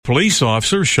Police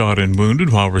officer shot and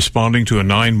wounded while responding to a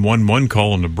 911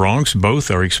 call in the Bronx.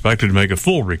 Both are expected to make a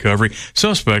full recovery.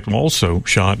 Suspect also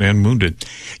shot and wounded.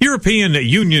 European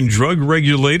Union drug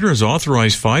regulator has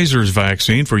authorized Pfizer's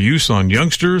vaccine for use on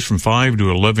youngsters from 5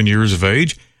 to 11 years of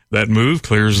age. That move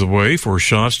clears the way for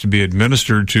shots to be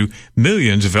administered to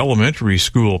millions of elementary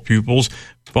school pupils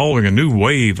following a new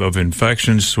wave of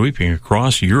infections sweeping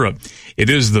across Europe. It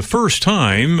is the first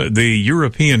time the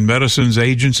European Medicines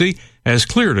Agency has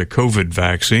cleared a COVID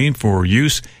vaccine for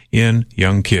use in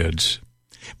young kids.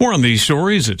 More on these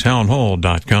stories at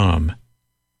townhall.com.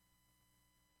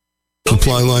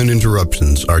 Supply line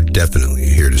interruptions are definitely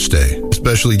here to stay,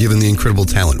 especially given the incredible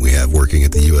talent we have working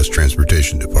at the U.S.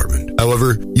 Transportation Department.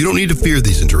 However, you don't need to fear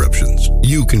these interruptions.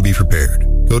 You can be prepared.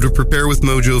 Go to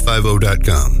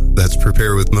preparewithmojo50.com. That's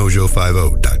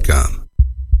preparewithmojo50.com.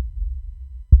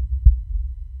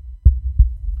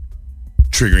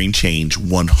 Triggering change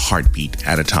one heartbeat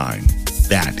at a time.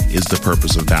 That is the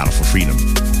purpose of Battle for Freedom.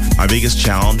 Our biggest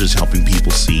challenge is helping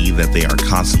people see that they are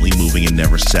constantly moving and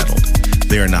never settled.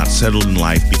 They are not settled in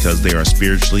life because they are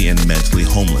spiritually and mentally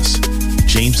homeless.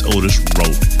 James Otis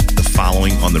wrote the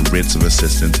following on the writs of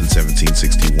assistance in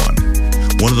 1761.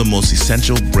 One of the most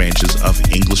essential branches of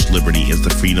English liberty is the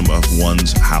freedom of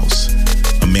one's house.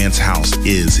 A man's house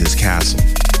is his castle.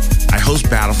 I host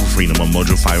Battle for Freedom on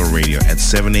Mojo 50 Radio at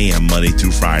 7 a.m. Monday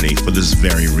through Friday for this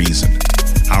very reason.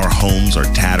 Our homes are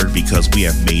tattered because we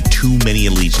have made too many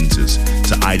allegiances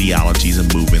to ideologies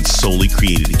and movements solely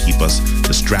created to keep us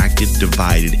distracted,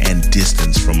 divided, and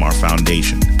distanced from our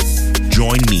foundation.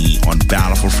 Join me on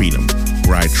Battle for Freedom,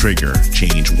 where I trigger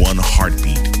change one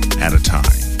heartbeat at a time.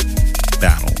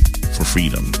 Battle for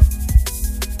Freedom.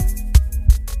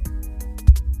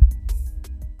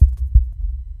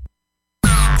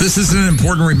 This is an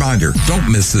important reminder. Don't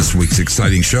miss this week's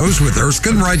exciting shows with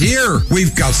Erskine right here.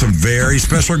 We've got some very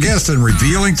special guests and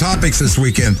revealing topics this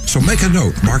weekend. So make a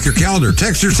note, mark your calendar,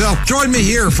 text yourself. Join me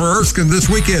here for Erskine this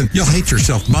weekend. You'll hate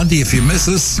yourself Monday if you miss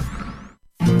us.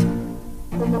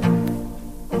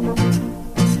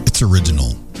 It's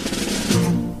original.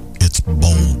 It's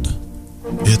bold.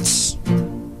 It's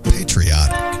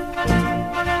patriotic.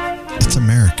 It's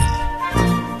American.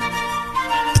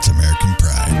 It's American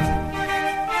pride.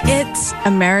 It's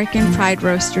American Pride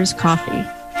Roasters coffee.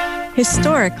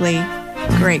 Historically,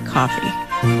 great coffee.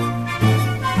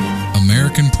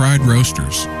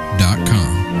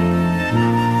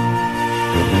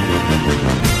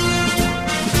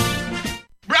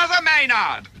 AmericanPrideRoasters.com. Brother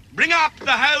Maynard, bring up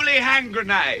the holy hand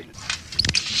grenade.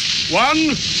 1,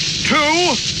 2,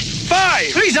 5.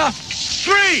 3, sir.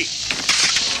 3.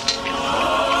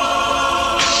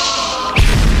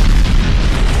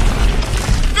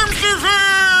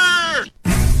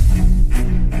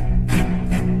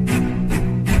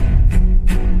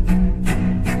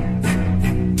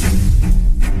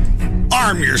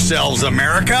 Arm yourselves,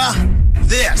 America.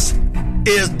 This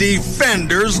is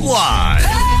Defenders Live.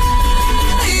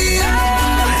 Hey,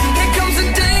 here comes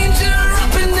the danger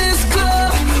up in this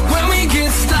club. When we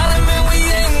get started, man, we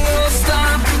ain't gonna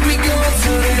stop. We gonna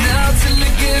turn it out till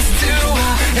it gets too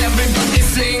hot. Everybody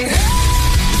sing.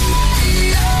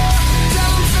 Hey,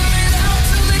 tell them turn it out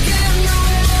till they get no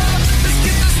more. Let's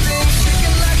get this thing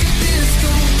shaking like a disco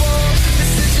ball.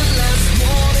 This is your last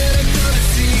warning, a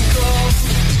courtesy call.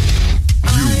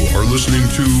 You are listening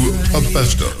to a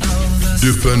best of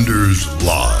Defenders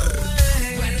Live.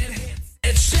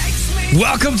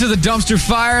 Welcome to the dumpster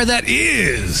fire that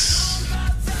is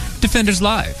Defenders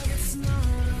Live.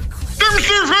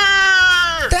 Dumpster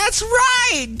fire! That's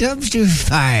right, dumpster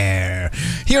fire.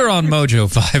 Here on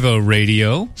Mojo 50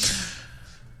 Radio.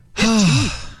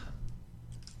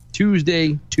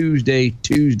 Tuesday.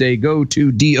 Go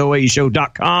to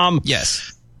DOAshow.com.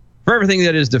 Yes. For everything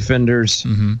that is Defenders,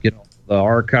 get all the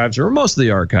archives, or most of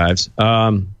the archives.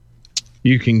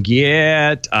 You can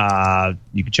get,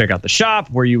 you can check out the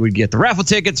shop where you would get the raffle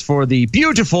tickets for the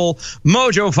beautiful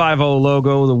Mojo 50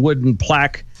 logo, the wooden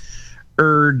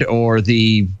placard or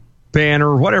the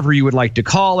banner, whatever you would like to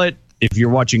call it. If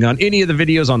you're watching on any of the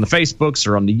videos on the Facebooks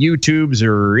or on the YouTubes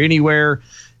or anywhere,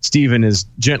 Stephen is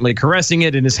gently caressing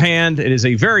it in his hand. It is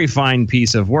a very fine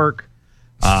piece of work.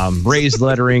 Raised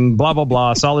lettering, blah, blah,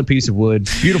 blah, solid piece of wood.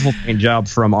 Beautiful paint job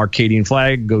from Arcadian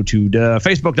Flag. Go to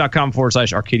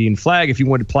facebook.com/Arcadian Flag if you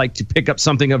would like to pick up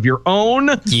something of your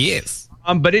own. Yes.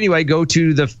 But anyway, go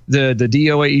to the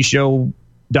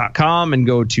DOAeshow.com and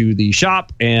go to the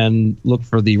shop and look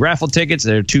for the raffle tickets.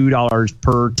 They're $2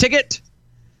 per ticket.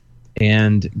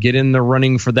 And get in the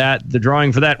running for that. The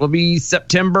drawing for that will be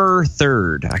September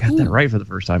 3rd. I got that right for the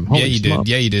first time. Holy smokes.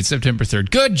 Did. Yeah, you did. September 3rd.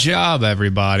 Good job,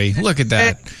 everybody. Look at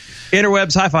that.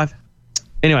 Interwebs, high five.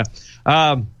 Anyway,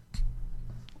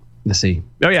 let's see.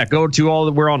 Oh yeah, go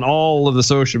to we're on all of the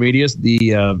social medias,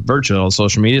 the virtual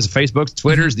social medias, the Facebooks,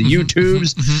 Twitters, the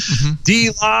YouTubes,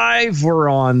 D Live. We're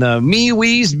on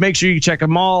MeWe's. Make sure you check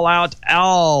them all out.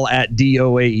 All at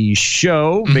DOAE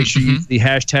Show. Make sure you use the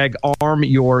hashtag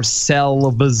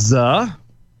 #ArmYourselves.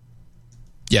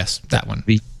 Yes, that one.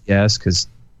 Yes, because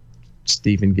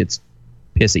Stephen gets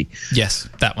pissy. Yes,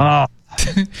 that one.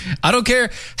 I don't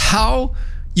care how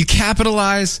you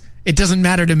capitalize. It doesn't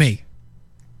matter to me.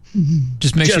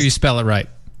 Just make sure you spell it right.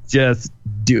 Just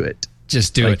do it.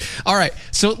 Just do it. All right.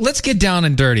 So let's get down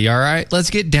and dirty. All right. Let's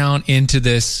get down into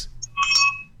this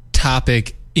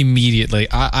topic immediately.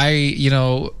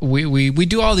 We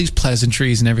do all these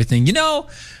pleasantries and everything.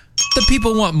 The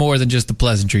people want more than just the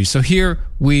pleasantries. So here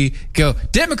we go.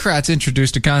 Democrats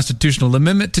introduced a constitutional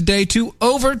amendment today to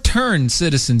overturn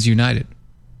Citizens United.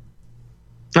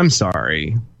 I'm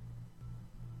sorry.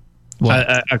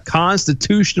 What? A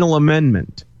constitutional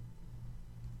amendment.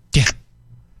 Yeah.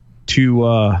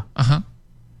 To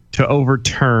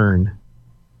overturn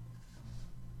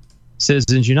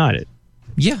Citizens United.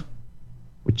 Yeah.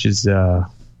 Which is yeah.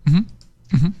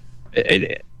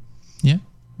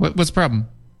 What's the problem?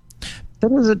 That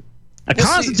was a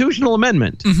constitutional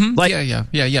amendment.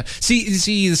 Yeah.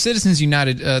 See, the Citizens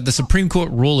United, the Supreme Court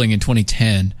ruling in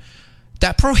 2010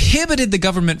 that prohibited the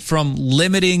government from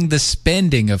limiting the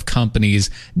spending of companies,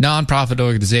 nonprofit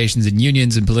organizations, and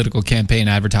unions in political campaign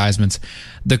advertisements.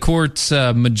 The court's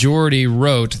majority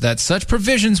wrote that such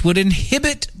provisions would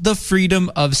inhibit the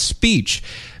freedom of speech,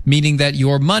 meaning that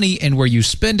your money and where you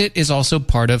spend it is also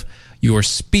part of your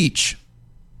speech.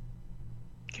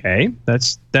 Okay,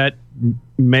 that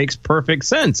makes perfect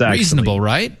sense, actually. Reasonable,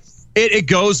 right? It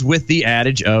goes with the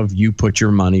adage of you put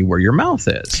your money where your mouth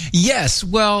is. Yes,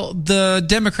 well, the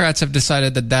Democrats have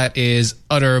decided that is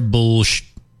utter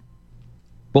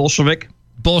Bolshevik,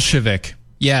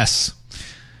 yes.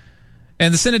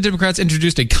 And the Senate Democrats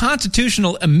introduced a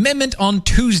constitutional amendment on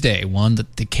Tuesday, one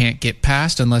that they can't get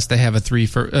passed unless they have a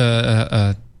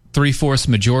three-fourths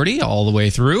majority all the way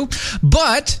through.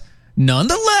 But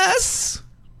nonetheless,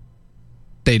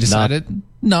 they've decided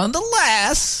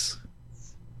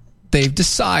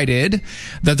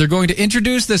that they're going to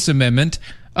introduce this amendment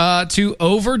to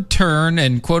overturn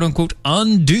and quote-unquote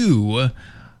undo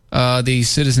the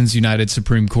Citizens United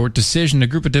Supreme Court decision. A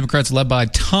group of Democrats led by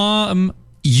Tom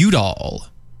Udall.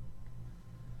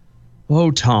 Oh,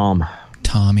 Tommy.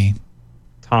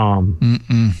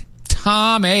 And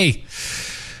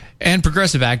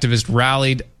progressive activists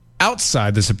rallied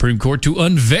outside the Supreme Court to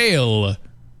unveil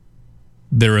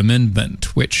their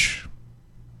amendment, which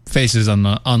faces on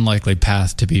the unlikely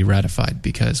path to be ratified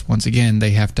because, once again,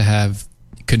 they have to have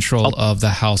control of the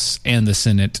House and the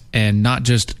Senate, and not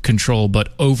just control,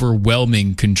 but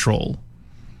overwhelming control.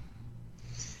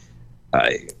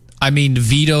 I mean,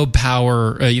 veto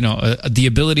power, the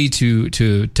ability to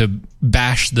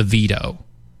bash the veto.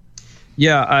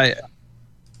 Yeah,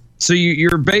 so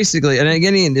you're basically, and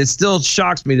again, it still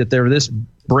shocks me that they're this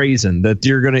brazen, that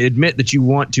you're going to admit that you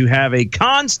want to have a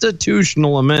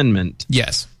constitutional amendment.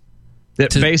 Yes.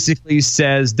 That basically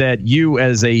says that you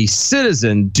as a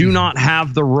citizen do not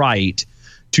have the right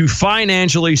to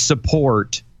financially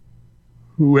support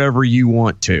whoever you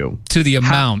want to. To the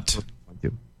amount.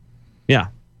 Yeah.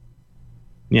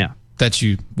 That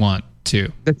you want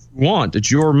to.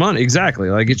 It's your money. Exactly.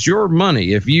 Like, it's your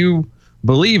money. If you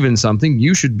believe in something,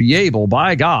 you should be able,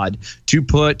 by God, to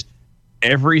put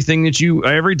every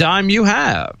dime you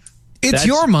have. That's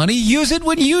your money. Use it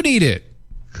when you need it.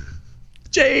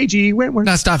 J.G. Wentworth.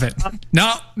 No, stop it.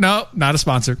 No, not a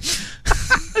sponsor.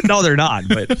 No, they're not.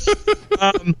 But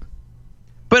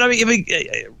I mean,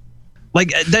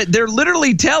 they're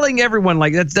literally telling everyone,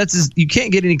 like, that's you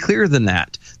can't get any clearer than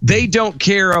that. They don't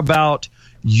care about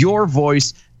your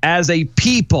voice as a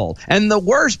people. And the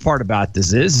worst part about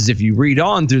this is if you read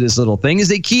on through this little thing, is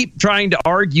they keep trying to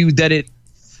argue that it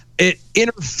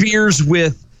interferes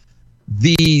with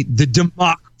the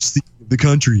democracy of the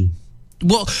country.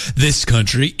 Well, this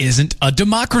country isn't a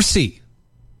democracy.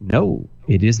 No,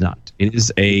 it is not. It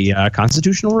is a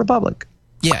constitutional republic.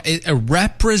 Yeah, a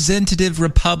representative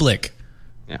republic.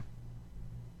 Yeah.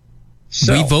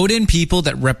 So, we vote in people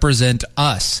that represent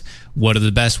us. What are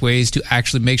the best ways to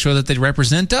actually make sure that they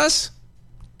represent us?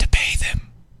 To pay them.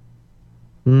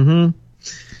 Mm-hmm.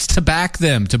 To back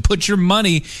them. To put your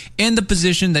money in the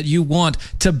position that you want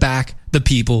to back the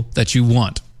people that you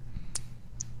want.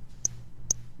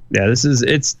 Yeah,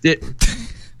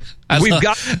 I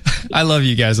love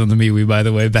you guys on the MeWe, by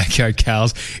the way, Backyard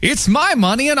Cows. It's my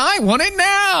money and I want it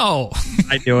now.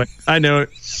 I know it.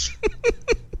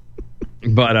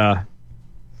 But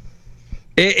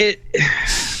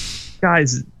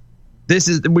Guys, this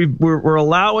is we're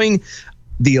allowing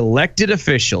the elected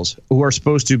officials who are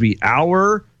supposed to be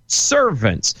our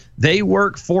servants. They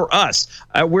work for us.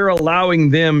 We're allowing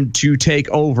them to take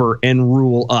over and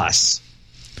rule us.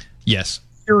 Yes.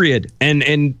 Period.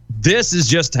 And this is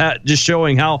just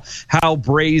showing how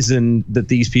brazen that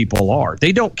these people are.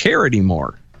 They don't care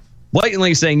anymore.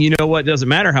 Blatantly saying, you know what, doesn't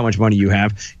matter how much money you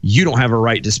have, you don't have a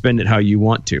right to spend it how you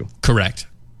want to. Correct.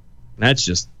 That's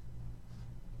just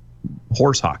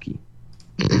horse hockey.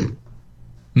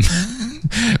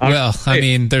 Well, I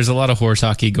mean, there's a lot of horse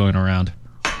hockey going around.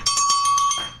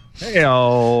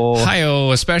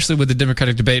 Hi-oh, especially with the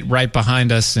Democratic debate right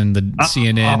behind us and the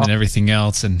CNN and everything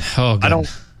else. And God.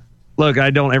 I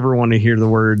don't ever want to hear the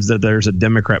words that there's a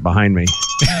Democrat behind me.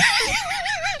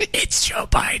 It's Joe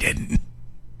Biden.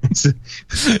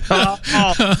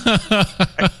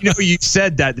 You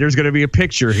said that there's going to be a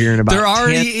picture here in about. There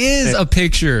already is a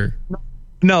picture.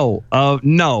 No.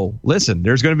 Listen,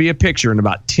 there's going to be a picture in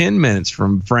about 10 minutes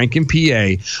from Frank and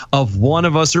PA of one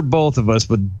of us or both of us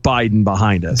with Biden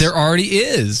behind us. There already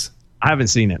is. I haven't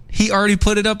seen it. He already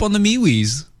put it up on the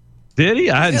MeWe's. Did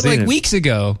he? I hadn't seen it. Weeks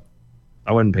ago.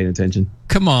 I wasn't paying attention.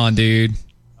 Come on, dude.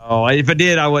 Oh, if I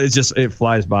did, it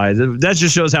flies by. That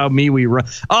just shows how MeWe run.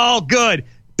 Oh, good.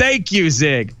 Thank you,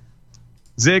 Zig.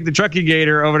 Zig, the trucking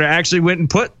gator over there, actually went and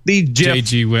put the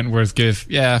JG Wentworth GIF.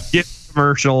 Yeah. GIF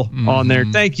commercial on there.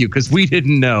 Thank you, because we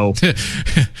didn't know.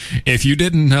 If you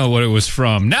didn't know what it was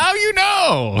from, now you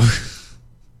know.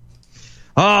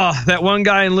 That one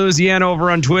guy in Louisiana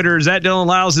over on Twitter, is that Dylan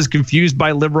Lyles is confused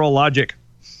by liberal logic.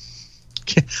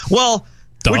 Well,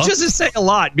 which doesn't say a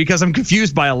lot because I'm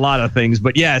confused by a lot of things,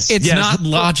 but yes. It's not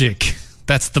logic.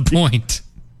 That's the point.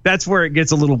 That's where it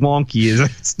gets a little wonky.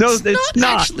 It's not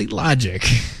actually logic.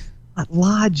 Not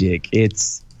logic.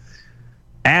 It's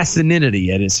asininity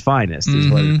at its finest.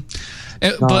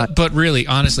 But really,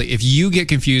 honestly, if you get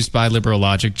confused by liberal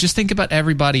logic, just think about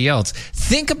everybody else.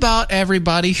 Think about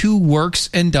everybody who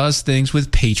works and does things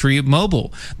with Patriot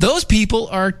Mobile. Those people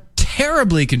are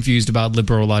terribly confused about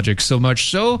liberal logic, so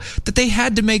much so that they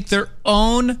had to make their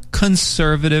own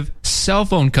conservative cell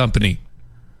phone company.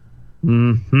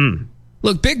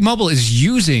 Look, Big Mobile is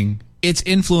using its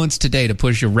influence today to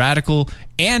push your radical,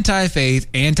 anti-faith,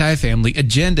 anti-family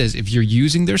agendas. If you're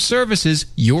using their services,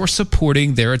 you're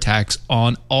supporting their attacks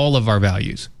on all of our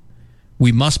values.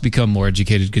 We must become more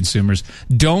educated consumers.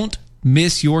 Don't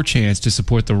miss your chance to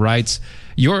support the rights,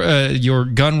 your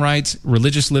gun rights,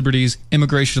 religious liberties,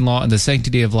 immigration law, and the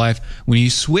sanctity of life when you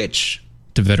switch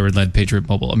to veteran-led Patriot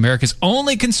Mobile, America's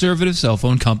only conservative cell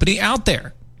phone company out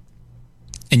there.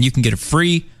 And you can get a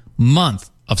free month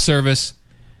of service.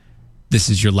 This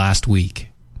is your last week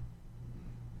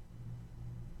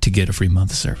to get a free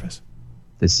month of service.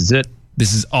 This is it.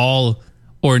 This is all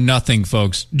or nothing,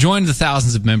 folks. Join the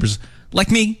thousands of members like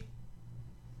me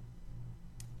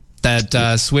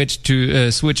that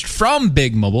switched from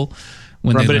Big Mobile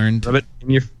when they learned. Rub it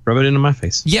into my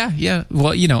face. Yeah.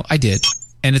 Well, I did,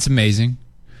 and it's amazing.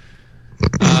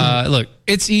 Look,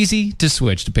 it's easy to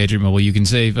switch to Patriot Mobile. You can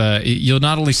save. You'll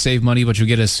not only save money, but you'll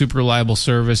get a super reliable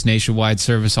service, nationwide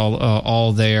service,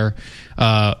 all there,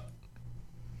 and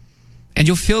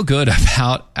you'll feel good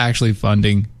about actually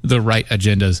funding the right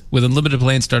agendas. With unlimited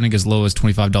plans starting as low as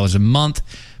 $25 a month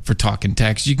for talk and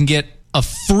text, you can get a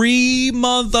free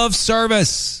month of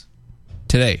service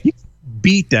today. You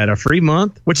beat that, a free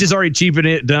month, which is already cheap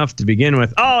enough to begin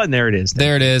with. Oh, and there it is.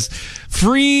 There it is.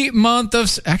 Free month of...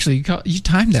 Actually, you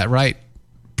timed that right.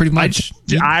 Pretty much.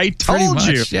 I told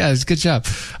you. Yeah, it's a good job.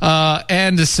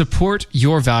 And to support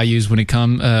your values when it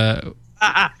comes...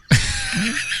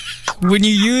 when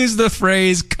you use the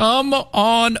phrase, come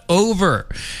on over.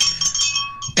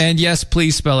 And yes,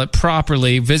 please spell it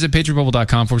properly. Visit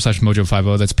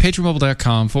patriotmobile.com/mojo50. That's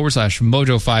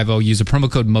patriotmobile.com/mojo50. Use a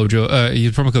promo code mojo.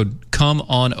 Use promo code come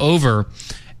on over,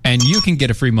 and you can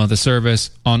get a free month of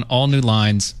service on all new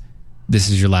lines. This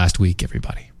is your last week,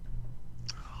 everybody.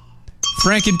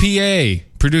 Frank and PA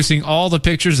producing all the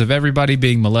pictures of everybody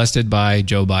being molested by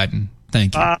Joe Biden.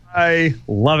 Thank you. I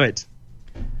love it.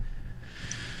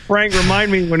 Frank,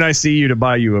 remind me when I see you to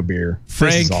buy you a beer.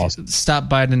 Frank, this is awesome. Stop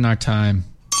biding our time.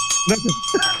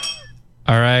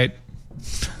 All right.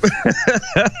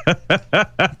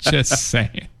 Just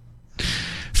saying.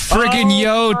 Friggin'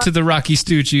 yo to the Rocky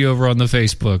Stucci over on the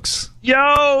Facebooks. Yo!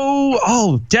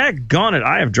 Oh, daggone it.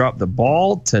 I have dropped the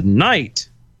ball tonight.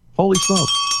 Holy smoke.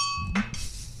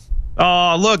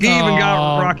 Oh, look, he even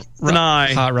got Rocky with an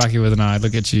eye. Hot Rocky with an eye.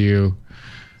 Look at you.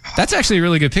 That's actually a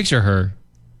really good picture of her.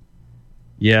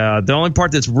 Yeah, the only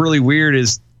part that's really weird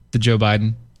is the Joe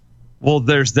Biden. Well,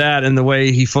 there's that, and the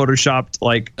way he photoshopped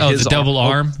his the double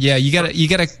arm. Yeah, you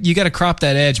gotta crop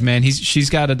that edge, man.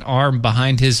 She's got an arm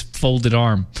behind his folded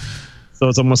arm, so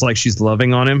it's almost like she's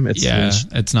loving on him.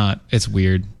 It's not. It's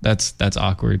weird. That's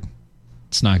awkward.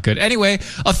 It's not good. Anyway,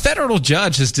 a federal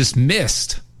judge has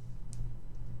dismissed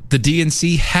the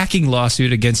DNC hacking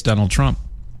lawsuit against Donald Trump.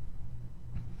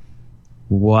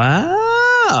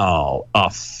 Wow. A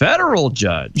federal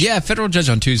judge. Yeah, a federal judge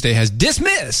on Tuesday has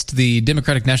dismissed the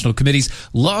Democratic National Committee's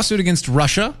lawsuit against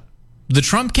Russia, the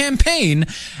Trump campaign,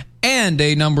 and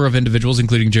a number of individuals,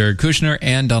 including Jared Kushner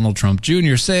and Donald Trump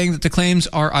Jr., saying that the claims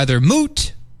are either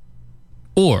moot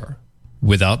or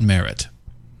without merit.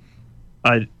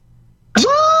 Once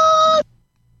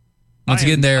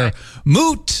again, they're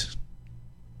moot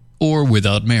or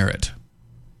without merit.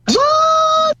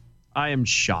 I am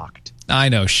shocked. I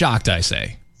know. Shocked, I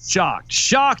say.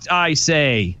 Shocked, I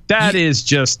say. That is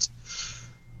just...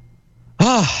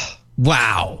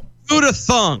 wow. Who'd have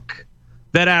thunk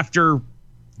that after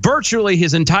virtually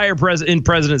his entire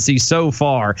presidency so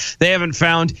far, they haven't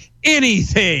found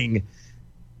anything.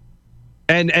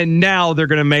 And now they're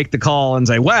going to make the call and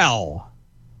say, well,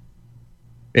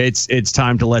 it's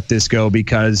time to let this go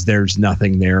because there's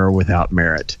nothing there without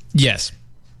merit. Yes.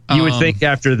 You would think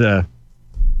after the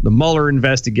Mueller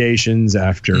investigations,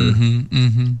 after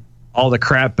all the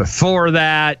crap before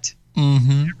that,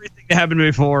 everything that happened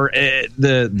before,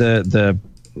 the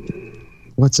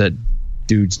what's that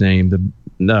dude's name? The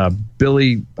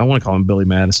Billy, I want to call him Billy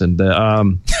Madison.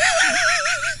 The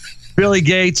Billy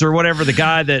Gates or whatever, the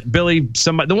guy that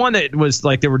the one that was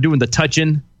like they were doing the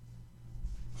touching.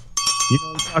 You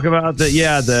know what I'm talking about?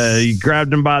 He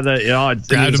grabbed him by the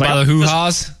the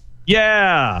hoo-haws.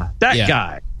 Yeah, that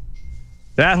guy.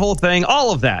 That whole thing,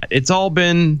 all of that. It's all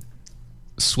been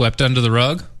swept under the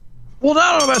rug? Well,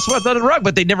 not only about swept under the rug,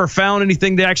 but they never found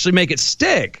anything to actually make it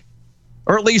stick.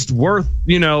 Or at least worth,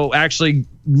 actually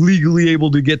legally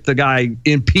able to get the guy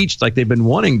impeached like they've been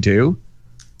wanting to.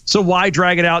 So why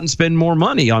drag it out and spend more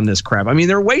money on this crap? I mean,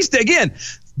 they're wasting, again,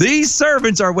 these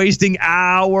servants are wasting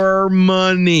our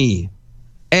money.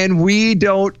 And we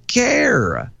don't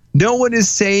care. No one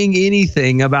is saying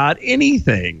anything about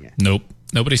anything. Nope.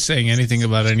 Nobody's saying anything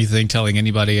about anything, telling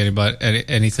anybody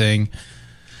anything.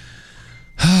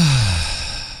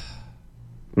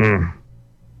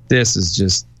 This is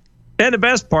just... And the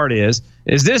best part is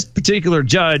this particular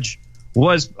judge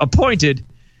was appointed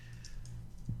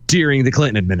during the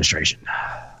Clinton administration.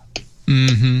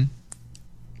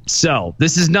 So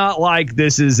this is not like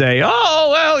this is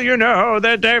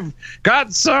that they've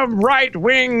got some right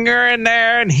winger in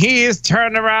there and he's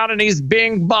turned around and he's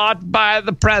being bought by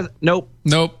the president.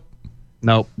 Nope.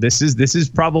 This is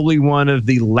probably one of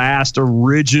the last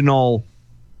original.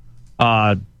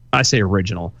 I say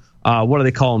original. What do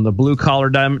they call them? The blue collar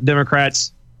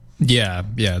Democrats. Yeah.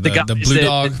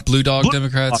 The blue dog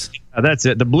Democrats. That's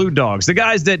it. The blue dogs. The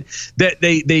guys that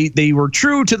they were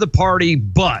true to the party,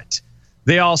 but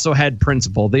they also had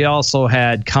principle. They also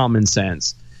had common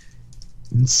sense.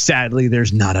 And sadly,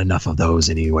 there's not enough of those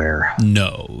anywhere.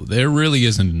 No, there really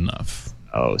isn't enough.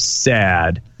 Oh,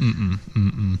 sad.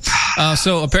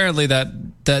 So apparently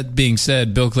that being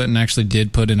said, Bill Clinton actually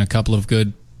did put in a couple of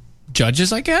good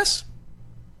judges, I guess.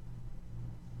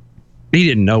 He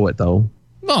didn't know it, though.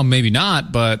 Well, maybe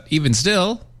not, but even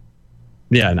still.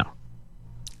 Yeah, I know.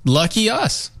 Lucky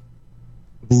us.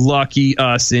 Lucky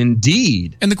us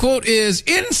indeed. And the quote is,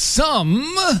 In some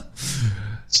what?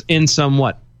 In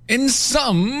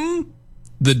some,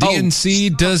 the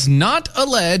DNC does not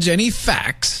allege any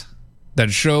facts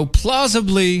that show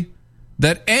plausibly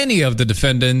that any of the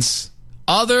defendants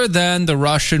other than the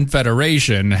Russian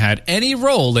Federation had any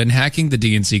role in hacking the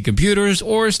DNC computers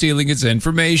or stealing its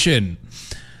information.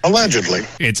 Allegedly.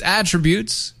 Its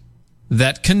attributes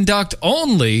that conduct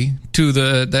only to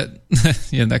the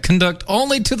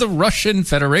Russian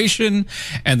Federation,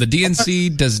 and the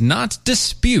DNC does not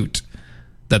dispute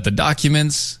that the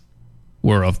documents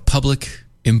were of public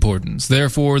importance.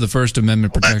 Therefore, the First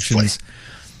Amendment protections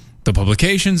the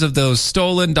publications of those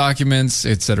stolen documents,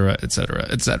 etc., etc.,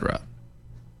 etc.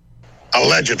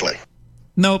 Allegedly.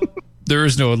 Nope. There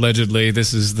is no allegedly.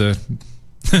 This is the...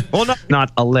 well,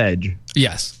 not allege.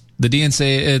 Yes. The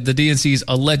DNC's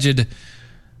alleged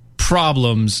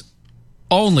problems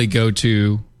only go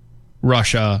to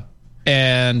Russia,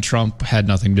 and Trump had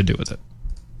nothing to do with it.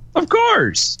 Of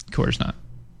course. Of course not.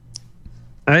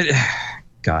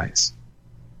 Guys,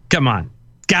 come on.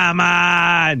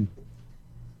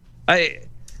 I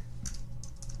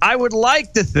would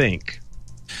like to think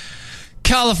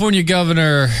California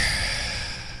Governor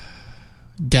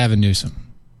Gavin Newsom.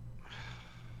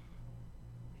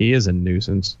 He is a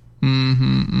nuisance.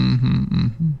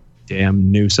 Damn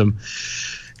Newsom.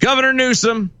 Governor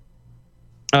Newsom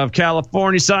of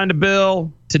California signed a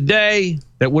bill today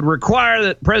that would require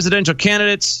that presidential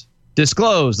candidates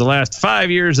disclose the last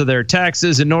 5 years of their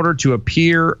taxes in order to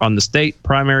appear on the state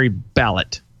primary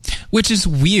ballot. Which is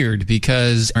weird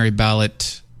because primary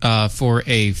ballot for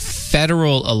a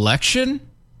federal election?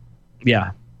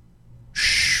 Yeah.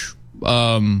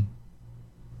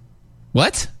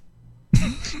 What?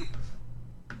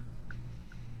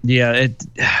 Yeah.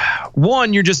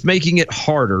 One, you're just making it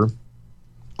harder,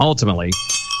 ultimately.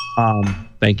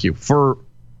 Thank you. For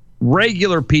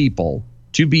regular people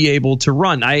to be able to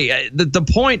run. The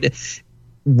point,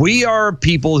 we are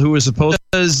people who are supposed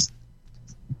to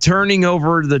turning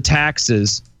over the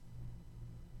taxes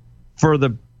for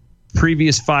the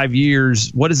previous 5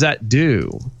 years. What does that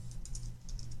do?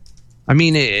 I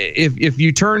mean, if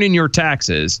you turn in your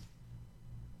taxes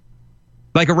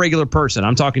like a regular person,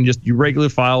 I'm talking just you regular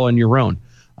file on your own,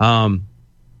 the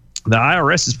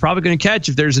IRS is probably going to catch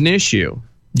if there's an issue.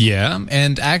 Yeah,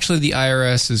 and actually the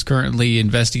IRS is currently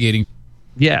investigating.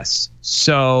 Yes.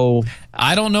 So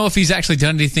I don't know if he's actually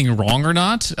done anything wrong or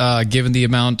not, given the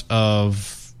amount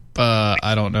of,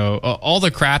 I don't know, all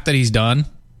the crap that he's done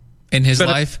in his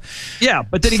life. Yeah,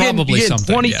 but then again,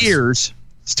 20 years.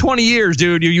 It's 20 years,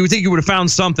 dude. You would think you would have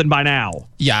found something by now.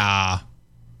 Yeah.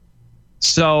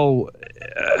 So,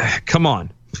 come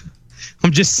on.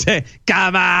 I'm just saying,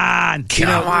 come on.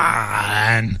 Come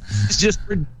on. It's just...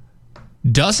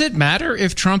 Does it matter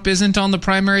if Trump isn't on the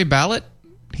primary ballot?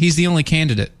 He's the only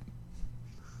candidate.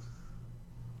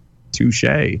 Touche.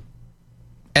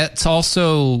 It's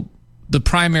also the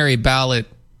primary ballot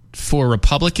for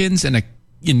Republicans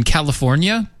in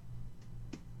California.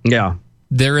 Yeah.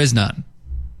 There is none.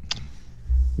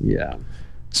 Yeah.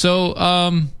 So,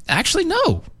 actually,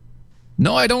 no.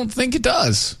 No, I don't think it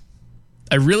does.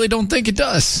 I really don't think it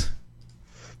does.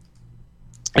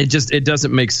 It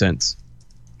doesn't make sense.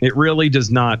 It really does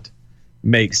not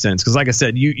make sense. Because like I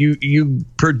said, you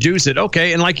produce it.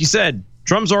 Okay. And like you said,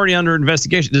 Trump's already under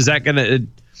investigation. Is that going to...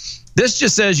 This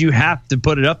just says you have to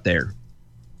put it up there.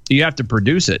 You have to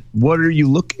produce it. What are you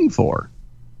looking for?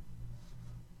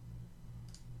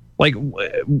 Like,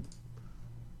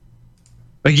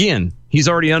 again, he's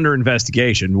already under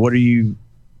investigation. What are you...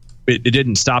 It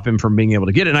didn't stop him from being able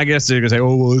to get it. And I guess they're going to say,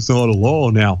 oh, well, it's not a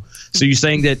law now. So you're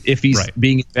saying that if he's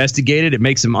being investigated, it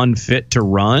makes him unfit to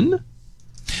run?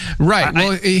 Right.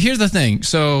 Well, here's the thing.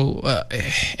 So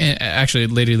actually,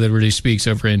 Lady Liberty Speaks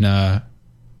over on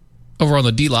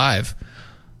the D Live.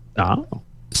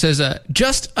 Says,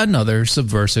 just another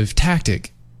subversive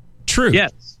tactic. True.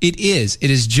 Yes. It is. It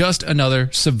is just another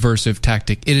subversive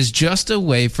tactic. It is just a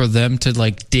way for them to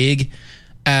dig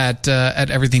at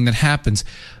everything that happens.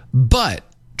 But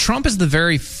Trump is the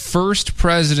very first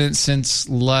president since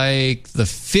the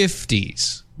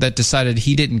 50s that decided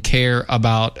he didn't care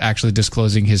about actually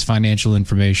disclosing his financial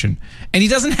information. And he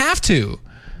doesn't have to.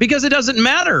 Because it doesn't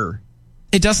matter.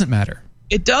 It doesn't matter.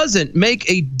 It doesn't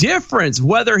make a difference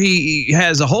whether he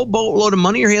has a whole boatload of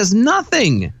money or he has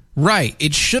nothing. Right.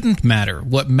 It shouldn't matter.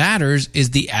 What matters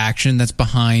is the action that's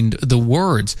behind the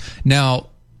words. Now,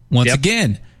 once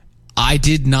again, I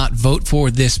did not vote for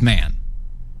this man.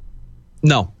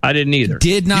 No, I didn't either.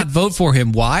 Did not vote for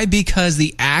him. Why? Because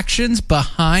the actions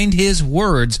behind his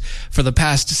words for the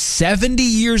past 70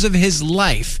 years of his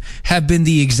life have been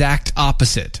the exact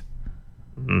opposite.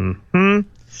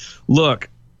 Look,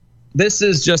 this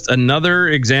is just another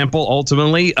example,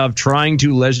 ultimately, of trying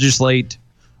to legislate.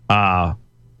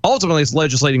 Ultimately, it's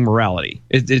legislating morality.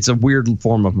 It's a weird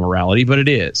form of morality, but it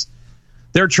is.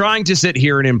 They're trying to sit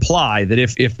here and imply that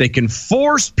if they can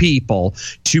force people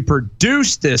to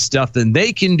produce this stuff, then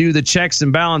they can do the checks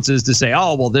and balances to say,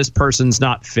 oh, well, this person's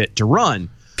not fit to run.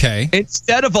 Okay.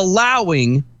 Instead of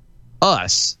allowing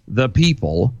us, the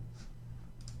people,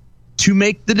 to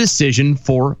make the decision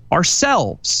for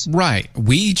ourselves. Right.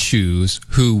 We choose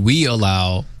who we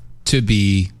allow to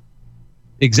be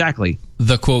exactly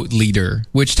the quote leader,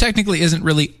 which technically isn't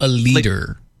really a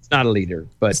leader. It's not a leader,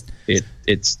 but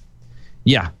it's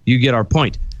yeah, you get our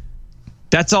point.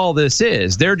 That's all this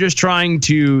is. They're just trying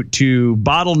to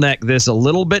bottleneck this a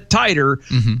little bit tighter.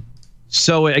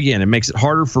 So again, it makes it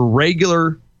harder for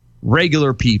regular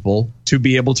people to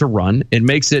be able to run. It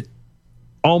makes it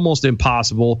almost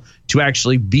impossible to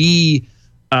actually be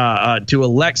to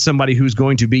elect somebody who's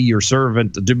going to be your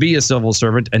servant, to be a civil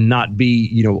servant, and not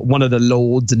be, one of the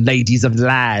lords and ladies of the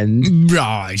land.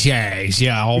 Right? Yes.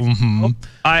 Yeah.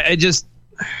 I just.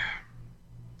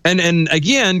 And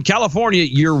again, California,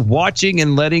 you're watching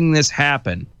and letting this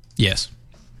happen. Yes.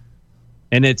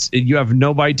 And you have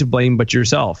nobody to blame but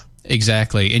yourself.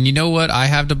 Exactly. And you know what I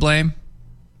have to blame?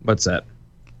 What's that?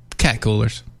 Cat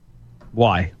coolers.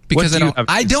 Why? Because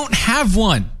I don't have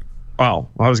one. Oh,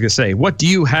 I was going to say, what do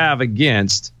you have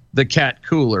against the cat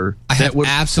cooler? I have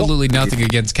absolutely nothing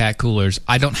against cat coolers.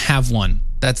 I don't have one.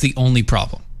 That's the only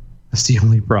problem. That's the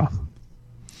only problem.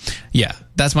 Yeah,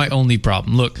 that's my only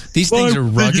problem. Look, these things are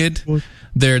rugged.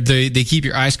 They keep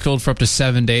your ice cold for up to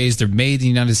 7 days. They're made in the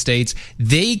United States.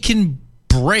 They can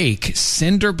break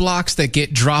cinder blocks that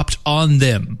get dropped on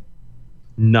them.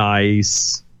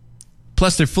 Nice.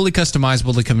 Plus, they're fully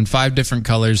customizable. They come in 5 different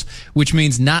colors, which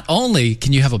means not only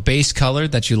can you have a base color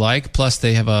that you like, plus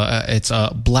they have it's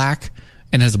a black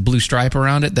and has a blue stripe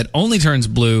around it that only turns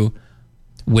blue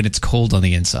when it's cold on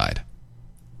the inside.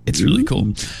 It's really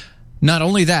cool. Not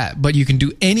only that, but you can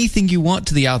do anything you want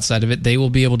to the outside of it. They will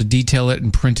be able to detail it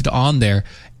and print it on there.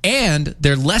 And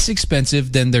they're less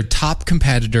expensive than their top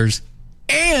competitors.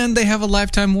 And they have a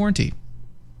lifetime warranty.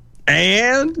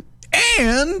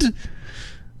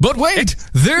 But wait,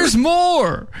 there's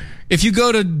more. If you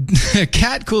go to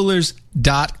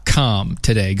catcoolers.com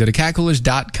today, go to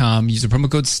catcoolers.com, use the promo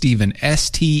code Steven,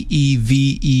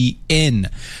 STEVEN.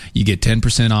 You get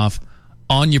 10% off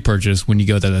on your purchase when you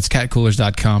go there. That's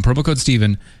catcoolers.com. Promo code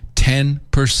Steven,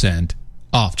 10%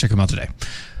 off. Check them out today.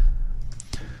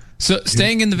 So,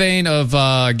 staying in the vein of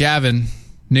Gavin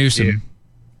Newsom.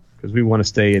 Because we want to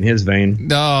stay in his vein.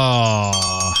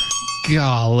 Oh,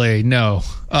 golly, no.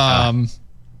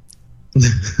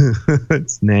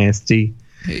 It's nasty.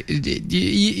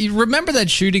 You remember that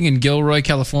shooting in Gilroy,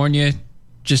 California,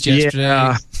 just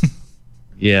yesterday?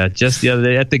 Yeah, just the other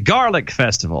day at the Garlic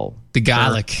Festival. The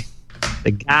Garlic. I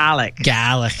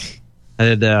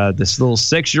had this little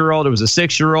 6-year-old. It was a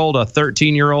 6-year-old, a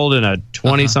 13-year-old, and a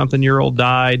 20-something-year-old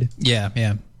died.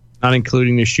 Yeah. Not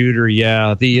including the shooter.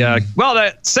 Yeah,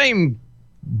 that same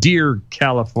dear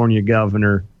California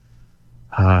governor,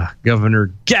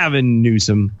 Governor Gavin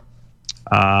Newsom,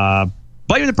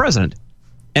 blaming the president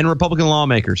and Republican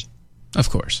lawmakers, of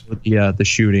course, with the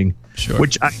shooting, sure.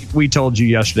 Which we told you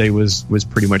yesterday was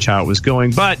pretty much how it was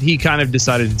going, but he kind of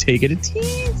decided to take it a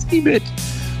teensy bit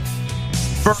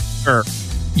further.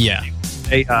 Yeah,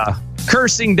 a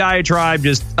cursing diatribe,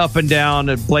 just up and down,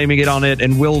 and blaming it on it,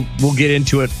 and we'll get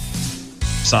into it.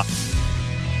 So,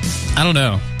 I don't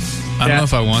know. I don't know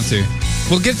if I want to.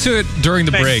 We'll get to it during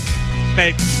the break.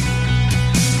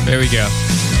 There we go.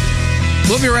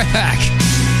 We'll be right back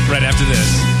right after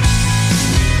this.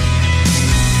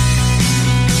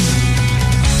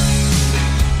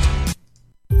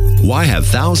 Why have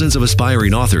thousands of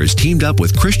aspiring authors teamed up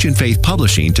with Christian Faith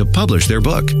Publishing to publish their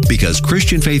book? Because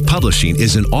Christian Faith Publishing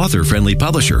is an author-friendly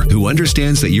publisher who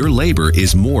understands that your labor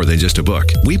is more than just a book.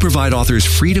 We provide authors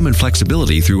freedom and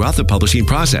flexibility throughout the publishing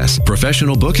process,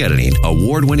 professional book editing,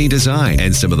 award-winning design,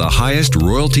 and some of the highest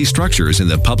royalty structures in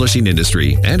the publishing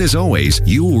industry. And as always,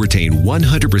 you will retain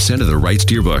 100% of the rights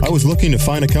to your book. I was looking to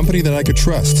find a company that I could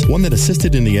trust, one that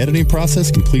assisted in the editing process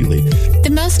completely.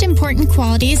 The most important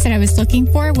qualities that I was looking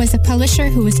for was a publisher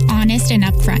who was honest and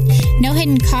upfront, no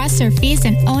hidden costs or fees,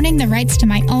 and owning the rights to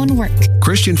my own work.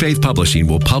 Christian Faith Publishing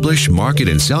will publish, market,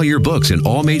 and sell your books in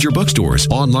all major bookstores,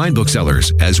 online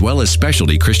booksellers, as well as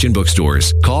specialty Christian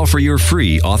bookstores. Call for your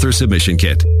free author submission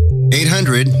kit.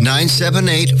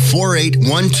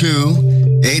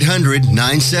 800-978-4812.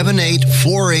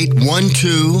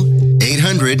 800-978-4812.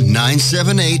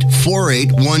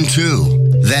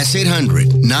 800-978-4812. That's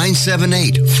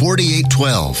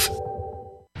 800-978-4812.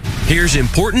 Here's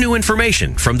important new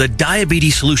information from the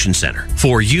Diabetes Solution Center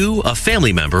for you, a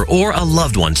family member, or a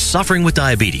loved one suffering with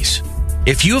diabetes.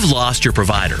 If you have lost your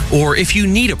provider, or if you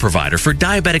need a provider for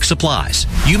diabetic supplies,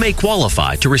 you may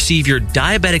qualify to receive your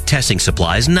diabetic testing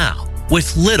supplies now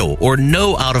with little or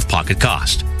no out-of-pocket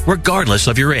cost, regardless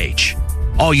of your age.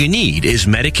 All you need is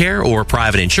Medicare or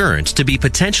private insurance to be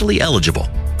potentially eligible.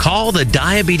 Call the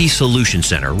Diabetes Solution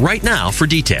Center right now for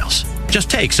details. Just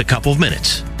takes a couple of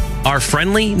minutes. Our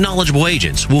friendly, knowledgeable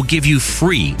agents will give you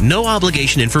free,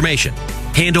 no-obligation information,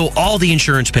 handle all the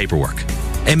insurance paperwork,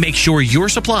 and make sure your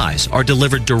supplies are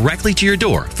delivered directly to your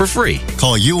door for free.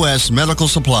 Call U.S. Medical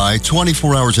Supply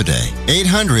 24 hours a day.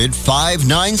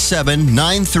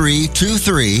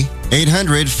 800-597-9323.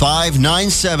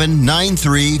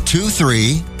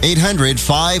 800-597-9323.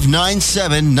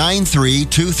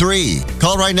 800-597-9323.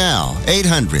 Call right now.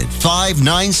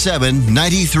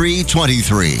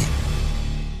 800-597-9323.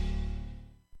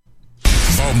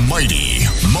 The mighty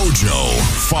Mojo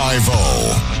 50.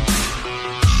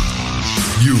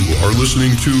 You are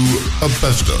listening to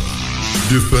Abesta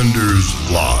Defenders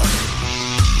Live.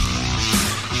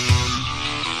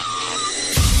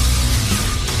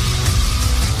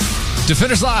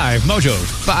 Defenders Live, Mojo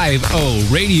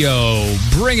 50 Radio,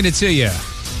 bringing it to you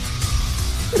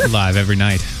live every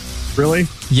night. Really?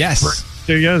 Yes.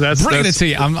 Yeah, bringing it to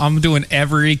you. I'm doing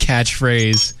every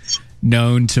catchphrase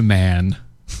known to man.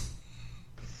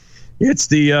 It's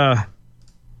the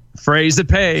phrase that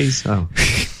pays. Oh. I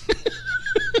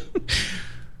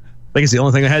think it's the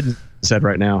only thing I hadn't said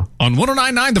right now. On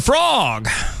 109.9 The Frog.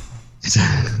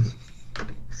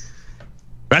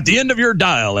 At the end of your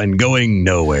dial and going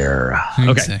nowhere.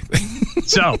 Okay. Exactly.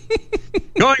 So,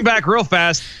 going back real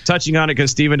fast, touching on it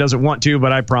because Steven doesn't want to,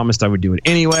 but I promised I would do it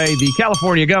anyway. The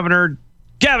California governor,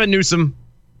 Gavin Newsom,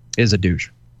 is a douche.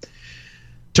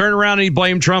 Turn around and he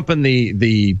blamed Trump and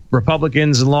the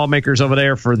Republicans and lawmakers over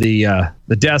there for the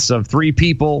deaths of 3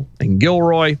 people in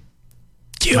Gilroy.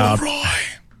 At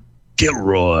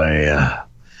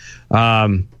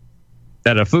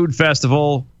a food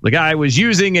festival, the guy was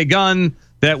using a gun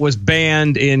that was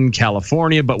banned in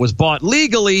California but was bought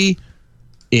legally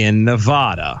in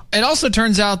Nevada. It also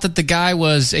turns out that the guy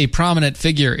was a prominent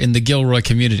figure in the Gilroy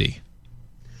community.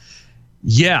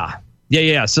 Yeah.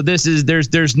 So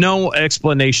there's no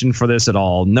explanation for this at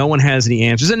all. No one has any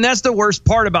answers. And that's the worst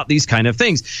part about these kind of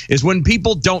things is when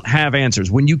people don't have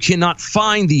answers. When you cannot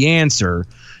find the answer,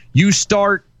 you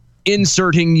start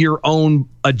inserting your own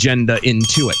agenda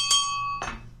into it.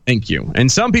 Thank you.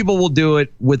 And some people will do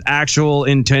it with actual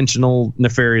intentional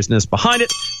nefariousness behind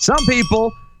it. Some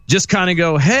people just kind of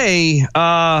go, hey,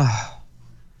 I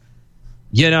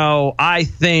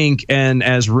think, and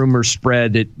as rumors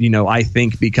spread, it, I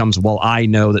think becomes, well, I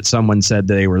know that someone said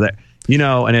they were there,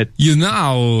 and it.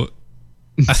 I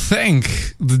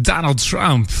think that Donald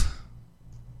Trump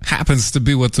happens to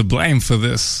be what to blame for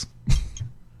this.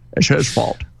 It's his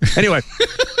fault. Anyway.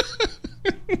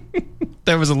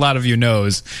 There was a lot of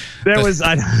knows.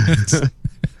 I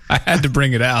had to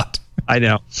bring it out. I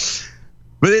know.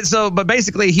 But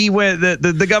basically he went,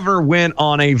 the governor went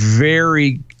on a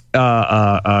very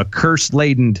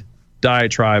curse-laden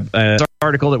diatribe. The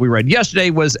article that we read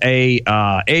yesterday was a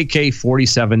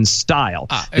AK-47 style.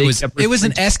 It was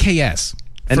an SKS.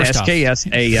 An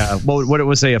SKS, what it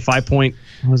was a 5-point,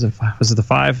 what was it? Was it the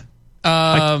 5? It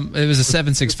was a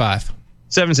 7.65.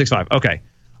 7.65. Okay.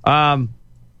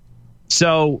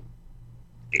 So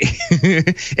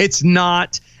it's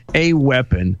not a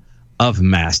weapon of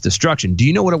mass destruction. Do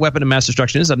you know what a weapon of mass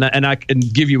destruction is? And I can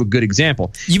give you a good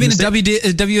example. You mean a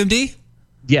WMD?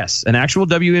 Yes, an actual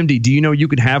WMD. Do you know you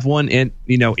could have one in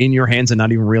your hands and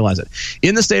not even realize it?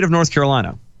 In the state of North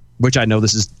Carolina, which I know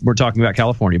we're talking about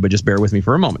California, but just bear with me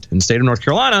for a moment. In the state of North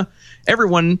Carolina,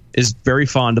 everyone is very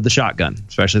fond of the shotgun,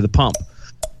 especially the pump.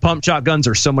 Pump shotguns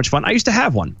are so much fun. I used to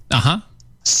have one.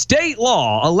 State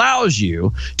law allows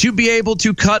you to be able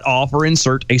to cut off or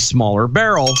insert a smaller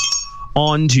barrel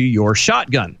onto your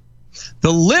shotgun.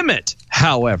 The limit,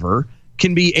 however,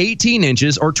 can be 18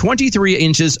 inches or 23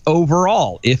 inches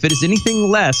overall. If it is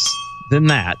anything less than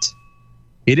that,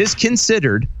 it is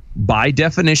considered, by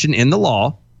definition in the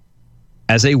law,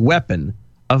 as a weapon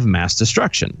of mass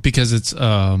destruction. Because it's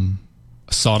sawed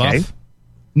off?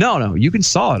 No, you can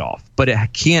saw it off, but it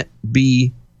can't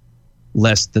be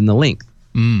less than the length.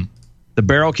 The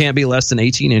barrel can't be less than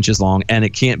 18 inches long, and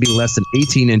it can't be less than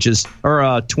 18 inches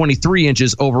or 23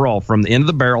 inches overall from the end of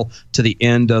the barrel to the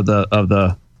end of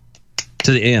the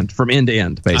end, from end to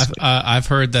end, basically. I've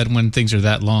heard that when things are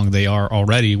that long, they are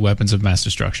already weapons of mass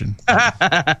destruction.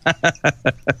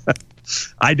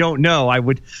 I don't know.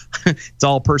 It's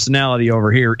all personality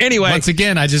over here. Anyway, once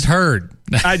again, I just heard.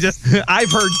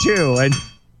 I've heard too, and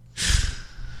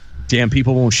damn,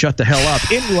 people won't shut the hell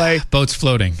up. Anyway, boats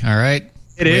floating. All right.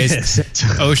 It is.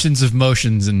 Oceans of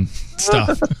motions and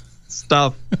stuff. It's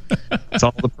all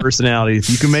the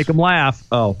personalities. You can make them laugh.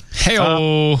 Oh.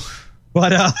 Hey-oh. But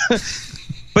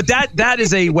that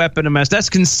is a weapon of mass.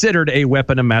 That's considered a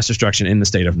weapon of mass destruction in the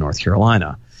state of North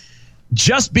Carolina.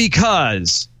 Just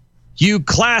because you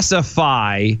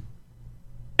classify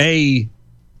a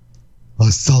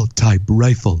assault type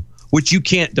rifle, which you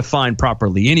can't define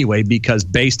properly anyway, because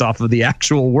based off of the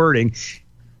actual wording,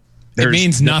 it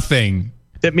means nothing.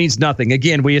 That means nothing.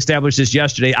 Again, we established this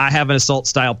yesterday. I have an assault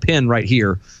style pin right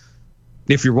here.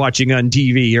 If you're watching on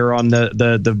TV or on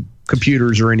the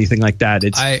computers or anything like that,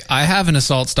 I have an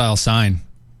assault style sign.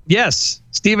 Yes,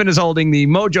 Steven is holding the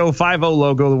Mojo 50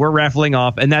 logo that we're raffling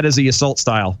off, and that is the assault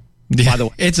style. By the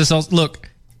way, it's assault. Look,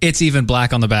 it's even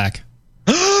black on the back.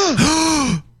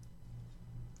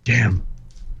 Damn,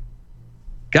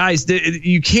 guys,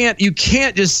 you can't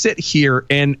just sit here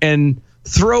and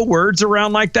throw words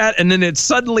around like that and then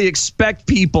suddenly expect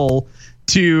people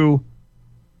to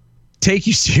take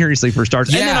you seriously for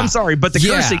starters. And then, Yeah. I'm sorry, but the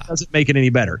Yeah. cursing doesn't make it any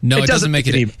better. No, it doesn't make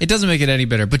it. It doesn't make it any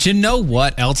better. But you know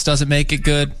what else doesn't make it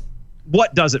good?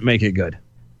 What doesn't make it good?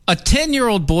 A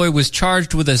 10-year-old boy was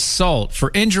charged with assault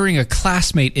for injuring a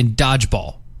classmate in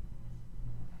dodgeball.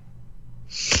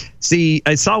 See,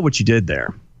 I saw what you did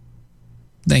there.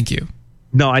 Thank you.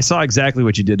 No, I saw exactly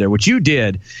what you did there. What you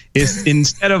did is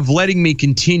instead of letting me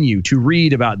continue to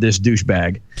read about this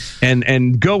douchebag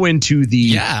and go into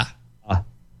the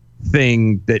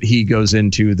thing that he goes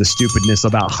into, the stupidness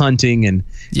about hunting and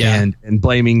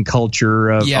blaming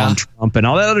culture on Trump and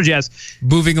all that other jazz.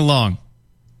 Moving along.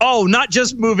 Oh, not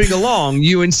just moving along.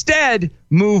 You instead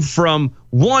move from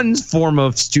one form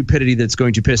of stupidity that's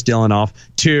going to piss Dylan off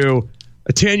to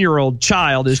a 10-year-old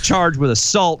child is charged with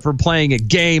assault for playing a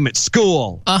game at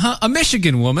school. A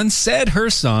Michigan woman said her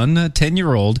son, a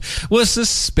 10-year-old, was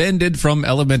suspended from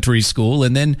elementary school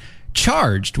and then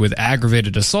charged with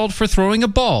aggravated assault for throwing a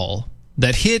ball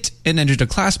that hit and injured a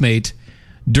classmate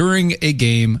during a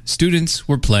game students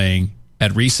were playing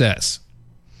at recess.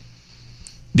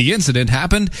 The incident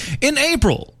happened in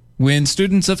April when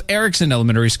students of Erickson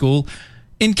Elementary School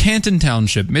in Canton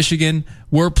Township, Michigan,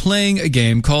 were playing a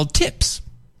game called Tips.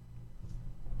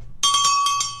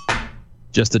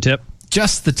 Just the tip?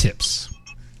 Just the tips.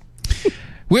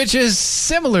 Which is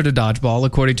similar to dodgeball,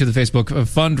 according to the Facebook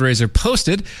fundraiser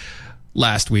posted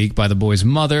last week by the boy's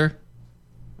mother,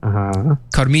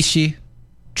 Karmishi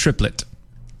Triplet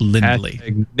Lindley.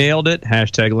 Hashtag nailed it.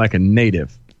 Hashtag like a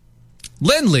native.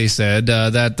 Lindley said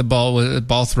that the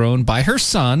ball thrown by her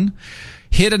son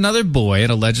hit another boy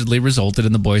and allegedly resulted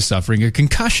in the boy suffering a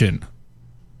concussion.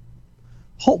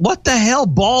 What the hell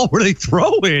ball were they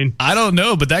throwing? I don't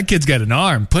know, but that kid's got an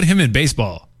arm. Put him in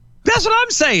baseball. That's what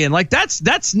I'm saying. Like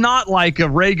that's not like a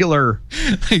regular.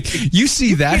 You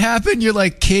see that happen, you're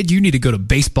like, kid, you need to go to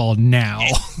baseball now.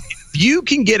 If you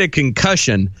can get a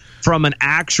concussion from an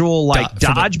actual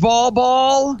dodgeball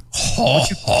ball,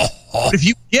 if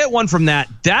you get one from that,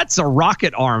 that's a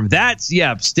rocket arm. That's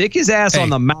stick his ass on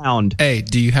the mound. Hey,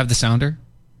 do you have the sounder?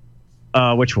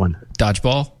 Which one?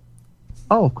 Dodgeball.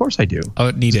 Oh, of course I do.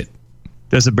 Oh, need it.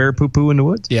 Does a bear poo-poo in the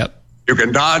woods? Yep. You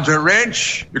can dodge a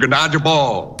wrench. You can dodge a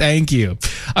ball. Thank you.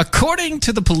 According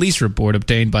to the police report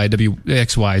obtained by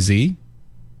WXYZ.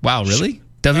 Wow, really?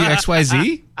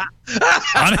 WXYZ?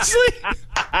 Honestly?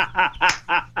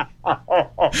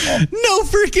 No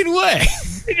freaking way.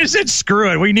 They just said,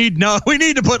 screw it. We need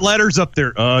to put letters up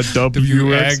there. WXYZ.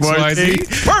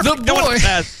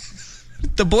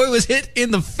 The boy was hit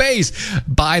in the face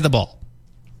by the ball.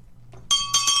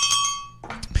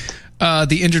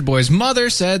 The injured boy's mother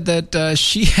said that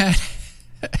he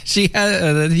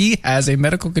has a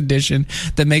medical condition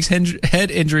that makes head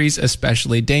injuries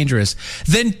especially dangerous.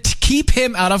 Then keep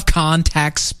him out of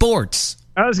contact sports.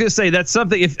 I was going to say that's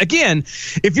something.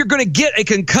 If you're going to get a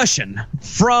concussion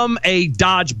from a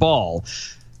dodgeball,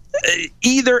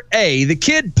 either A, the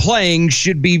kid playing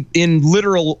should be in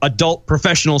literal adult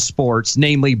professional sports,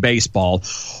 namely baseball,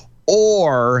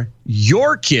 or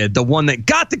your kid, the one that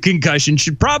got the concussion,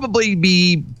 should probably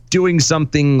be doing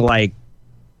something like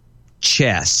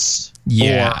chess.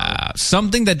 Yeah,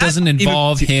 something that doesn't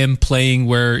involve him playing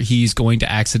where he's going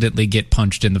to accidentally get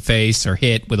punched in the face or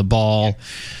hit with a ball.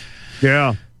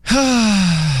 Yeah.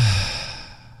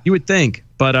 You would think,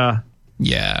 but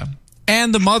yeah.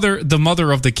 And the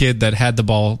mother of the kid that had the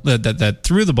ball that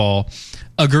threw the ball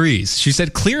agrees. She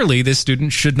said clearly this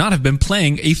student should not have been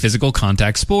playing a physical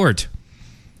contact sport.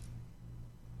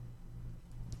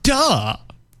 Duh.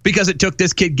 Because it took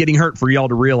this kid getting hurt for y'all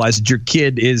to realize that your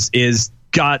kid is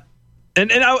got.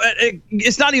 And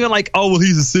it's not even like, oh, well,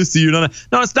 he's a sissy.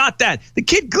 No, it's not that. The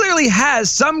kid clearly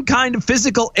has some kind of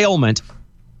physical ailment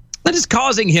that is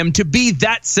causing him to be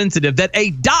that sensitive that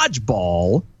a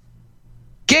dodgeball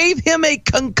gave him a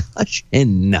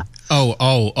concussion.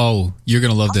 Oh, you're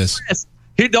going to love this.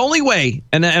 The only way,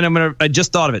 I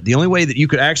just thought of it, the only way that you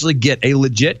could actually get a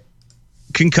legit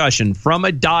concussion from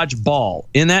a dodgeball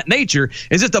in that nature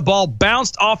is if the ball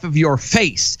bounced off of your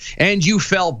face and you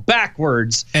fell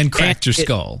backwards and cracked your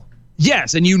skull.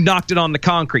 Yes, and you knocked it on the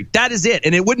concrete. That is it.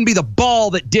 And it wouldn't be the ball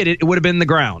that did it. It would have been the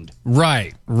ground.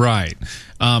 Right.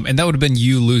 And that would have been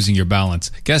you losing your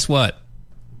balance. Guess what?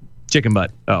 Chicken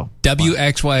butt. Oh.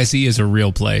 WXYZ is a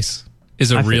real place.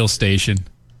 Is a real station.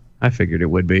 I figured it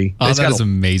would be. Oh, that is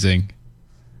amazing.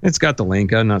 It's got the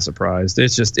link. I'm not surprised.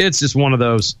 It's just one of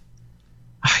those.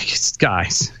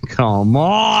 Guys, come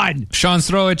on. Sean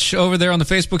Stroich over there on the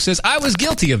Facebook says, I was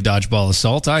guilty of dodgeball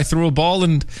assault. I threw a ball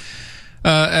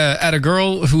at a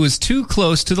girl who was too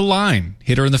close to the line.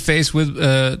 Hit her in the face with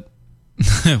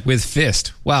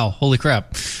fist. Wow, holy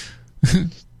crap.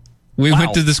 We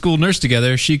went to the school nurse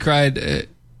together. She cried.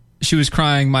 She was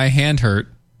crying. My hand hurt.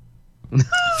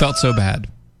 Felt so bad.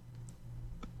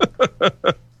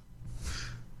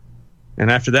 And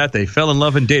after that, they fell in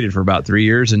love and dated for about 3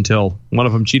 years until one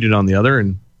of them cheated on the other.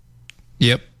 And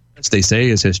yep, as they say,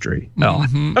 is history.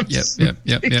 Mm-hmm. Yep.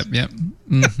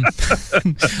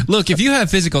 Mm-hmm. Look, if you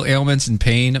have physical ailments and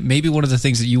pain, maybe one of the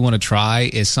things that you want to try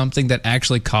is something that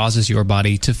actually causes your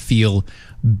body to feel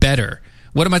better.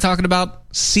 What am I talking about?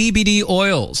 CBD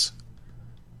oils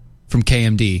from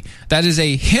KMD. That is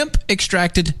a hemp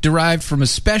extracted derived from a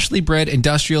specially bred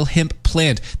industrial hemp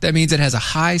plant. That means it has a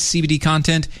high CBD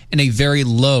content and a very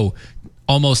low,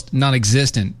 almost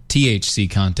non-existent THC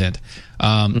content.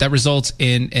 That results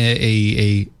in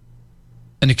an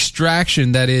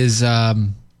extraction that is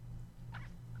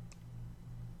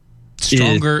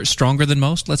stronger than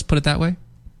most. Let's put it that way.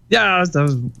 Yeah, that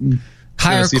was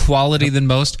higher quality than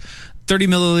most. 30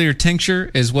 milliliter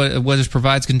tincture is what it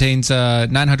provides. Contains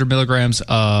 900 milligrams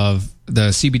of the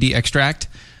CBD extract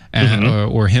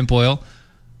or hemp oil.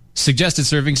 Suggested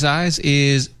serving size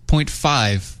is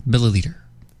 0.5 milliliter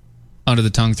under the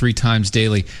tongue 3 times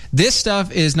daily. This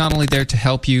stuff is not only there to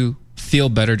help you feel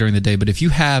better during the day, but if you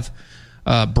have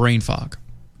brain fog,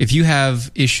 if you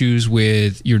have issues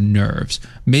with your nerves,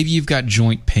 maybe you've got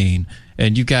joint pain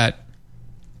and you've got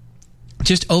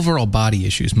just overall body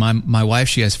issues. My wife,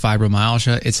 she has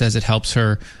fibromyalgia. It says it helps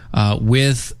her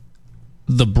with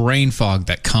the brain fog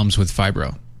that comes with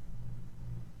fibro.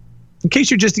 In case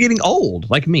you're just getting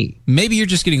old, like me. Maybe you're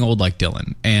just getting old like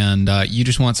Dylan, and you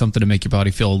just want something to make your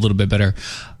body feel a little bit better.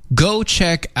 Go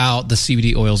check out the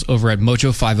CBD oils over at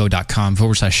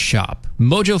mojo50.com/shop.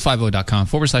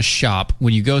 mojo50.com/shop.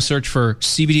 When you go search for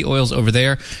CBD oils over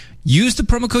there, use the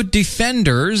promo code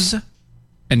DEFENDERS,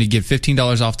 and you get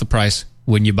 $15 off the price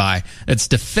when you buy. That's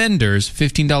Defenders,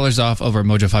 $15 off over at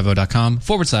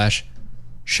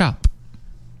mojo50.com/shop.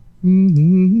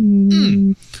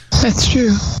 That's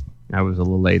true. I was a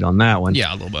little late on that one.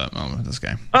 Yeah, a little bit. Oh, this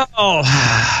guy.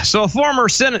 So a former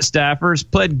Senate staffer has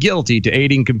pled guilty to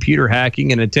aiding computer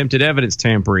hacking and attempted evidence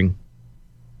tampering,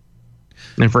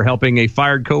 and for helping a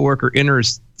fired coworker enter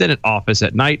his Senate office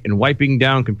at night and wiping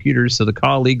down computers so the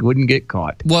colleague wouldn't get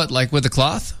caught. What, like with a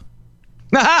cloth?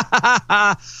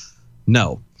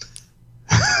 No.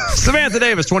 Samantha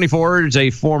Davis, 24, is a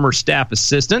former staff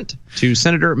assistant to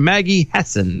Senator Maggie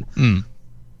Hassan,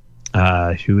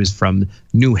 who is from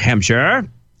New Hampshire.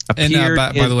 And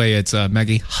by the way, it's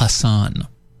Maggie Hassan.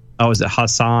 Oh, is it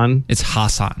Hassan? It's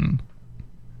Hassan.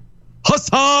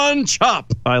 Hassan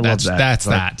Chop. I love that. That's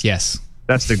that, yes.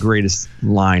 That's the greatest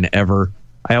line ever.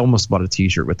 I almost bought a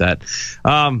T-shirt with that.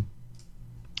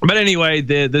 But anyway,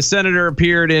 the senator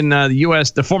appeared in the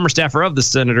U.S. The former staffer of the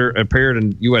senator appeared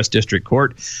in U.S. District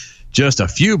Court just a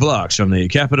few blocks from the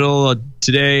Capitol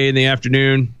today in the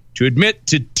afternoon to admit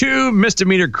to 2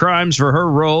 misdemeanor crimes for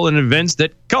her role in events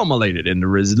that culminated in the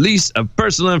release of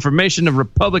personal information of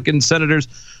Republican senators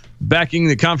backing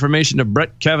the confirmation of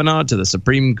Brett Kavanaugh to the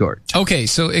Supreme Court. Okay,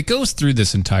 so it goes through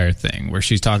this entire thing where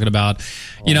she's talking about,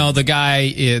 the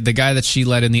guy that she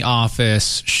let in the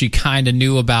office. She kind of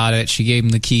knew about it. She gave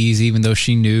him the keys, even though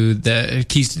she knew the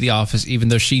keys to the office, even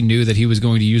though she knew that he was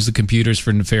going to use the computers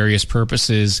for nefarious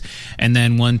purposes. And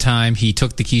then one time he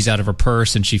took the keys out of her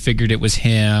purse, and she figured it was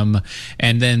him.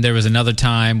 And then there was another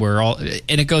time and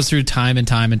it goes through time and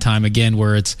time and time again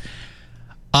where it's,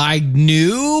 I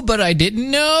knew, but I didn't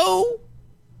know.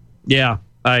 Yeah.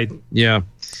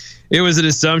 It was an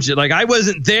assumption. Like, I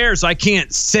wasn't there, so I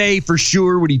can't say for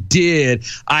sure what he did.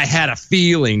 I had a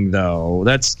feeling, though.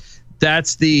 That's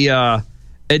the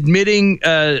admitting,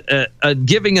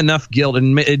 giving enough guilt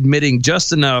and admitting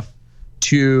just enough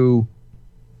to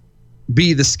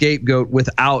be the scapegoat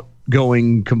without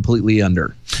going completely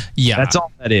under. Yeah. That's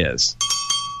all that is.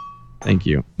 Thank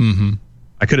you. Mm-hmm.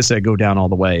 I could have said go down all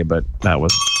the way, but that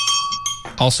was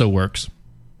also works.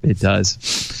 It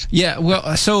does. Yeah.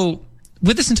 Well, so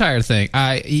with this entire thing,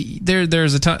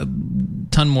 there's a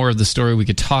ton more of the story we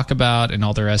could talk about and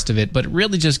all the rest of it, but it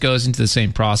really just goes into the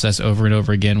same process over and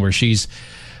over again, where she's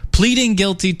pleading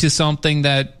guilty to something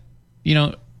that,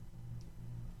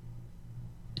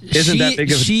 isn't that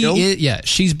big of a deal?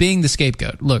 She's being the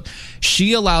scapegoat. Look,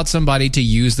 she allowed somebody to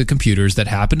use the computers that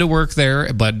happened to work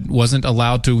there, but wasn't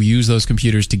allowed to use those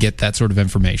computers to get that sort of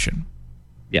information.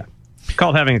 Yeah.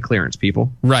 Called having a clearance,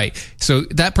 people. Right. So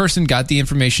that person got the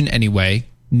information anyway,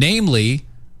 namely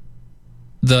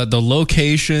the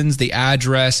locations, the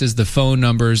addresses, the phone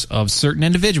numbers of certain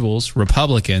individuals,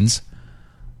 Republicans,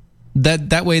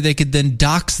 that way they could then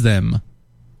dox them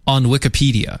on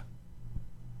Wikipedia.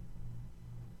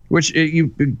 Which,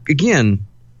 again,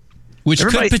 Which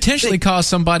could potentially cause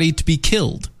somebody to be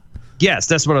killed. Yes,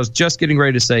 that's what I was just getting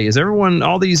ready to say. Is everyone,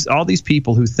 all these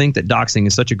people who think that doxing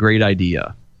is such a great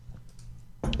idea,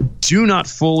 do not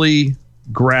fully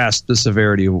grasp the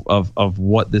severity of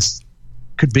what this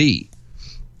could be.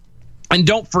 And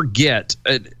don't forget,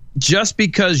 just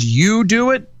because you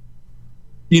do it,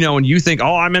 and you think,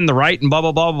 oh, I'm in the right and blah,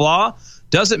 blah, blah, blah,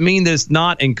 doesn't mean that it's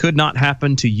not and could not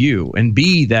happen to you and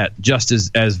be that just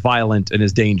as violent and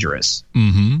as dangerous.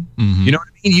 Mm-hmm. Mm-hmm. You know what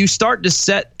I mean? You start to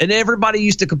set, and everybody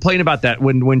used to complain about that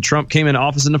when Trump came into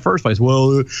office in the first place.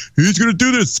 Well, he's going to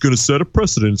do this. It's going to set a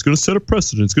precedent. It's going to set a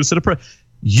precedent. It's going to set a precedent.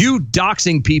 You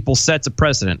doxing people sets a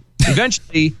precedent.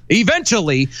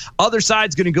 Eventually, other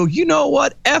side's going to go, you know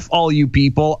what? F all you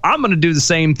people. I'm going to do the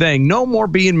same thing. No more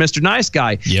being Mr. Nice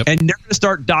Guy. Yep. And they're going to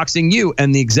start doxing you.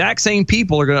 And the exact same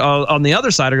people are going to, on the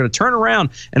other side, are going to turn around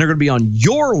and they're going to be on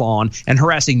your lawn and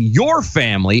harassing your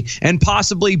family and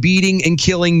possibly beating and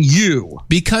killing you.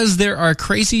 Because there are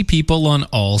crazy people on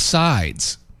all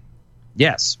sides.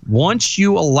 Yes. Once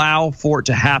you allow for it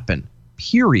to happen,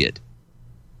 period,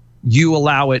 you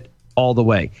allow it all the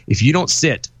way. If you don't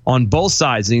sit on both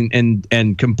sides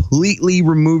and completely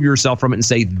remove yourself from it and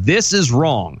say, this is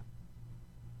wrong,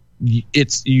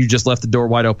 you just left the door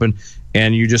wide open.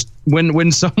 And you just,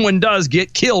 when someone does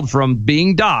get killed from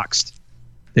being doxed,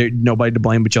 there's nobody to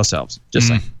blame but yourselves. Just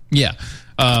saying. Yeah.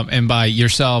 And by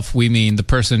yourself, we mean the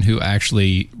person who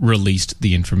actually released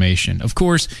the information. Of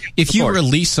course, if you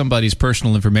release somebody's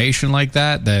personal information like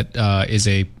that is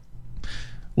a,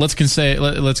 let's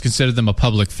consider them a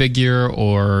public figure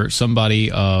or somebody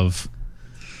of,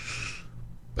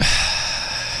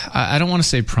 I don't want to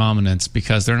say prominence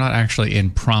because they're not actually in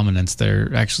prominence.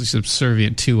 They're actually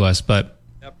subservient to us. But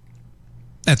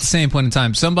at the same point in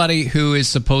time, somebody who is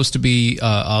supposed to be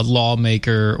a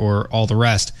lawmaker or all the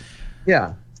rest.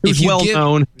 Yeah. If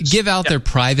you give out their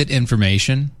private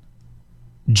information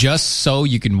just so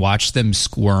you can watch them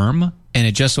squirm and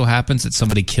it just so happens that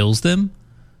somebody kills them,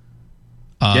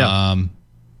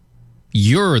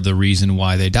 you're the reason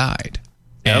why they died,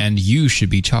 and you should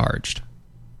be charged.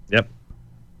 Yep.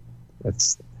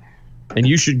 And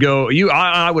you should go.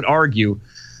 I would argue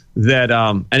that,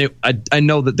 I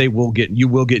know that you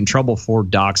will get in trouble for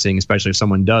doxing, especially if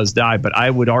someone does die. But I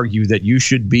would argue that you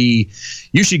should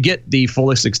get the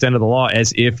fullest extent of the law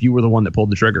as if you were the one that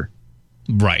pulled the trigger.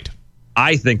 Right.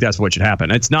 I think that's what should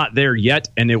happen. It's not there yet,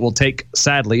 and it will take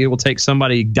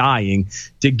somebody dying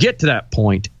to get to that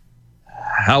point.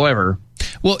 However,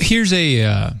 well, here's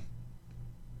an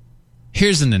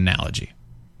analogy.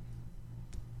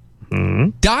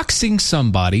 Doxing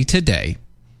somebody today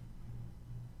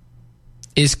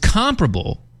is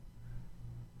comparable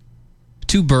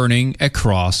to burning a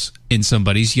cross in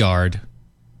somebody's yard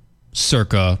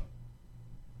circa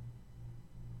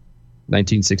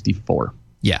 1964.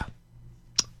 Yeah.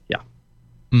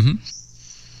 Mm-hmm.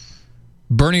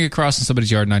 Burning a cross in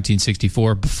somebody's yard in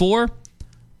 1964. Before,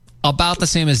 about the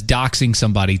same as doxing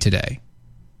somebody today.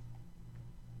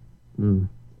 And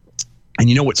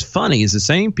you know what's funny is the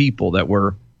same people that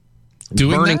were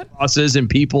burning crosses in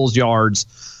people's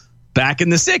yards back in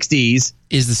the 60s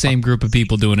is the same group of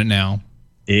people doing it now.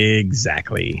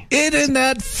 Exactly. Isn't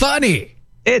that funny?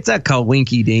 It's a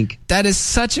coinky dink. That is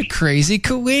such a crazy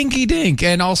coinky dink.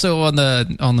 And also on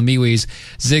the MeWe's,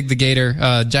 Zig the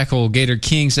Gator, Jackal Gator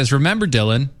King says, remember,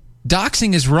 Dylan,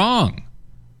 doxing is wrong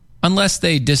unless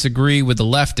they disagree with the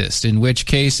leftist, in which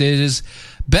case it is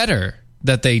better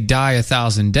that they die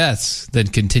 1,000 deaths than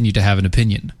continue to have an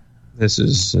opinion. This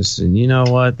you know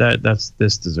what?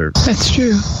 This deserves. That's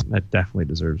true. That definitely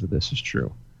deserves it. This is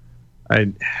true.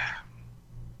 I'm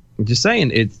just saying,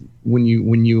 it's when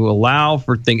you allow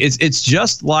for things, it's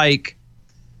just like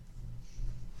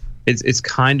it's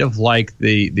kind of like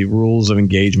the rules of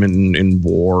engagement in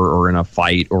war or in a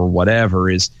fight or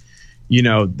whatever is,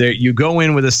 you go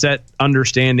in with a set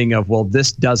understanding of, well,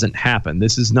 this doesn't happen.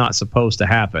 This is not supposed to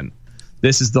happen.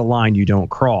 This is the line you don't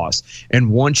cross. And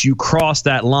once you cross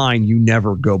that line, you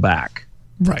never go back.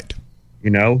 Right.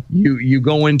 You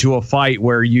go into a fight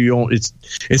where you don't.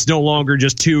 It's no longer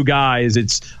just two guys.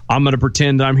 It's I'm going to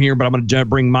pretend I'm here, but I'm going to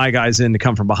bring my guys in to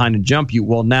come from behind and jump you.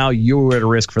 Well, now you're at a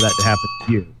risk for that to happen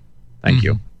to you. Thank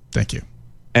you. Thank you.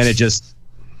 And it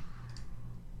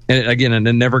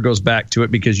never goes back to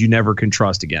it because you never can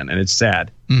trust again, and it's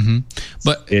sad. Mm-hmm.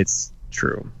 But it's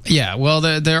true. Yeah. Well,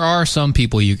 there are some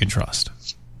people you can trust.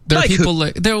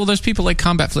 There's people like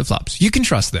Combat Flip Flops. You can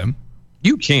trust them.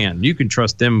 You can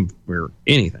trust them for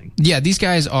anything. Yeah, these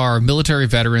guys are military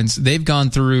veterans. They've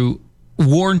gone through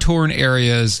war-torn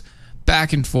areas,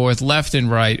 back and forth, left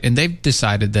and right, and they've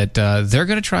decided that they're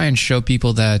going to try and show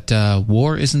people that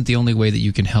war isn't the only way that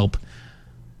you can help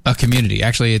a community.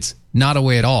 Actually, it's not a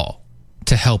way at all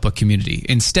to help a community.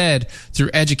 Instead, through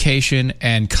education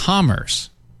and commerce,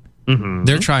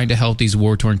 they're trying to help these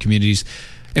war-torn communities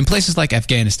in places like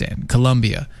Afghanistan,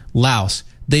 Colombia, Laos.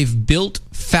 They've built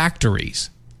factories,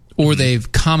 or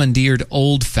they've commandeered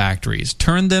old factories,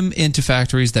 turned them into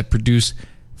factories that produce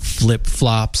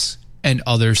flip-flops and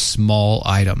other small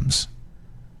items.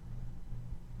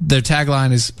 Their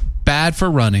tagline is bad for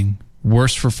running,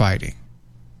 worse for fighting.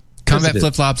 Combat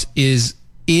Flip-Flops is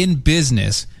in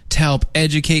business to help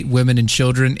educate women and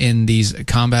children in these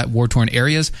combat war-torn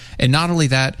areas, and not only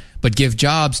that, but give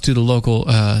jobs to the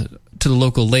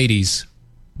local ladies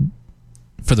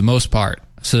for the most part,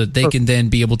 so that they can then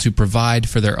be able to provide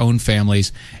for their own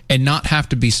families and not have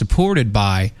to be supported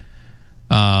by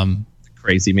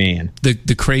crazy man,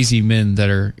 the crazy men that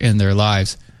are in their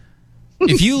lives.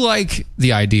 If you like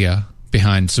the idea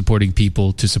behind supporting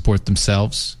people to support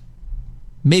themselves,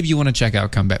 maybe you want to check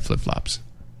out Combat Flip-Flops.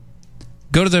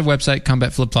 Go to their website,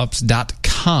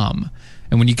 combatflipflops.com.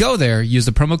 And when you go there, use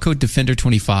the promo code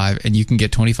Defender25 and you can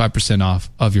get 25% off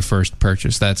of your first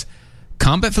purchase. That's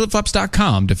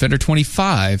combatflipflops.com,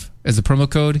 Defender25 as the promo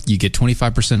code. You get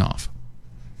 25% off.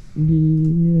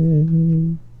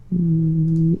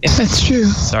 That's true.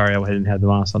 Sorry, I didn't have the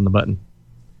mouse on the button.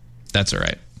 That's all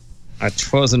right. I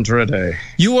wasn't ready.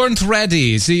 You weren't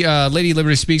ready. See, Lady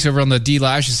Liberty Speaks over on the D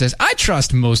Live. She says, I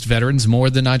trust most veterans more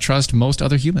than I trust most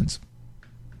other humans.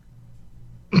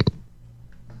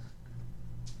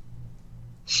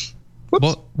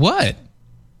 What?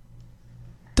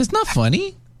 That's not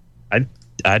funny. I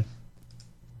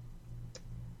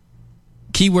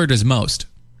Keyword is most.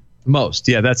 Most.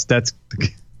 Yeah, that's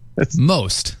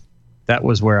most. That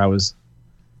was where I was.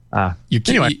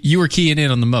 Anyway, you were keying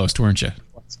in on the most, weren't you?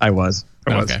 I was.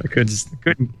 Okay. I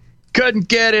couldn't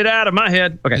get it out of my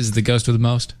head. Okay. This is the ghost with the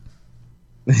most.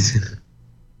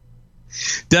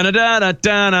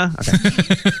 Dun-a-dun-a-dun-a. Okay.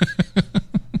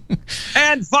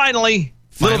 And finally,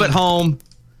 a little bit home,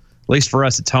 at least for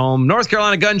us, it's home. North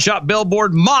Carolina gun shop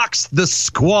billboard mocks the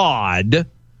squad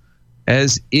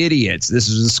as idiots. This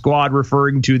is a squad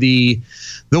referring to the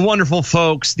wonderful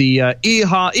folks, the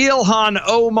Ilhan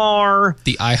Omar.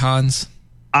 The Ihans.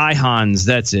 Ihans,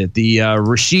 that's it. The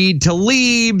Rashid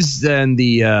Tlaibs and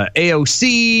the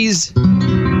AOCs.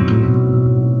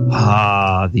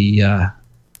 The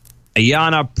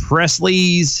Ayanna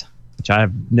Presleys, which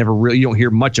I've never really, you don't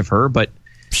hear much of her, but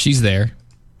she's there.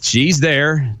 She's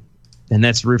there. And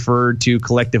that's referred to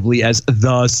collectively as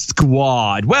the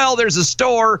squad. Well, there's a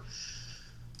store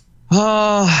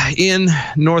in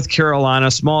North Carolina,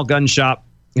 a small gun shop,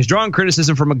 is drawing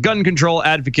criticism from gun control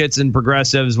advocates and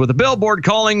progressives with a billboard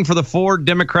calling for the 4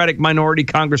 Democratic minority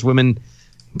congresswomen,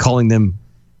 calling them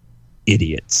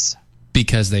idiots.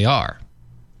 Because they are.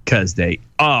 Because they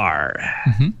are.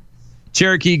 Mm-hmm.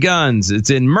 Cherokee Guns. It's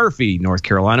in Murphy, North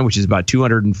Carolina, which is about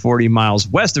 240 miles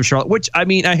west of Charlotte, which, I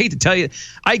mean, I hate to tell you,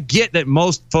 I get that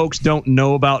most folks don't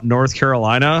know about North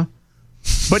Carolina,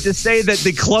 but to say that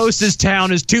the closest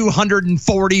town is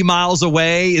 240 miles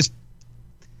away is...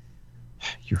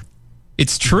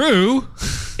 It's true.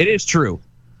 It is true.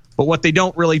 But what they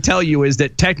don't really tell you is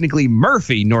that technically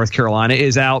Murphy, North Carolina,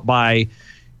 is out by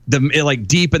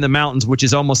deep in the mountains, which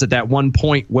is almost at that one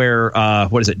point where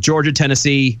Georgia,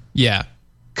 Tennessee,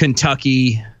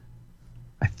 Kentucky,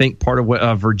 I think part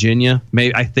of Virginia.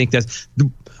 Maybe I think that's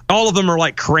all of them are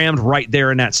like crammed right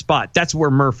there in that spot. That's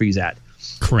where Murphy's at.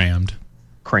 Crammed.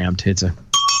 It's a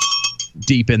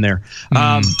deep in there.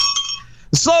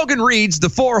 The slogan reads, "The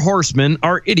 4 horsemen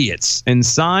are idiots," and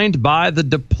signed by the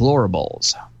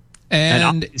Deplorables.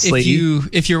 And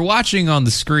if you're watching on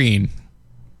the screen,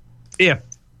 if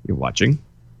you're watching,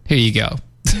 here you go.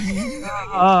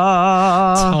 Ta-da!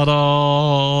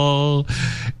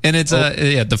 And it's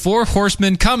the 4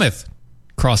 horsemen cometh,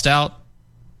 crossed out,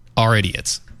 are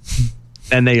idiots,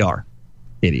 and they are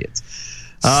idiots.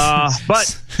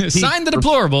 But sign the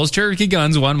Deplorables, Cherokee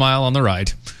Guns, 1 mile on the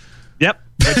right. Yep.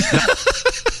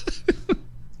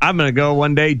 I'm going to go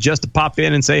one day just to pop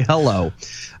in and say hello.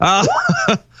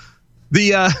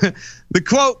 The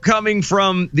quote coming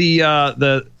from the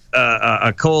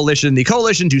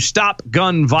coalition to stop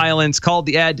gun violence called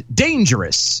the ad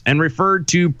dangerous and referred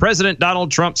to President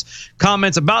Donald Trump's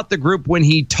comments about the group when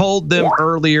he told them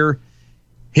earlier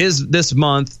this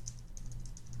month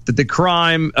that the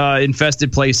crime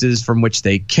infested places from which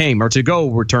they came, or to go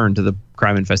return to the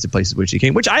crime infested places which they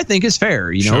came, which I think is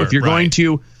fair. You know, if you're going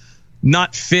to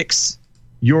not fix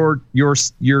your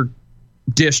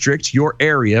district, your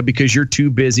area, because you're too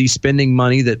busy spending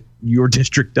money that your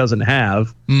district doesn't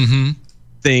have,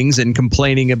 things, and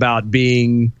complaining about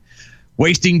being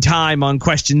wasting time on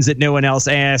questions that no one else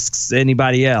asks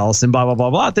anybody else and blah, blah, blah,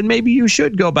 blah, then maybe you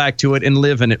should go back to it and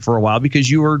live in it for a while because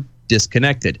you were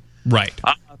disconnected. Right.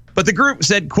 But the group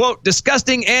said, quote,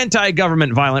 disgusting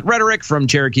anti-government violent rhetoric from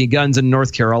Cherokee Guns in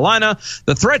North Carolina.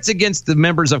 The threats against the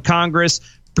members of Congress,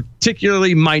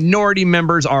 particularly minority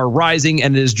members, are rising,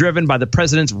 and it is driven by the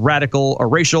president's radical or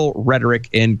racial rhetoric,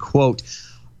 end quote.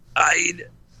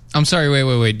 I'm sorry,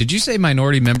 wait. Did you say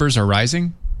minority members are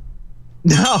rising?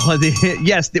 No,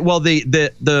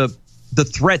 the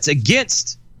threats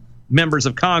against members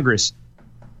of Congress,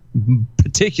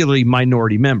 particularly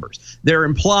minority members. They're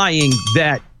implying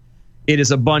that it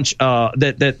is a bunch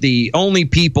that the only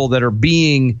people that are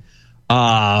being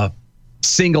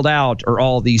singled out are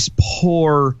all these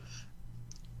poor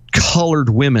colored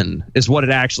women is what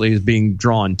it actually is being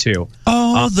drawn to.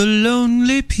 All the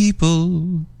lonely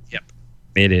people. Yep.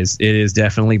 It is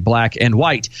definitely black and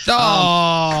white.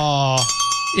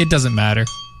 It doesn't matter.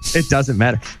 It doesn't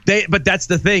matter. But that's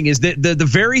the thing is that the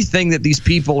very thing that these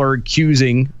people are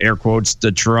accusing, air quotes,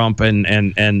 the Trump and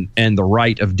the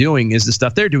right of doing is the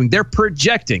stuff they're doing. They're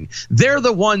projecting. They're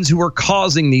the ones who are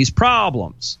causing these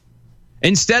problems.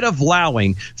 Instead of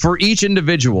allowing for each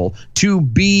individual to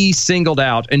be singled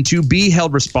out and to be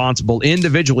held responsible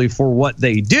individually for what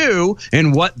they do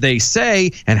and what they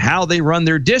say and how they run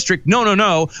their district,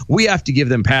 no. We have to give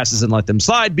them passes and let them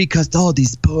slide because all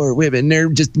these poor women, they're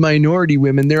just minority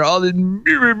women. They're all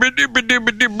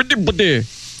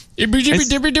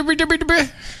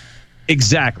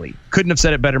Exactly. Couldn't have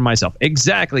said it better myself.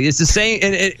 Exactly. It's the same,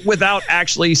 and without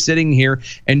actually sitting here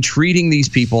and treating these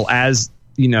people as,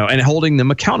 and holding them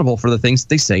accountable for the things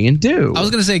they say and do. I was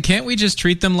going to say, can't we just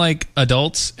treat them like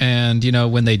adults? And,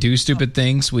 when they do stupid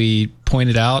things, we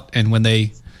point it out. And when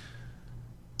they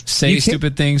say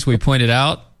stupid things, we point it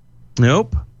out.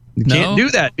 Nope. You can't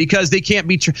do that because they can't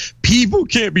be people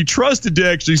can't be trusted to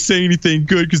actually say anything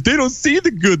good because they don't see the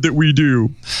good that we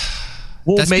do.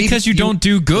 Well, that's because you don't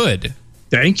do good.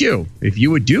 Thank you. If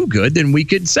you would do good, then we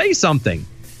could say something.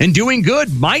 And doing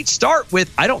good might start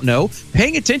with, I don't know,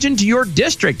 paying attention to your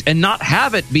district and not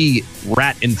have it be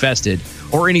rat infested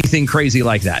or anything crazy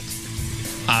like that.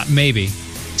 Maybe.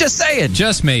 Just saying.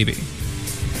 Just maybe.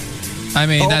 I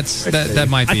mean, that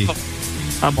might be.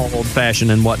 I'm old fashioned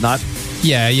and whatnot.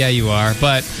 Yeah, you are.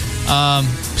 But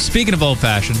speaking of old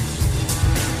fashioned,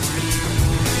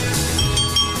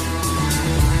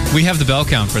 we have the bell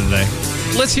count for today.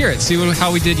 Let's hear it. See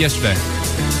how we did yesterday.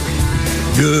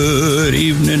 Good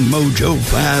evening, Mojo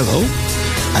 50.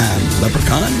 I'm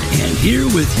Leprechaun, and here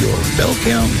with your bell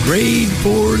count grade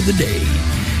for the day.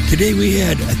 Today we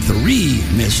had 3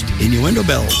 missed innuendo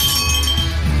bells,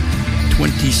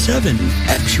 27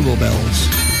 actual bells,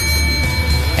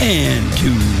 and 2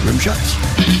 rim shots.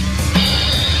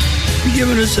 You're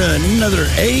giving us another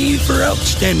A for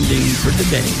outstanding for the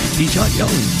day. Peace out, y'all.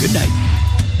 Good night.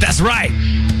 That's right.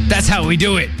 That's how we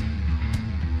do it.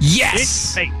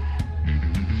 Yes.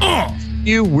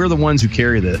 We're the ones who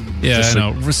carry the. Yeah, I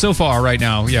know. So far, right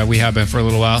now, we have been for a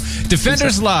little while.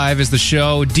 Defenders Live is the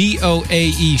show.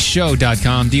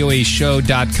 DOAEshow.com.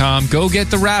 DOAEshow.com. Go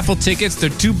get the raffle tickets. They're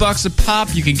 $2 a pop.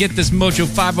 You can get this Mojo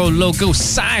 50 logo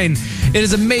sign. It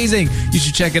is amazing. You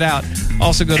should check it out.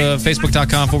 Also, go to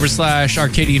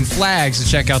Facebook.com/Arcadian Flags to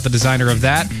check out the designer of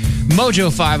that.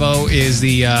 Mojo 50 is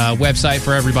the website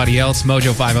for everybody else.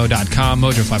 Mojo50.com.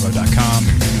 Mojo50.com.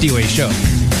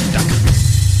 DOAEshow.com.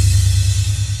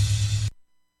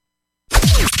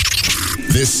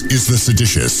 This is the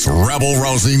seditious,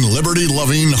 rabble-rousing,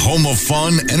 liberty-loving, home of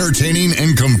fun, entertaining,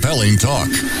 and compelling talk.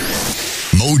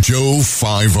 Mojo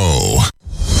 50.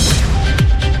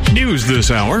 News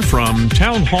this hour from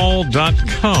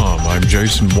townhall.com. I'm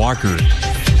Jason Walker.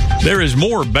 There is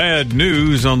more bad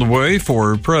news on the way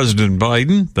for President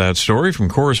Biden. That story from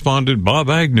correspondent Bob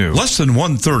Agnew. Less than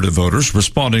 1/3 of voters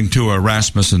responding to a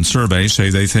Rasmussen survey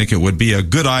say they think it would be a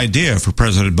good idea for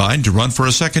President Biden to run for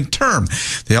a second term.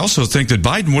 They also think that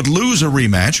Biden would lose a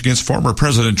rematch against former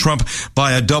President Trump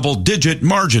by a double-digit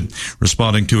margin.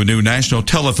 Responding to a new national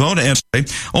telephone survey,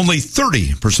 only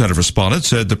 30% of respondents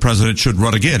said the president should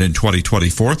run again in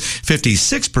 2024.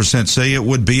 56% say it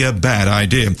would be a bad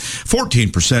idea.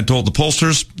 14% told the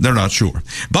pollsters they're not sure.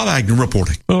 Bob Agnew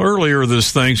reporting. Well, earlier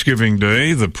this Thanksgiving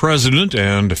Day, the President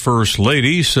and First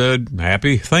Lady said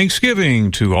Happy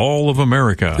Thanksgiving to all of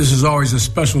America. This is always a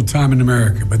special time in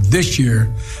America, but this year,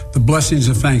 the blessings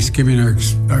of Thanksgiving are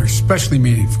especially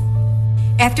meaningful.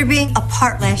 After being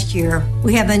apart last year,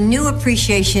 we have a new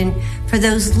appreciation for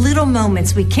those little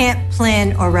moments we can't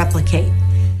plan or replicate.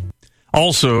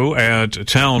 Also at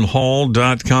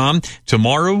townhall.com.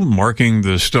 Tomorrow, marking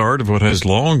the start of what has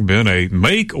long been a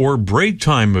make or break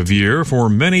time of year for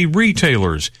many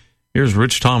retailers. Here's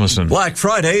Rich Thomason. Black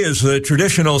Friday is the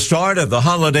traditional start of the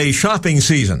holiday shopping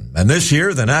season. And this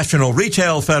year, the National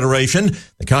Retail Federation,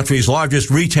 the country's largest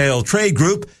retail trade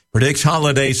group, predicts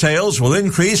holiday sales will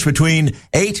increase between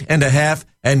 8.5%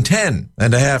 and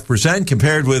 10.5%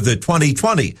 compared with the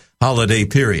 2020 holiday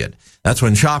period. That's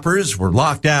when shoppers were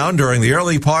locked down during the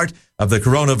early part of the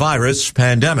coronavirus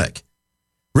pandemic.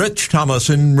 Rich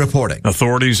Thomason reporting.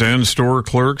 Authorities and store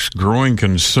clerks growing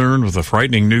concerned with a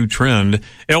frightening new trend.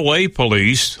 L.A.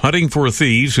 police hunting for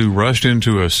thieves who rushed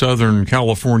into a Southern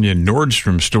California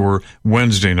Nordstrom store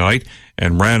Wednesday night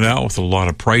and ran out with a lot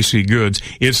of pricey goods.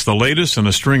 It's the latest in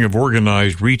a string of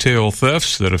organized retail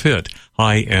thefts that have hit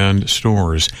high-end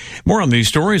stores. More on these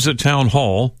stories at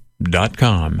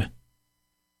townhall.com.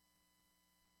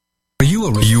 You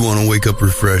want to wake up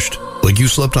refreshed, like you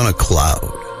slept on a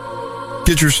cloud.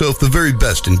 Get yourself the very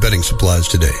best in bedding supplies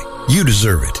today. You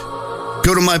deserve it.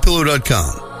 Go to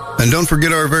MyPillow.com and don't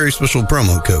forget our very special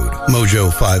promo code,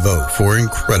 MOJO50, for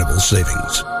incredible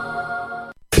savings.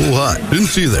 Oh, hi. Didn't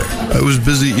see you there. I was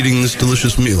busy eating this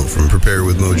delicious meal from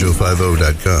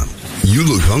PrepareWithMojo50.com. You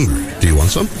look hungry. Do you want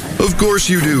some? Of course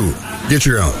you do. Get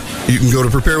your own. You can go to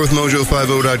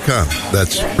PrepareWithMojo50.com.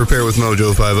 That's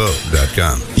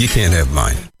PrepareWithMojo50.com. You can't have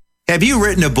mine. Have you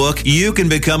written a book? You can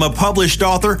become a published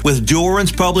author with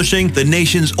Dorrance Publishing, the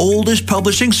nation's oldest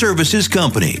publishing services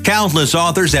company. Countless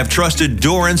authors have trusted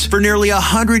Dorrance for nearly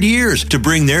 100 years to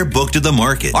bring their book to the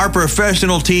market. Our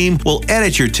professional team will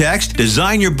edit your text,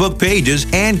 design your book pages,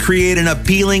 and create an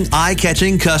appealing,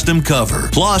 eye-catching custom cover.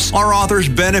 Plus, our authors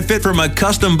benefit from a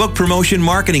custom book promotion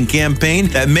marketing campaign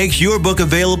that makes your book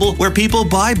available where people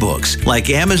buy books, like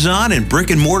Amazon and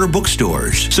brick-and-mortar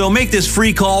bookstores. So make this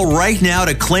free call right now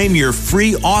to claim your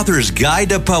free author's guide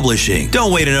to publishing.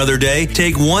 Don't wait another day.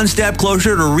 Take one step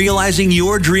closer to realizing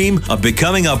your dream of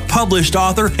becoming a published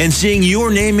author and seeing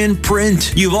your name in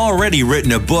print. You've already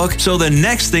written a book, so the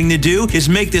next thing to do is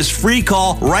make this free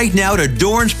call right now to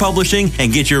Dorrance Publishing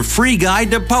and get your free guide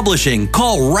to publishing.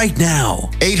 Call right now.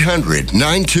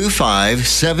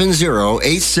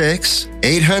 800-925-7086.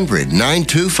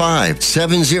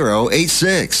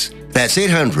 800-925-7086. That's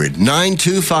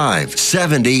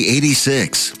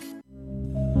 800-925-7086.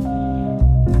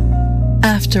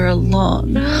 After a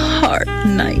long, hard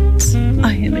night,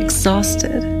 I am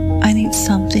exhausted. I need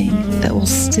something that will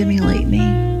stimulate me.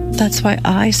 That's why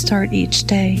I start each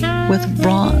day with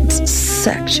Ron's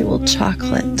sexual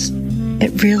chocolate.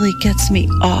 It really gets me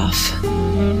off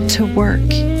to work.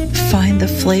 Find the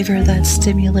flavor that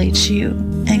stimulates you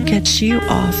and gets you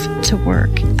off to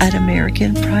work at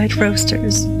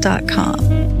AmericanPrideRoasters.com.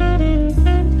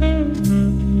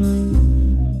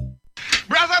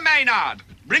 Brother Maynard,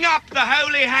 bring up the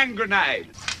holy hand grenade.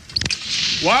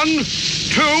 1, 2,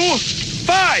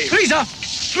 5. Please, sir.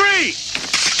 3.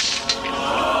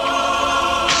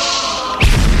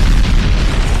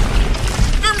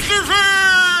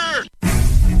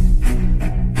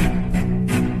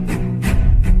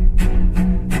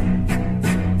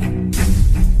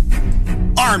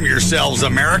 Arm yourselves,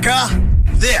 America.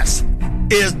 This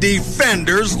is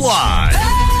Defenders Live.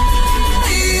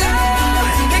 Here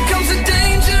comes the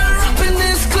danger up in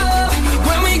this club.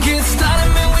 When we get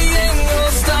started, man, we ain't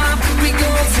gonna stop. We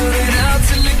gonna turn it out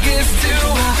till it gets too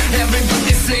hot.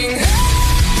 Everybody sing.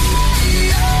 Hey,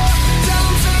 yeah. Tell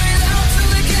 'em turn it out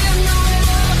till it can't no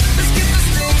more. Let's get this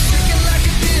thing shaking like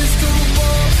a disco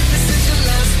ball. This is your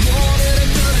last warning,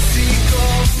 I'm gonna see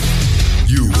gold.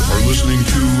 You are listening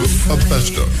to a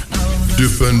best of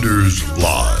Defenders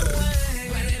Live.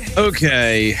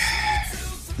 Okay.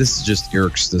 This just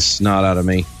irks the snot out of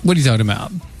me. What are you talking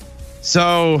about?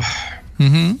 So,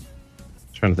 trying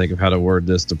to think of how to word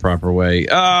this the proper way.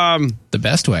 The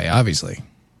best way, obviously.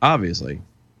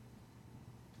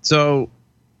 So,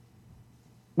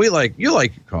 you like your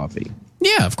coffee.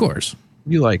 Yeah, of course.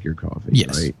 You like your coffee,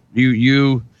 yes. Right?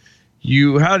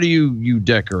 You how do you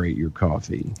decorate your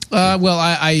coffee? Well,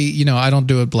 I don't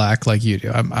do it black like you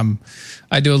do.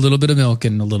 I do a little bit of milk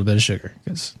and a little bit of sugar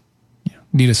because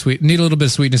need a little bit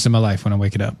of sweetness in my life when I'm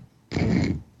waking up.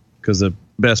 Because the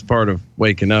best part of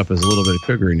waking up is a little bit of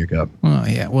sugar in your cup. Oh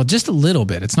yeah, well, just a little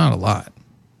bit. It's not a lot.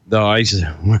 No,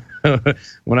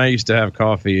 when I used to have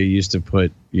coffee, I used to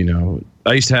put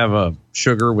I used to have a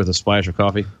sugar with a splash of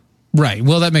coffee. Right.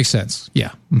 Well, that makes sense.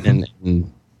 Yeah. And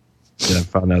then I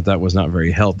found out that was not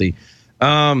very healthy.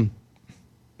 Yeah,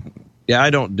 I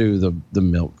don't do the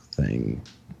milk thing.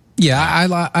 Yeah, I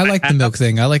like the milk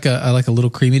thing. I like a little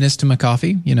creaminess to my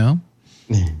coffee.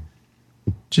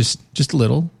 Just a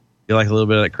little. You like a little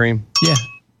bit of that cream? Yeah,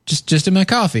 just in my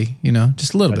coffee,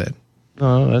 just a little bit.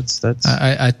 Oh, that's.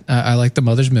 I like the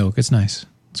mother's milk. It's nice.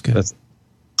 It's good.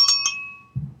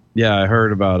 Yeah, I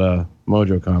heard about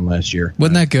MojoCon last year.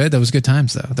 Wasn't that good? That was good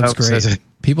times though. That was great.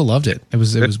 People loved it. It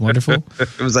was wonderful.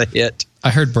 It was a hit.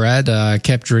 I heard Brad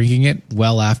kept drinking it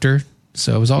well after,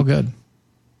 so it was all good.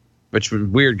 Which was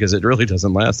weird because it really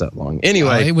doesn't last that long.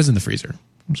 Anyway, it was in the freezer.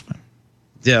 It was fine.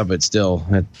 Yeah, but still,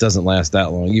 it doesn't last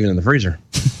that long, even in the freezer.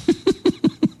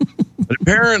 But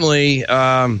apparently,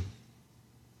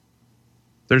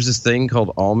 there's this thing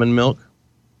called almond milk.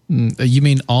 You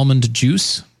mean almond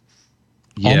juice?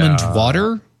 Yeah. Almond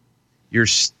water? You're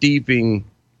steeping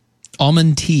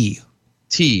almond tea.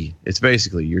 Tea. It's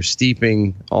basically you're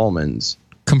steeping almonds.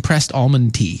 Compressed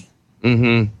almond tea.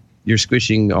 Mm-hmm. You're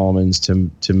squishing almonds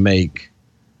to make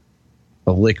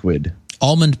a liquid.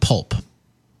 Almond pulp.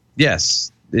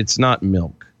 Yes, it's not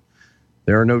milk.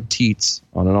 There are no teats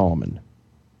on an almond.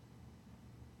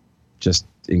 Just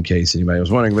in case anybody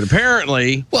was wondering, but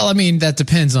apparently, well, I mean that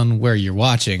depends on where you're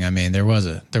watching. I mean, there was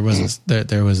a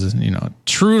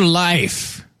true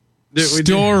life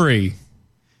story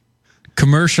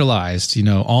commercialized.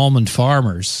 Almond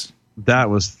farmers.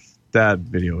 That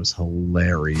video was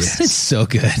hilarious. It's so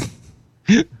good.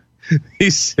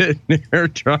 He's sitting there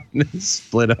trying to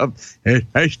split up.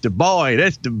 That's the boy.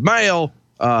 That's the male.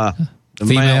 The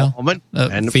female male almond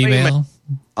and the female.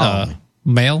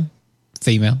 Male,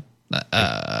 female.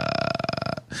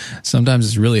 Sometimes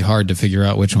it's really hard to figure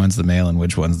out which one's the male and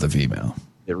which one's the female.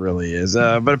 It really is.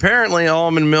 But apparently,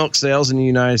 almond milk sales in the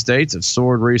United States have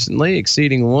soared recently,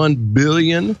 exceeding 1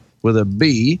 billion with a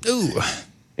B. Ooh.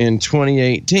 In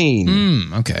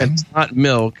 2018. Okay. It's not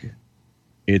milk.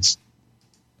 It's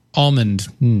almond.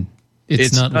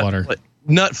 It's nut water.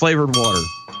 Nut flavored water.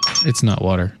 It's not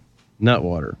water. Nut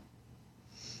water.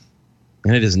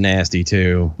 And it is nasty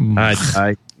too.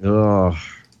 The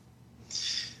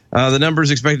number is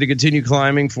expected to continue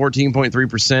climbing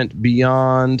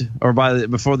 14.3%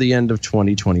 before the end of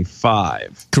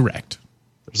 2025. Correct.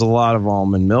 There's a lot of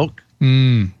almond milk.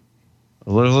 There's a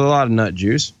lot of nut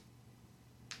juice,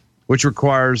 which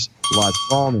requires lots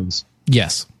of almonds.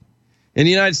 Yes. In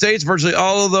the United States, virtually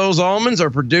all of those almonds are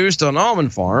produced on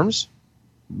almond farms.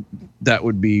 That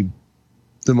would be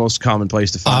the most common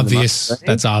place to find obvious. them.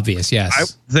 That's obvious. Yes, I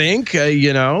think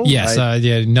Yes,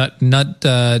 nut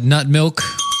milk.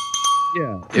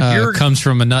 Yeah, if comes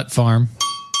from a nut farm.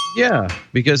 Yeah,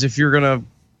 because if you're gonna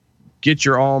get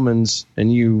your almonds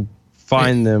and you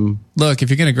find them, look, if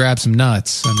you're gonna grab some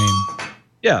nuts, I mean,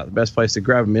 yeah, the best place to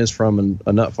grab them is from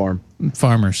a nut farm.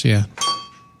 Farmers, yeah.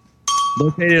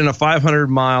 Located in a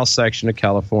 500-mile section of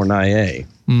California.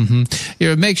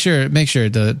 Mm-hmm. Make sure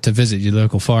to visit your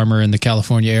local farmer in the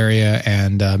California area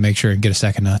and make sure and get a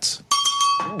sack of nuts.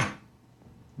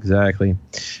 Exactly.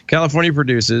 California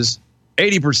produces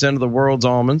 80% of the world's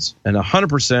almonds and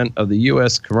 100% of the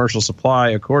U.S. commercial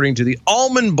supply, according to the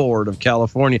Almond Board of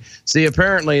California. See,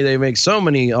 apparently they make so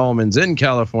many almonds in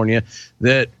California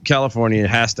that California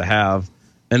has to have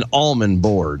an almond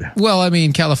board. Well, I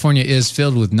mean, California is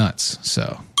filled with nuts,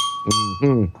 so.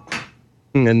 Mm-hmm.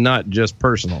 And not just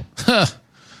personal.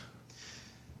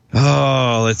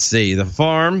 Let's see.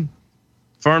 Farms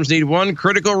need one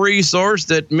critical resource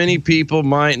that many people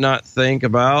might not think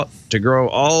about to grow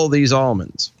all these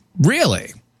almonds.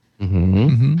 Really?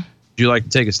 Mm-hmm. Would you like to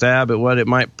take a stab at what it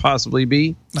might possibly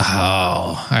be?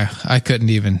 Oh, I couldn't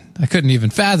even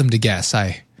fathom to guess.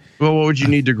 Well, what would you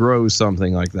need to grow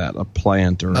something like that? A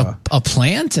plant or a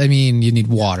plant? I mean, you need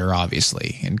water,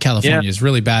 obviously. And California is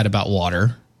really bad about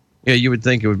water. Yeah, you would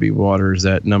think it would be water is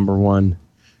that number one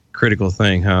critical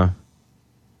thing, huh?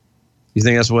 You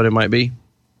think that's what it might be?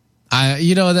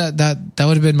 That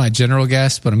would have been my general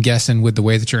guess, but I'm guessing with the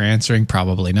way that you're answering,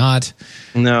 probably not.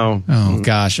 No. Oh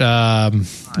gosh.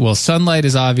 Well, sunlight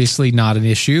is obviously not an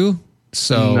issue,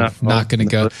 so not going to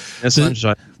go.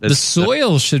 The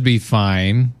soil should be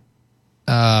fine.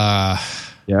 Yeah,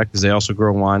 because they also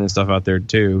grow wine and stuff out there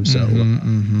too. So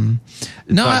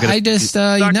no, I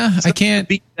can't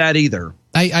beat that either.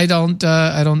 I don't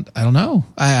know.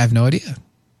 I have no idea.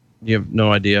 You have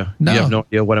no idea. No. You have no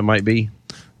idea what it might be.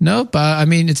 Nope. I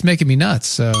mean, it's making me nuts.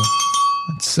 So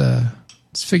let's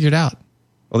figure it out.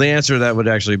 Well, the answer to that would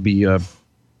actually be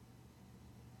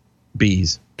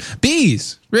bees.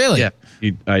 Bees, really? Yeah.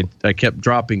 I kept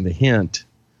dropping the hint.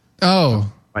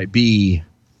 Oh, might be.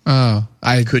 Oh,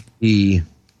 I could be.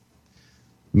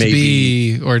 Maybe to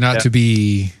be or not to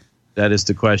be. That is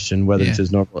the question. Whether it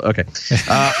is normal. Okay.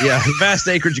 Vast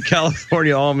acreage of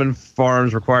California almond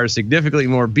farms require significantly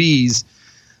more bees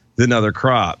than other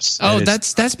crops. Oh,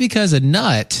 that's because a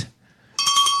nut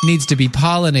needs to be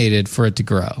pollinated for it to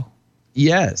grow.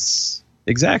 Yes,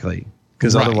 exactly.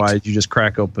 Because Right. otherwise, you just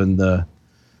crack open the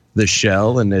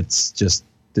shell, and it's just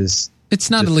this. It's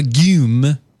not a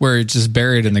legume where it's just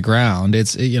buried in the ground.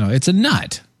 It's it's a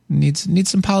nut. Needs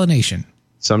some pollination.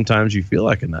 Sometimes you feel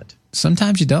like a nut.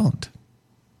 Sometimes you don't.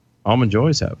 Almond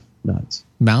Joys have nuts.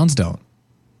 Mounds don't.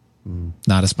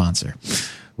 Not a sponsor.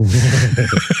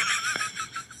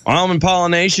 Almond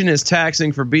pollination is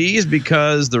taxing for bees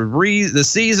because the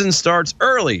season starts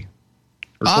early,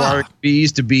 requiring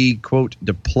bees to be, quote,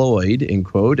 deployed, end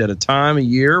quote, at a time of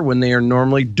year when they are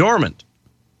normally dormant,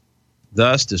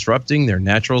 thus disrupting their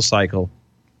natural cycle.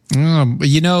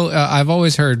 I've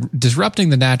always heard disrupting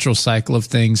the natural cycle of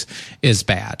things is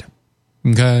bad.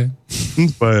 Okay?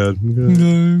 It's bad.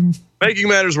 Okay. Making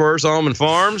matters worse, almond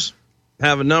farms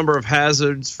have a number of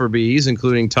hazards for bees,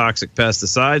 including toxic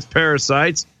pesticides,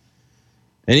 parasites,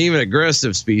 and even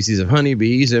aggressive species of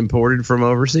honeybees imported from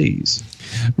overseas.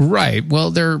 Right. Well,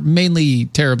 they're mainly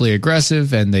terribly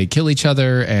aggressive, and they kill each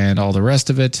other and all the rest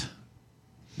of it.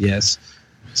 Yes.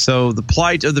 So the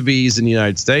plight of the bees in the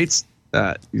United States.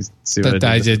 You see what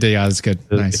I did? Yeah, that's good.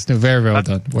 Nice. Very well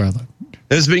done. Well done.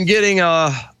 Has been getting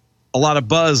a lot of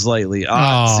buzz lately. Come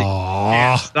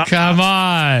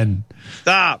on.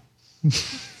 Stop.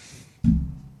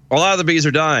 A lot of the bees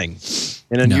are dying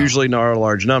in unusually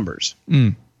large numbers.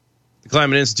 The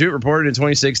Climate Institute reported in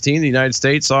 2016 the United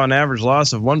States saw an average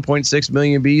loss of 1.6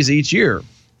 million bees each year,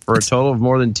 for a total of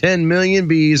more than 10 million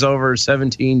bees over a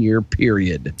 17-year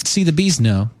period. See, the bees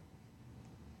know.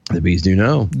 The bees do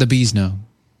know. The bees know.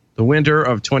 The winter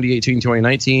of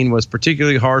 2018-2019 was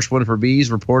particularly harsh one for bees,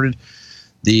 reported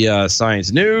the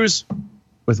Science News,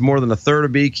 with more than a third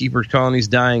of beekeepers' colonies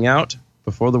dying out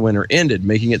before the winter ended,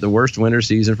 making it the worst winter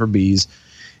season for bees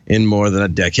in more than a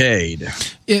decade.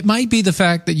 It might be the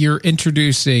fact that you're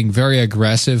introducing very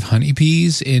aggressive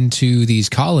honeybees into these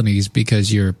colonies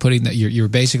because you're putting that you're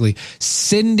basically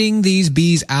sending these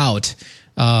bees out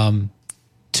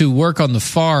to work on the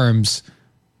farms,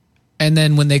 and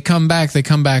then when they come back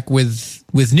with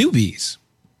new bees.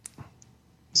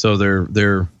 So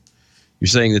you're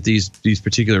saying that these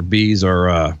particular bees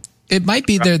are. It might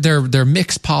be they're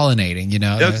mixed pollinating, You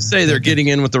have to say they're getting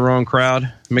in with the wrong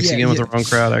crowd, mixing in with the wrong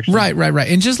crowd, actually. Right.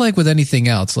 And just like with anything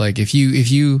else, like if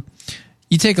you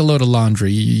take a load of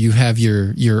laundry, you have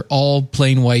your all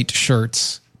plain white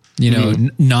shirts,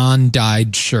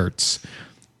 non-dyed shirts,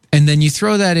 and then you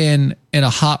throw that in a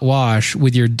hot wash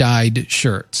with your dyed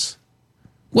shirts.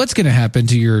 What's going to happen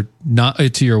to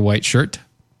your white shirt?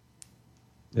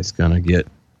 It's going to get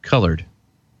colored.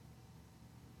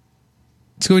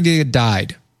 It's going to get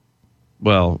dyed.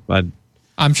 Well,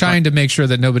 I'm trying to make sure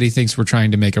that nobody thinks we're trying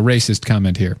to make a racist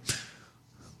comment here.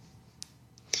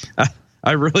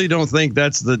 I really don't think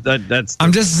that's.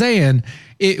 I'm just saying,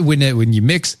 when you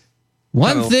mix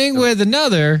one thing with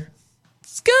another,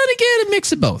 it's going to get a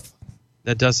mix of both.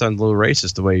 That does sound a little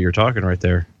racist the way you're talking right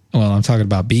there. Well, I'm talking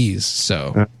about bees,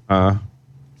 so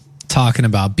talking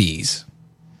about bees.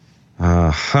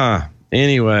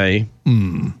 Anyway.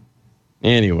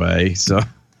 Anyway, so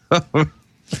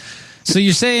so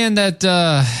you're saying that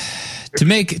to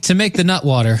make the nut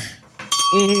water,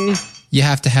 you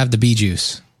have to have the bee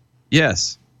juice.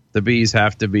 Yes, the bees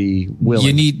have to be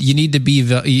willing. You need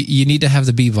to have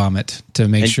the bee vomit to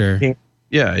make sure.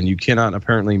 And you cannot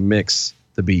apparently mix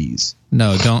the bees.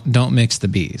 No, don't mix the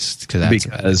bees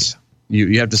because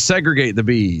you have to segregate the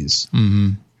bees. Mm-hmm.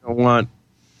 You don't want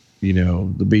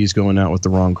the bees going out with the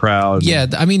wrong crowd. Yeah,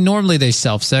 I mean, normally they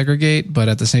self-segregate, but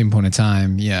at the same point in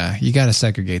time, yeah, you got to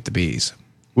segregate the bees.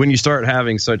 When you start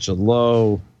having such a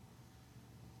low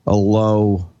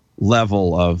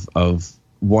level of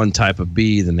one type of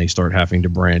bee, then they start having to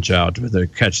branch out to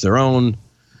catch their own.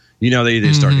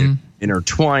 They start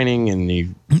intertwining, and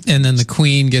then the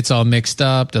queen gets all mixed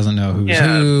up, doesn't know who's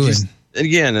who.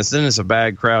 Again, it's a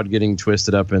bad crowd getting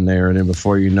twisted up in there, and then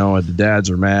before you know it, the dads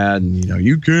are mad, and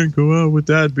you can't go out with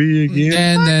that bee again.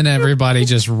 And then everybody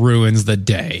just ruins the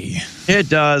day. It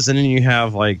does, and then you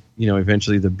have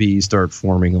eventually the bees start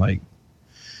forming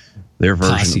their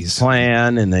version of the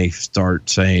plan, and they start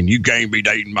saying, "You can't be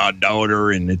dating my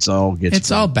daughter," and it's all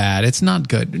bad. It's not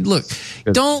good. Look,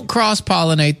 don't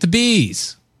cross-pollinate the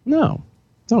bees. No,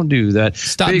 don't do that.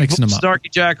 Stop mixing them up. Starkey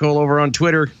Jackal over on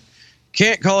Twitter.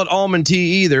 Can't call it almond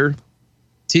tea either.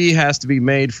 Tea has to be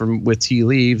made with tea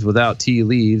leaves. Without tea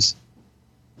leaves,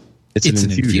 it's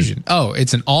an infusion. Oh,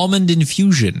 it's an almond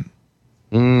infusion.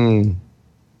 I mean,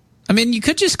 you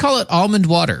could just call it almond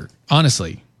water,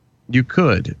 honestly. You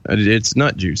could. It's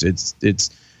nut juice. It's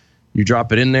you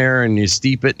drop it in there and you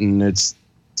steep it, and it's the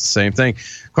same thing.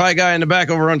 Quiet guy in the back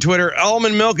over on Twitter.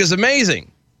 Almond milk is amazing.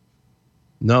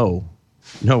 No,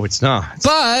 it's not.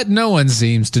 But no one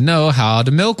seems to know how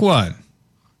to milk one.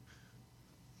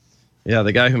 Yeah,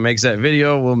 the guy who makes that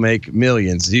video will make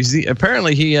millions.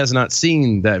 Apparently, he has not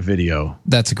seen that video.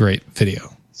 That's a great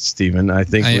video, Stephen. I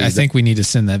think we need to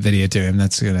send that video to him.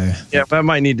 That's gonna. Yeah, that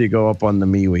might need to go up on the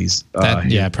MeWe's.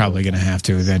 Probably gonna have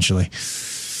to eventually.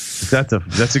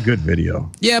 That's a good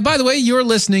video. Yeah. By the way, you're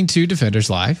listening to Defenders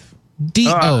Live.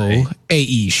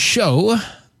 DOAE Show.com.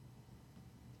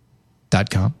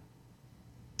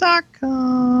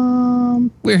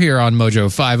 We're here on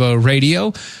Mojo 50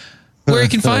 Radio, where you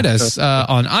can find us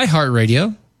on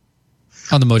iHeartRadio,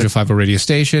 on the Mojo 50 radio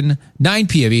station, 9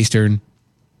 p.m. Eastern,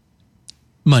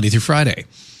 Monday through Friday.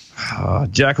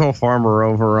 Jackhole Farmer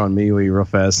over on MeWe real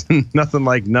fast. Nothing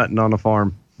like nutting on a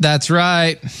farm. That's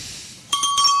right.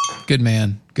 Good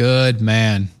man.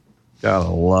 Gotta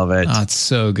love it. Oh, it's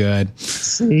so good.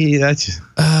 See, that's...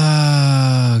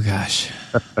 Oh, gosh.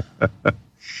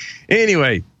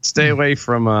 Anyway, stay away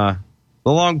from...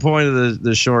 the long point of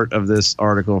the short of this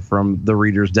article from the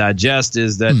Reader's Digest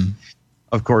is that,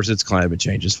 of course, it's climate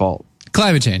change's fault.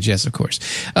 Climate change, yes, of course.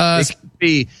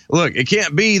 It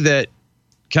can't be that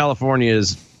California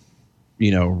is,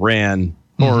 ran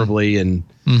horribly and...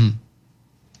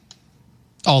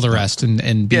 all the rest and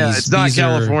it's not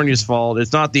California's fault.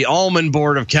 It's not the Almond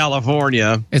Board of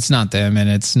California. It's not them, and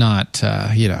it's not no,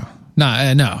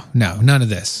 none of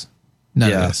this.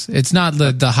 None of this. It's not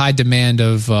the high demand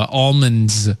of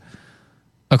almonds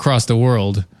across the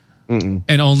world, and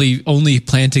only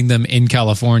planting them in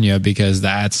California because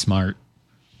that's smart.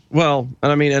 Well,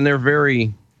 and I mean, and they're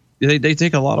they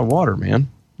take a lot of water, man.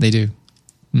 They do.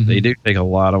 They do take a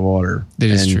lot of water. It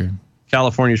is true.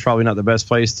 California is probably not the best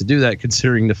place to do that,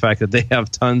 considering the fact that they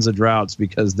have tons of droughts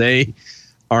because they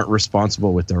aren't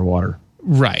responsible with their water.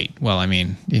 Right. Well, I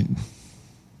mean,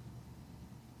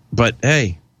 but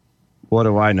hey, what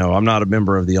do I know? I'm not a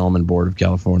member of the Almond Board of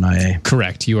California.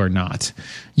 Correct. You are not.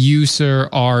 You, sir,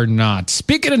 are not.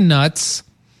 Speaking of nuts,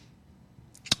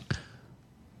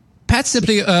 Pat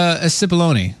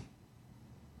Cipollone.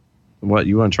 What,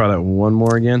 you want to try that one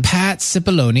more again? Pat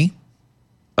Cipollone.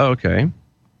 Okay.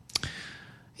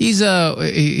 He's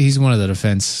one of the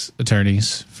defense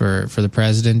attorneys for the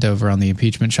president over on the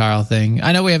impeachment trial thing.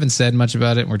 I know we haven't said much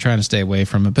about it, and we're trying to stay away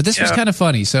from it, but this was kind of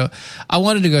funny, so I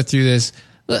wanted to go through this.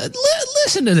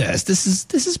 Listen to this. This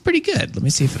is pretty good. Let me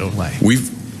see if it'll play.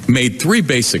 We've made 3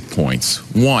 basic points.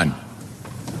 1,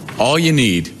 all you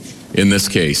need in this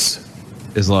case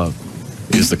is love,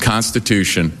 is the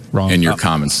Constitution and your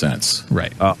common sense.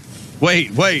 Right.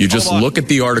 Wait. You just look at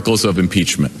the articles of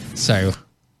impeachment. Sorry.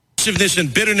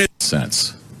 And bitterness.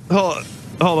 Sense. Hold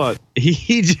on.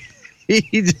 He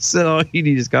just said all he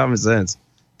needs is common sense.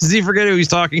 Does he forget who he's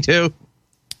talking to?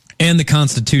 And the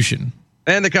Constitution.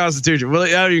 Well, I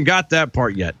haven't even got that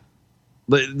part yet.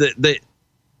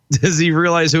 Does he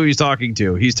realize who he's talking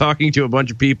to? He's talking to a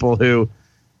bunch of people who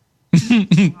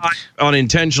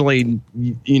unintentionally,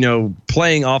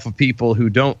 playing off of people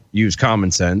who don't use common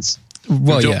sense.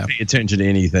 Well, who don't pay attention to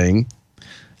anything.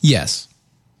 Yes.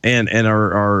 And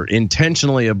are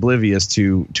intentionally oblivious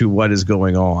to what is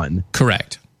going on.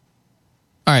 Correct.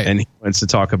 All right. And he wants to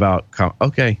talk about...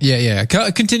 Okay. Yeah.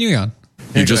 Continuing on.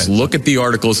 You just look at the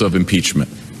articles of impeachment.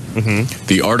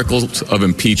 The articles of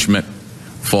impeachment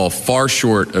fall far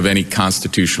short of any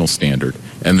constitutional standard,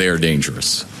 and they are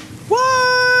dangerous.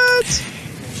 What?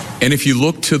 And if you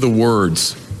look to the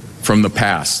words from the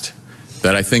past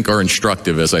that I think are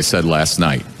instructive, as I said last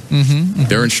night,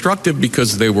 they're instructive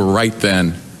because they were right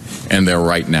then and they're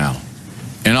right now.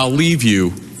 And I'll leave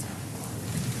you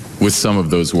with some of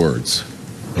those words.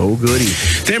 Oh, goody.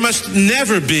 There must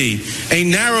never be a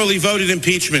narrowly voted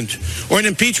impeachment or an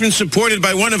impeachment supported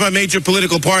by one of our major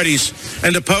political parties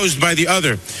and opposed by the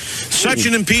other. Such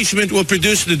an impeachment will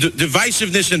produce the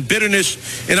divisiveness and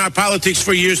bitterness in our politics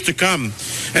for years to come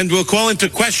and will call into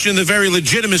question the very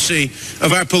legitimacy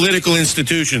of our political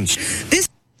institutions.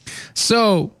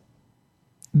 So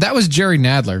that was Jerry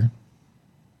Nadler.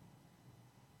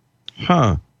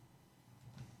 Huh.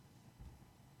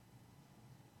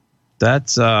 That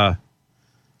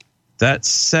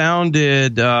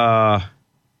sounded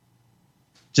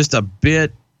just a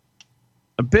bit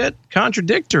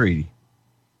contradictory.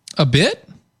 A bit?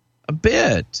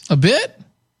 Because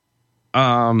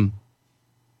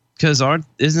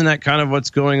isn't that kind of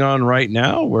what's going on right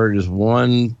now, where there's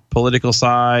one political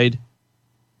side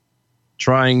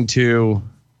trying to,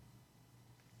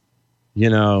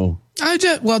 well,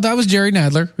 that was Jerry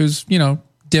Nadler, who's,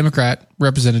 Democrat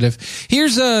representative.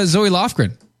 Here's Zoe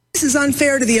Lofgren. This is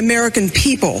unfair to the American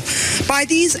people. By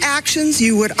these actions,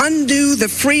 you would undo the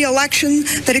free election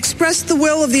that expressed the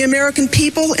will of the American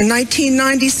people in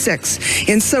 1996.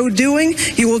 In so doing,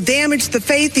 you will damage the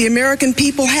faith the American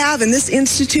people have in this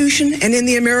institution and in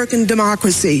the American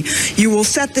democracy. You will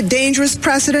set the dangerous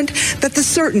precedent that the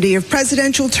certainty of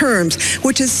presidential terms,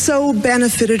 which has so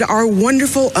benefited our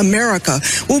wonderful America,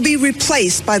 will be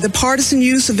replaced by the partisan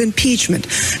use of impeachment.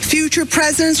 Future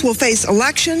presidents will face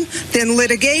election, then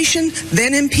litigation,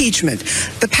 then impeachment.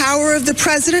 The power of the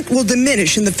president will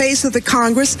diminish in the face of the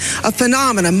Congress, a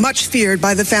phenomenon much feared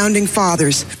by the founding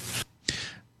fathers.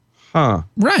 Huh.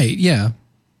 Right, yeah.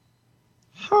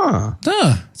 Huh.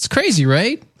 It's crazy,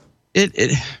 right?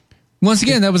 It Once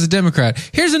again, that was a Democrat.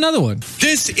 Here's another one.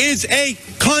 This is a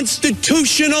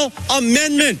constitutional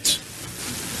amendment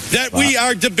that we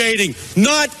are debating,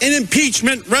 not an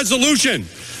impeachment resolution.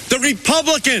 The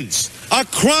Republicans are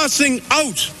crossing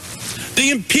out the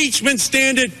impeachment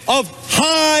standard of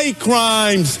high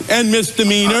crimes and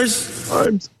misdemeanors.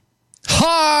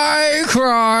 High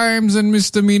crimes and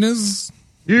misdemeanors.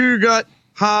 You got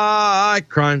high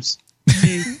crimes.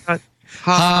 You got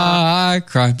high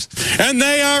crimes. And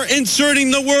they are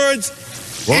inserting the words,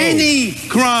 any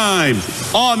crime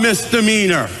or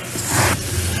misdemeanor.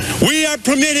 We are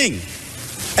permitting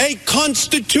a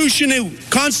constitutional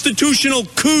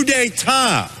coup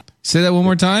d'etat. Say that one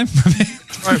more time.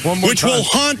 Right, one more which time. will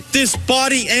haunt this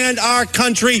body and our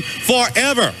country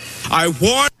forever. I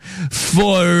warn.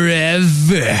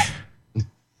 Forever.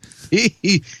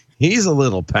 He's a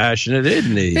little passionate,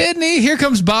 isn't he? Isn't he? Here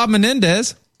comes Bob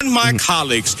Menendez. My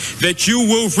colleagues, that you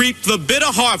will reap the bitter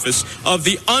harvest of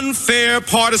the unfair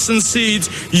partisan seeds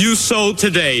you sowed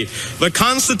today. The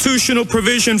constitutional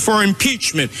provision for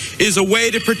impeachment is a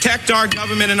way to protect our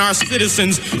government and our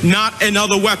citizens, not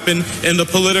another weapon in the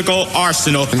political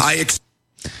arsenal. Isn't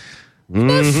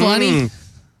that funny?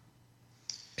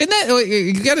 Isn't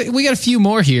that we got a few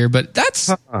more here, but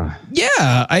that's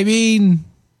yeah. I mean,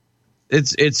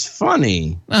 it's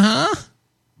funny.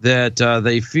 That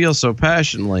they feel so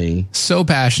passionately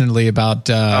about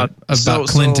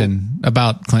Clinton.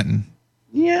 About Clinton.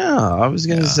 Yeah, I was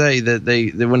going to say that they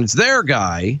when it's their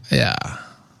guy. Yeah.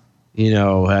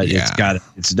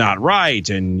 It's not right,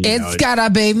 and it's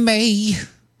gotta be me.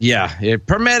 Yeah,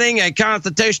 permitting a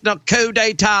constitutional coup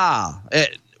d'etat.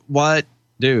 What,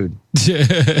 dude?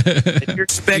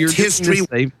 Expect history.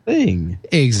 Same thing.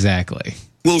 Exactly.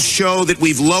 Will show that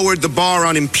we've lowered the bar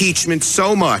on impeachment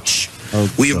so much.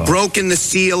 We have broken the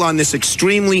seal on this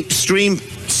extremely extreme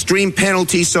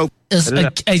penalty. So come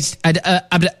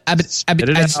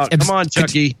on,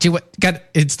 Chucky.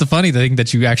 It's the funny thing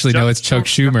that you actually know it's Chuck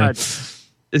Schumer.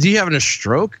 Is he having a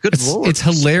stroke? Good Lord. It's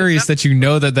hilarious that you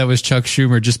know that was Chuck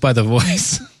Schumer just by the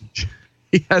voice.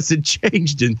 He hasn't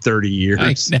changed in 30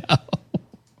 years. I know.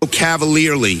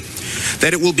 Cavalierly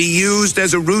that it will be used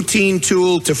as a routine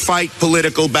tool to fight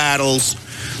political battles.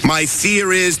 My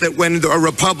fear is that when a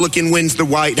Republican wins the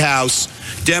White House,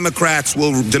 Democrats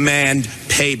will demand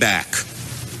payback.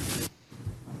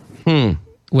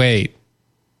 Wait.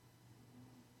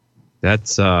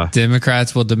 That's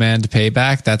Democrats will demand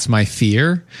payback. That's my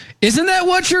fear. Isn't that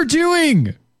what you're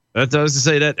doing? That's I was to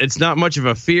say that it's not much of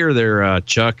a fear there,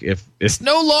 Chuck. If it's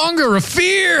no longer a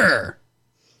fear.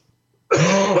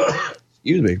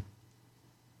 Excuse me.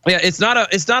 Yeah, it's not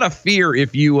a fear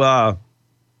if you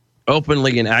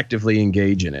openly and actively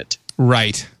engage in it.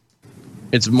 Right.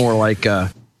 It's more like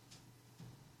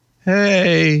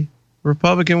hey,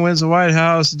 Republican wins the White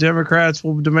House, Democrats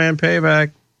will demand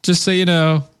payback. Just so you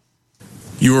know.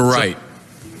 You were right.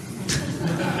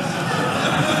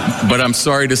 But I'm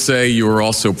sorry to say you were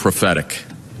also prophetic.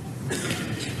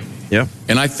 Yeah.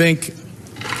 And I think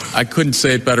I couldn't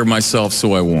say it better myself,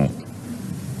 so I won't.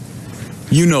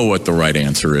 You know what the right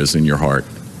answer is in your heart.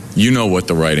 You know what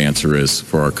the right answer is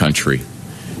for our country.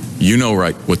 You know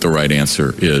what the right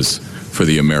answer is for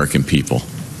the American people.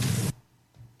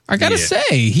 I gotta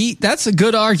say, that's a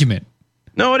good argument.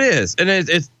 No, it is. And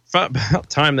it's about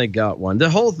time they got one. The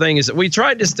whole thing is that we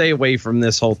tried to stay away from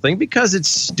this whole thing because it's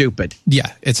stupid.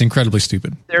 Yeah, it's incredibly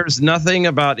stupid. There's nothing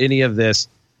about any of this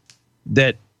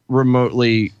that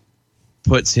remotely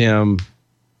puts him,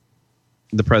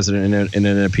 the president, in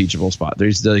an impeachable spot.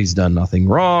 He's done nothing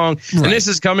wrong. Right. And this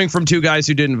is coming from two guys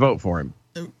who didn't vote for him.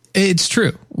 It's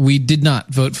true. We did not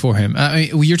vote for him. I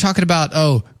mean, you're talking about,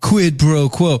 quid pro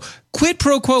quo. Quid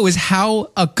pro quo is how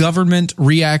a government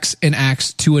reacts and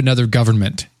acts to another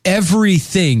government.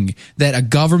 Everything that a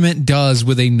government does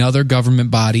with another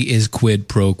government body is quid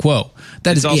pro quo.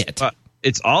 That is it.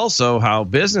 It's also how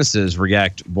businesses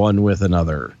react one with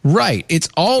another. Right. It's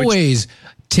always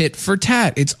tit for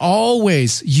tat. It's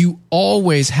always, you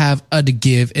always have a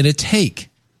give and a take.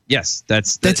 Yes,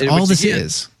 that's all this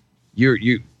is.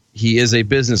 He is a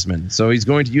businessman, so he's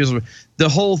going to use the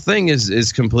whole thing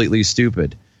is completely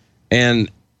stupid. And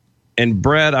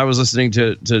Brad, I was listening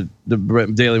to the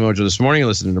Daily Mojo this morning,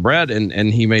 listening to Brad,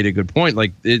 and he made a good point.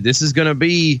 Like, this is going to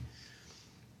be,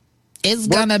 it's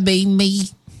gonna be me.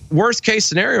 Worst case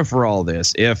scenario for all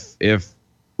this, if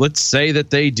let's say that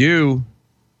they do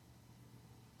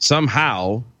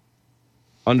somehow,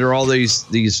 under all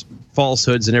these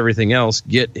falsehoods and everything else,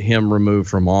 get him removed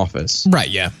from office. Right,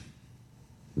 yeah.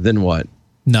 Then what?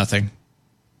 Nothing.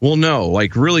 Well, no.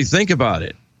 Like, really think about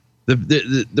it.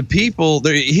 The people,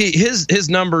 his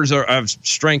numbers have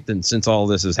strengthened since all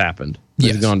this has happened.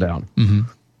 Yes. They've gone down. Mm-hmm.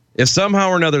 If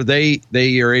somehow or another they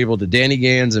are able to Danny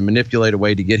Gans and manipulate a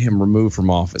way to get him removed from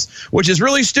office, which is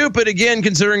really stupid, again,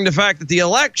 considering the fact that the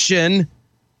election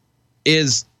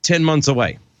is 10 months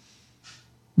away.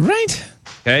 Right.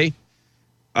 Okay.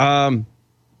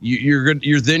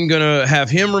 You're then going to have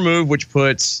him removed, which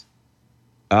puts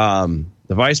the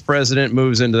vice president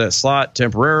moves into that slot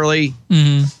temporarily.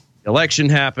 Mm-hmm. Election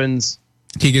happens.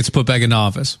 He gets put back into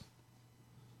office.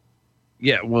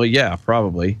 Yeah, well, yeah,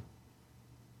 probably.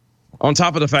 On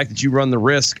top of the fact that you run the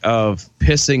risk of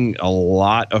pissing a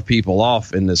lot of people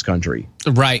off in this country.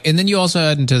 Right. And then you also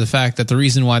add into the fact that the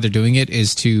reason why they're doing it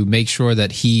is to make sure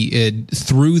that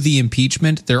through the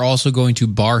impeachment, they're also going to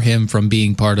bar him from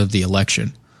being part of the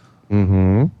election.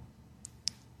 Mm-hmm.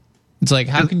 It's like,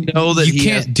 how can you know that you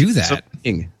can't do that?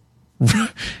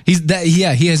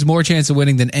 He has more chance of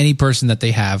winning than any person that they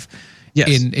have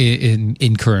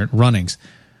in current runnings.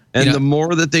 And the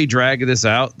more that they drag this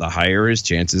out, the higher his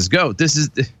chances go.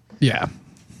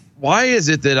 Why is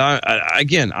it that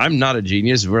I'm not a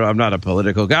genius. I'm not a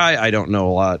political guy. I don't know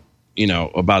a lot,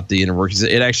 about the inner workings.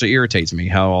 It actually irritates me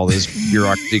how all this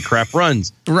bureaucracy crap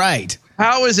runs. Right.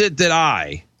 How is it that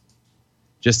I,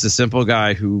 just a simple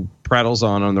guy who prattles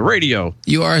on the radio.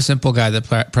 You are a simple guy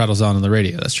that prattles on the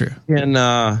radio. That's true.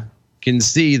 Can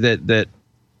see that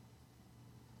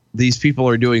these people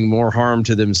are doing more harm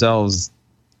to themselves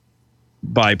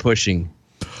by pushing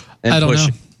and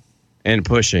pushing and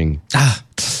pushing.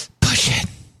 Push it.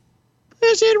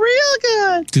 Push it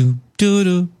real good.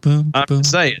 I'm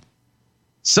saying.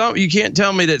 So you can't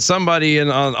tell me that somebody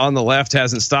on the left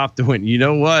hasn't stopped doing. You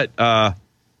know what?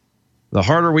 The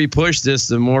harder we push this,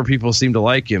 the more people seem to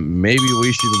like him. Maybe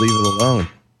we should leave it alone.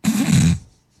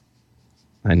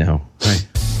 I know.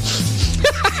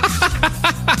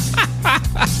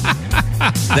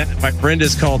 That, my friend,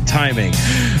 is called timing.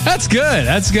 That's good.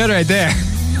 That's good right there.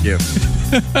 Yeah.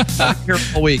 Here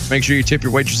all week. Make sure you tip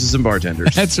your waitresses and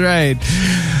bartenders. That's right.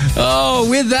 Oh,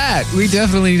 with that, we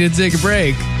definitely need to take a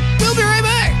break. We'll be right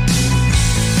back.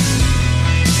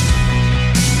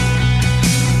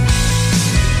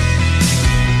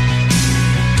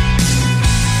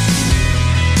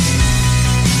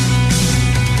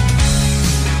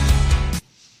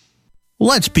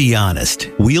 Let's be honest.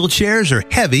 Wheelchairs are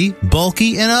heavy,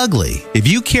 bulky, and ugly. If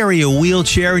you carry a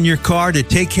wheelchair in your car to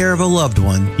take care of a loved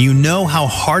one, you know how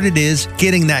hard it is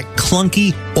getting that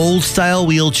clunky, old-style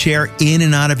wheelchair in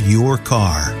and out of your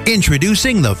car.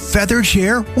 Introducing the Feather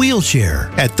Chair Wheelchair.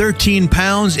 At 13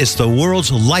 pounds, it's the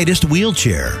world's lightest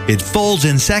wheelchair. It folds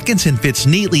in seconds and fits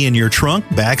neatly in your trunk,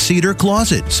 backseat, or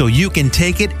closet, so you can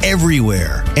take it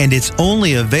everywhere. And it's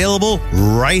only available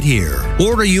right here.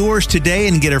 Order yours today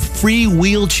and get a free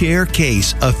wheelchair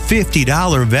case, a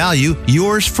 $50 value,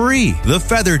 yours free. The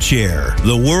Feather Chair.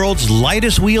 The world's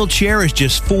lightest wheelchair is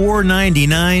just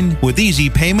 $4.99 with easy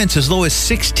payments as low as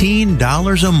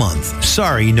 $16 a month.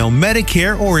 Sorry, no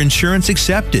Medicare or insurance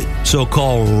accepted. So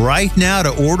call right now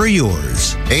to order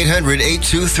yours.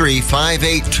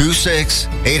 800-823-5826.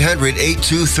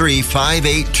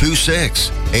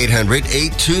 800-823-5826.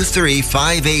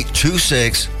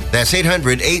 800-823-5826. That's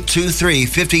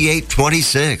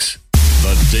 800-823-5826.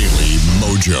 The Daily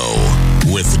Mojo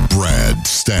with Brad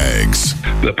Staggs.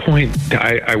 The point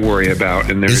I worry about,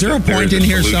 and is there a point in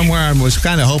here somewhere? I was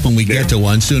kind of hoping we get to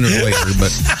one sooner or later,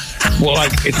 but well,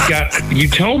 it's got. You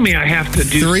told me I have to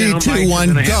do 3, 2,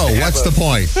 1, go. What's the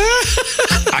point?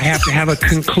 I have to have a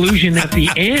conclusion at the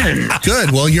end.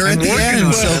 Good. Well, you're at the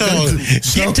end, so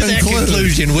get to that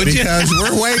conclusion, would you? Because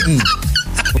we're waiting.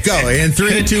 Go in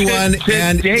 3, 2, 1,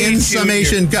 and in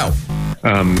summation, go.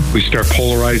 We start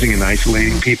polarizing and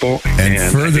isolating people.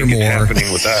 And furthermore,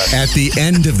 happening with us. At the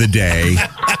end of the day,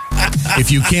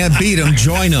 if you can't beat them,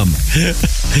 join them.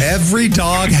 Every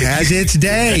dog has its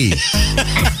day.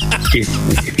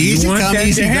 Easy come,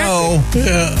 easy go.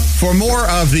 For more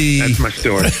of the That's my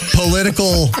story.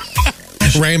 Political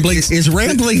Rambling is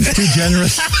rambling too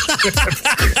generous.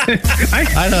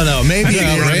 I don't know. Maybe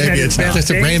it's just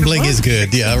rambling is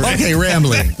good. Yeah. Okay,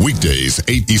 rambling. Weekdays,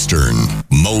 8 Eastern.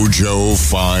 Mojo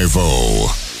 50.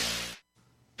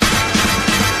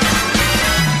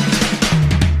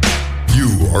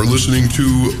 You are listening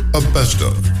to a best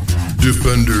of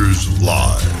Defenders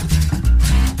Live.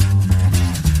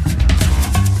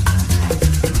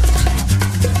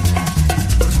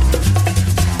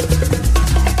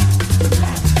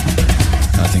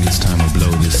 I think it's time to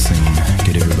blow this thing.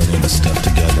 Get everybody in the stuff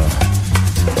together.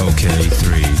 Okay,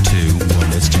 3, 2,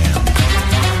 1, let's jam.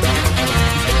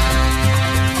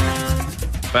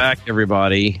 Back,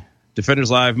 everybody. Defenders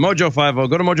Live, Mojo 50.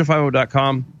 Go to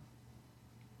mojo50.com.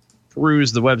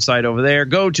 Peruse the website over there.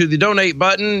 Go to the donate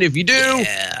button. If you do,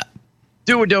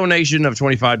 do a donation of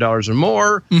 $25 or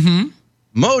more.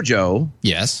 Mojo,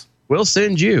 yes, will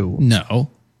send you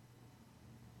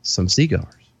some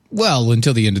cigars. Well,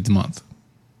 until the end of the month.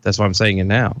 That's why I'm saying it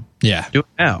now. Yeah, do it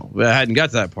now. I hadn't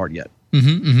got to that part yet.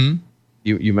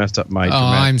 You messed up my.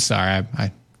 I'm sorry.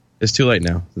 It's too late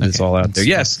now. It's all out there.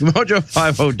 Yes,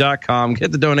 mojo50.com.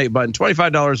 Hit the donate button.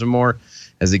 $25 or more.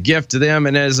 As a gift to them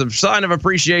and as a sign of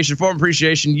appreciation, form of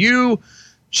appreciation, you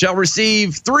shall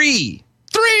receive 3.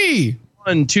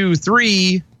 1, 2,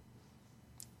 3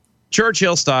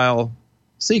 Churchill style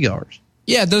cigars.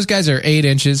 Yeah, those guys are 8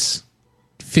 inches,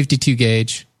 52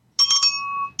 gauge.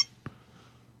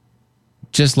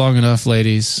 Just long enough,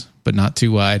 ladies, but not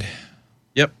too wide.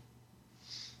 Yep.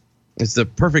 It's the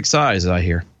perfect size, I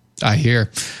hear.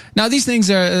 Now, these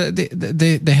things are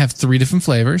they have 3 different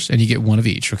flavors, and you get one of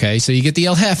each. Okay, so you get the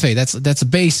El Jefe. That's a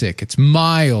basic. It's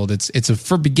mild. It's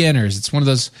for beginners. It's one of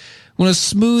those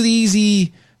smooth,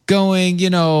 easy going.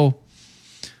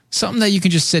 Something that you can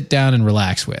just sit down and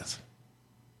relax with.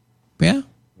 Yeah.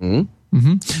 Then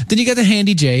you got the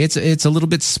Handy J. It's a little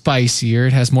bit spicier.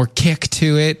 It has more kick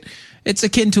to it. It's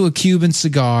akin to a Cuban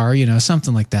cigar.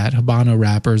 Something like that. Habano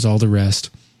wrappers, all the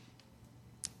rest.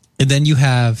 And then you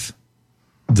have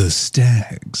the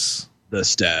Stags. The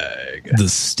Stag.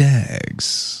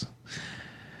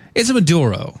 It's a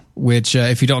Maduro, which,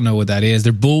 if you don't know what that is,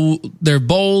 they're bold, they're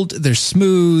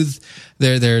smooth,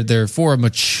 they're for a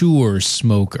mature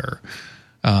smoker,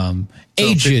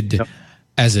 aged,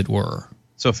 as it were.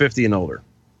 So 50 and older.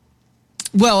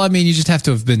 Well, I mean, you just have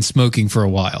to have been smoking for a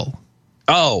while.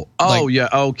 Yeah,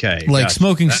 okay. Like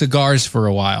smoking cigars for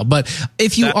a while. But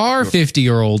if you are 50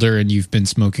 or older and you've been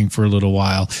smoking for a little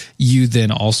while, you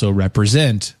then also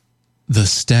represent the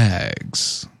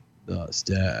Stags. The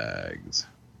Stags.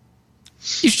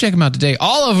 You should check them out today.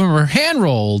 All of them are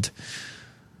hand-rolled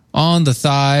on the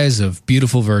thighs of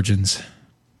beautiful virgins.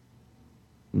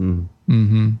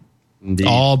 Indeed.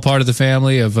 All part of the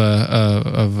family of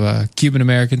Cuban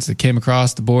Americans that came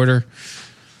across the border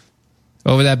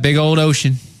over that big old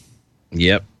ocean.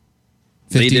 Yep.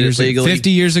 50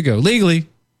 years ago. Legally.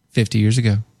 50 years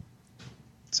ago.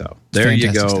 So there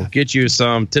you go. Stuff. Get you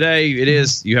some. Today it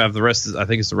is. You have the rest. I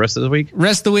think it's the rest of the week.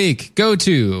 Rest of the week. Go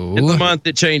to. In the month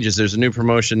it changes. There's a new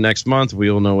promotion next month. We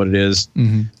all know what it is.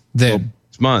 Then.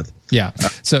 Next month. Yeah.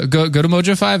 So go to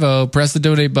Mojo 50, press the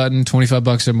donate button,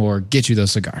 $25 or more, get you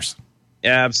those cigars.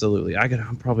 Absolutely.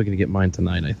 I'm probably going to get mine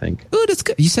tonight, I think. Oh, that's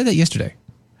good. You said that yesterday.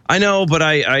 I know, but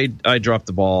I dropped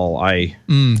the ball. I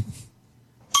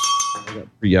got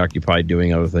preoccupied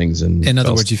doing other things. And in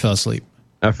other words, you fell asleep.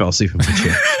 I fell asleep in my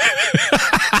chair.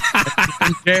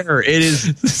 Chair. It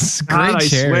is great chair, I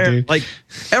swear. Dude. Like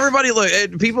everybody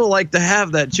people like to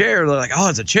have that chair. They're like, oh,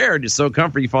 it's a chair. It's so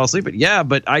comfy. You fall asleep. But yeah,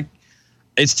 but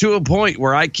it's to a point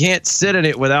where I can't sit in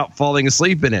it without falling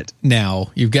asleep in it.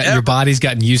 Now your body's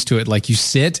gotten used to it. Like you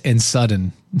sit and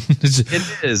sudden.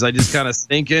 It is. I just kind of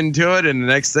sink into it, and the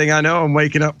next thing I know, I'm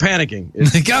waking up panicking.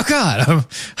 It's like, oh God,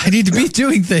 I need to be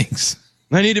doing things.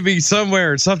 I need to be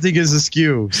somewhere. Something is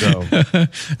askew. So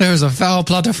there's a foul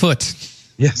plot afoot.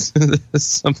 Yes,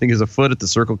 something is afoot at the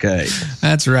Circle K.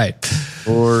 That's right,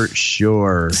 for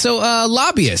sure. So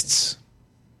lobbyists.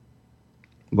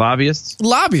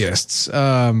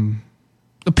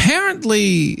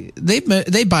 Apparently,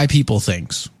 they buy people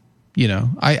things.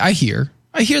 I hear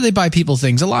they buy people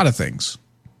things, a lot of things.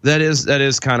 That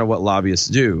is kind of what lobbyists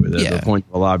do. The point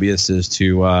of a lobbyist is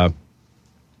to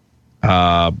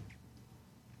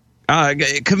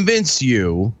convince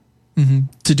you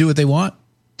to do what they want.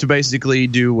 To basically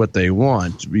do what they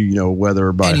want,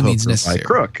 whether by hook or by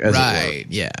crook. As right.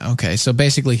 Yeah. Okay. So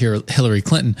basically, Hillary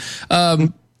Clinton.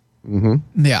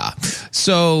 Yeah.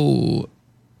 So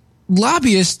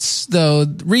lobbyists, though,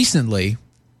 recently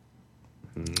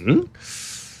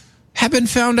have been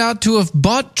found out to have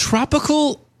bought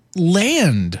tropical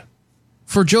land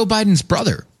for Joe Biden's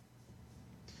brother.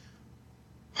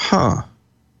 Huh.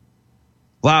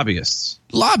 Lobbyists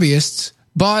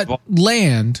bought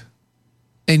land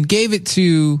and gave it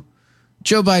to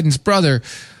Joe Biden's brother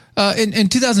in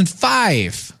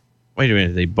 2005. Wait a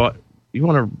minute. They bought. You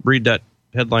want to read that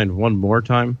headline one more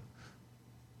time?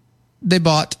 They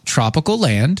bought tropical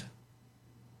land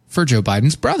for Joe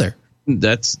Biden's brother.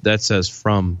 That says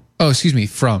from. Oh, excuse me.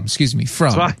 From. Sorry.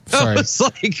 It's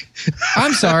like,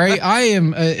 I'm sorry. I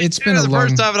am. It's been a the long.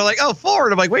 first time, and I'm like, oh,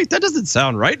 forward. I'm like, wait, that doesn't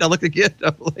sound right. I look again.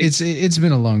 Like, it's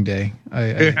been a long day.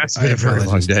 It's been a very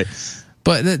long day.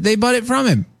 But they bought it from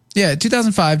him. Yeah,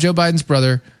 2005. Joe Biden's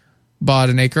brother bought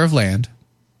an acre of land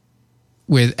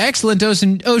with excellent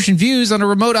ocean views on a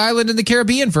remote island in the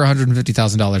Caribbean for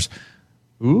 $150,000.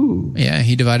 Ooh. Yeah,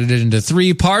 he divided it into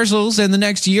 3 parcels, and the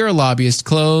next year, a lobbyist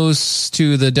close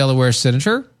to the Delaware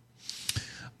senator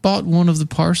bought one of the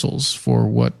parcels for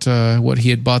what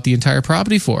he had bought the entire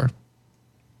property for.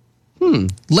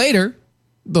 Later,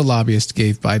 the lobbyist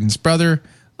gave Biden's brother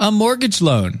a mortgage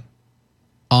loan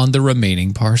on the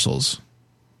remaining parcels.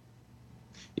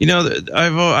 You know,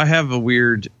 I have a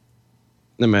weird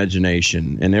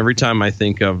imagination, and every time I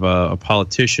think of a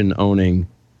politician owning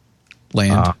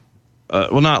land,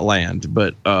 well, not land,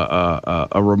 but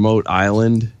a remote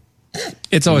island.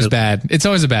 It's always bad. It's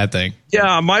always a bad thing.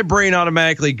 Yeah, my brain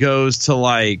automatically goes to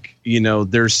like,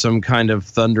 there's some kind of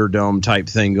Thunderdome type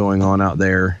thing going on out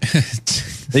there.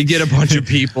 They get a bunch of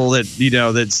people that,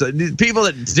 that's people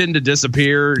that tend to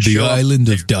disappear. The island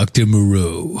of Dr.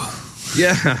 Moreau.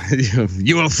 Yeah,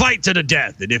 you will fight to the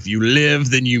death, and if you live,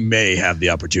 then you may have the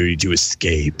opportunity to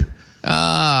escape.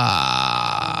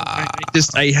 I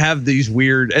have these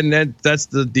weird, and that's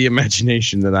the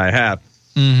imagination that I have.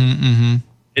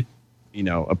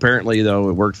 Apparently, though,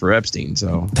 it worked for Epstein.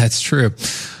 So that's true.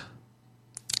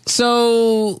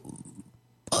 So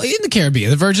in the Caribbean,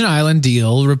 the Virgin Island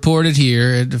deal reported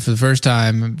here for the first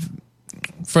time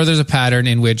furthers a pattern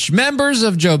in which members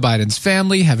of Joe Biden's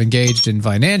family have engaged in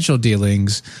financial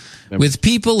dealings with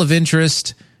people of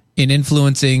interest in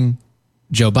influencing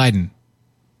Joe Biden.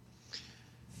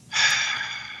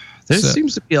 There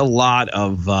seems to be a lot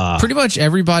of pretty much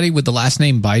everybody with the last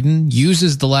name Biden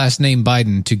uses the last name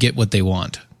Biden to get what they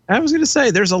want. I was going to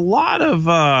say there's a lot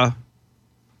of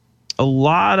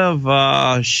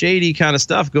shady kind of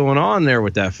stuff going on there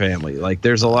with that family. Like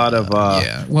there's a lot of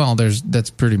that's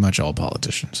pretty much all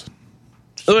politicians.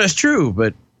 Oh, that's true,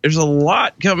 but there's a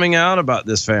lot coming out about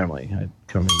this family.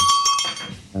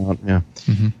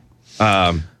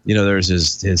 There's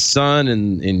his son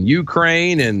in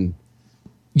Ukraine and.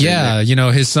 Yeah,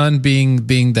 his son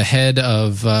being the head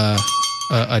of a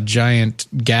giant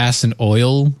gas and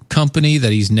oil company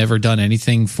that he's never done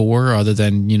anything for other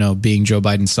than, being Joe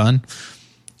Biden's son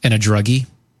and a druggie.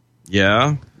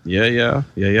 Yeah.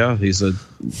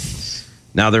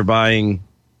 Now they're buying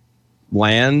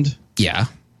land. Yeah.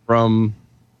 From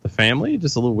the family.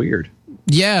 Just a little weird.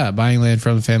 Yeah, buying land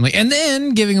from the family and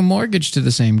then giving a mortgage to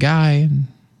the same guy.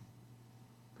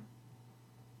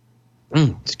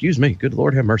 Excuse me. Good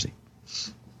Lord have mercy.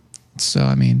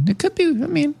 So, it could be,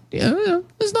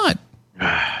 it's not.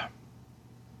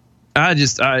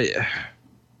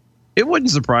 It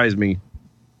wouldn't surprise me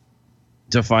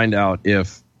to find out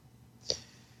if,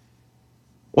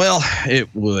 it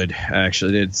would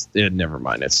actually, never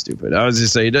mind. That's stupid. I was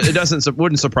just saying, it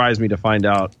wouldn't surprise me to find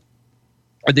out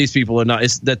that these people are not,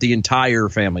 it's that the entire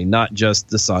family, not just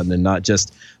the son and not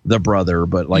just the brother,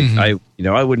 but like, I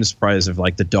wouldn't surprise if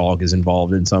like the dog is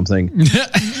involved in something.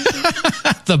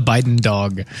 The Biden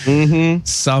dog.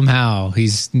 Somehow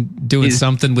he's doing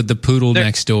something with the poodle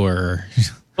next door.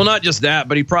 Well, not just that,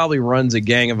 but he probably runs a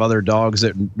gang of other dogs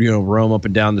that, roam up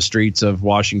and down the streets of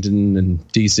Washington and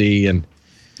DC and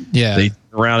they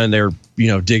around and they're,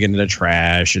 digging in the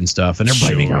trash and stuff and they're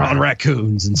blaming on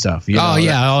raccoons and stuff.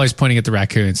 Always pointing at the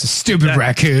raccoons. The stupid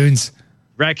raccoons.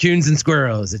 Raccoons and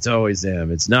squirrels. It's always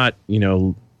them. It's not,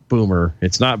 Boomer.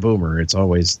 It's not Boomer. It's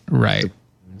always right.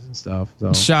 Stuff.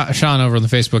 So. Sean over on the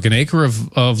Facebook, an acre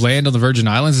of land on the Virgin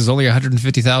Islands is only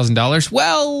 $150,000.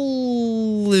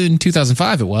 Well, in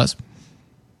 2005 it was.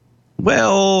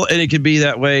 Well, and it could be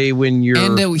that way when you're...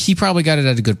 And he probably got it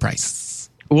at a good price.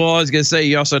 Well, I was going to say,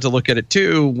 you also have to look at it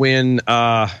too when,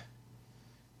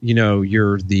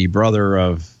 you're the brother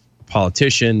of a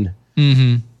politician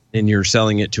and you're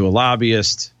selling it to a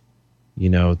lobbyist.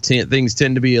 Things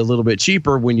tend to be a little bit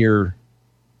cheaper when you're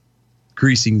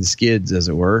greasing the skids, as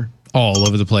it were. All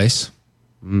over the place.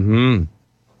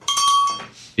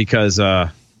 Because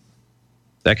that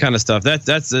kind of stuff,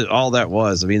 that's all that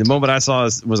was. The moment I saw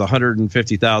it was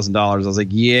 $150,000. I was like,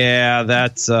 yeah,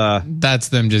 that's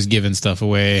them just giving stuff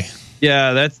away.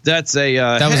 Yeah, that's a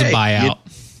that was a buyout.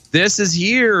 this is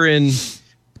here, and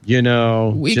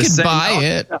we just could saying, buy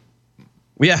it.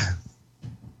 Yeah,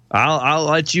 I'll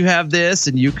let you have this,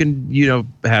 and you can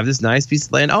have this nice piece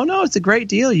of land. Oh no, it's a great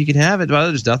deal. You can have it. Well,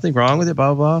 there's nothing wrong with it.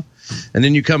 Blah blah. And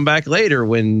then you come back later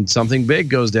when something big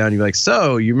goes down. You're like,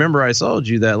 so you remember I sold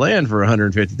you that land for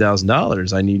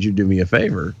 $150,000? I need you to do me a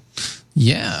favor.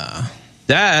 Yeah,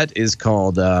 that is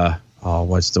called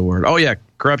what's the word? Oh yeah,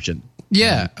 corruption.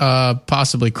 Yeah,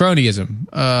 possibly cronyism.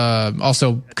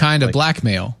 Also, kind of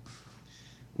blackmail.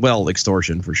 Well,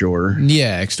 extortion for sure.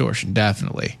 Yeah, extortion,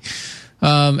 definitely.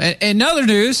 And other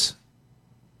news,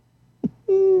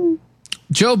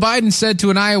 Joe Biden said to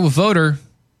an Iowa voter,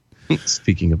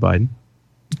 speaking of Biden,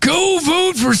 go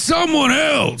vote for someone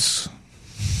else.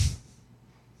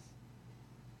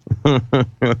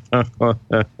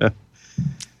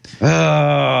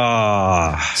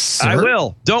 I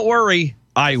will. Don't worry.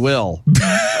 I will.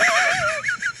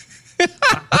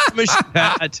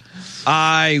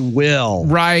 I will.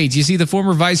 Right. You see, the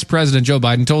former Vice President Joe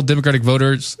Biden told Democratic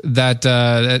voters that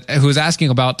who was asking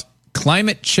about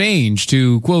climate change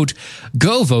to, quote,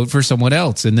 go vote for someone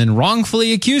else, and then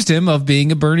wrongfully accused him of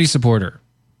being a Bernie supporter.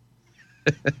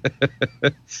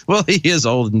 Well, he is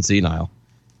old and senile.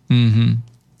 Mm-hmm.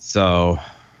 So,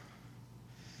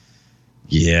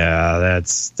 yeah,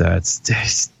 that's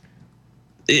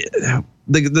it.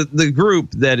 The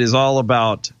group that is all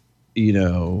about,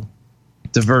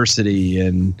 diversity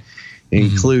and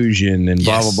inclusion and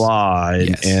blah, blah, blah.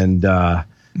 And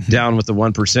down with the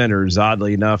 1%ers,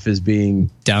 oddly enough, is being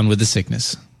down with the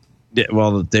sickness. Yeah,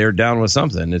 well, they're down with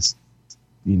something. It's,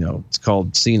 it's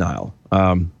called senile.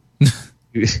 But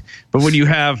when you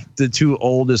have the two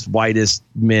oldest, whitest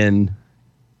men,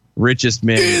 richest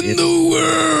men in the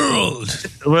world,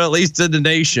 well, at least in the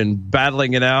nation,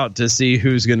 battling it out to see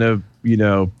who's going to,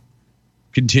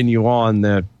 continue on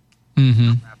the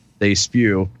they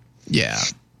spew. Yeah.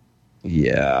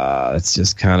 Yeah, it's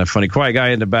just kind of funny. Quiet guy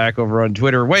in the back over on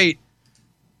Twitter. Wait,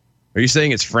 are you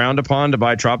saying it's frowned upon to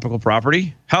buy tropical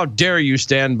property? How dare you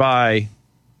stand by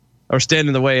or stand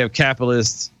in the way of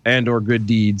capitalists and or good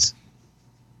deeds?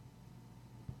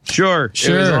 Sure. It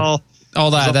was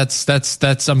all that.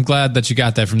 That's. I'm glad that you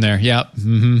got that from there. Yep.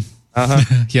 Mm-hmm.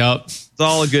 Yep. It's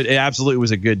all it absolutely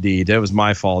was a good deed. That was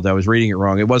my fault. I was reading it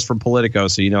wrong. It was from Politico,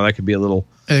 so that could be a little.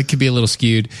 It could be a little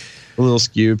skewed.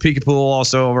 Peekapool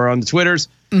also over on the Twitters.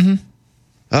 Mm-hmm.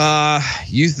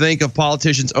 You think of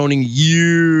politicians owning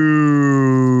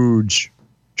huge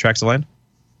tracts of land?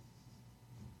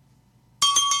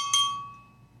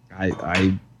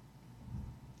 I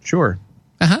sure.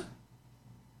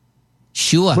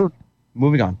 Sure.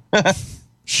 Moving on.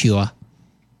 Sure.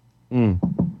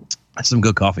 That's some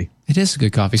good coffee. It is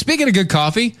good coffee. Speaking of good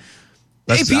coffee,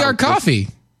 APR coffee.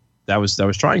 I was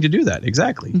trying to do that.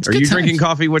 Exactly. It's Are you good drinking times.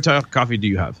 coffee? What type of coffee do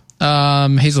you have?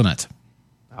 Hazelnut.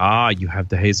 You have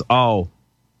the hazel. Oh,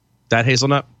 that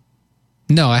hazelnut?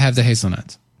 No, I have the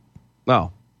hazelnut.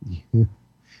 Oh.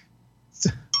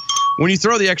 When you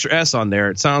throw the extra S on there,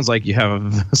 it sounds like you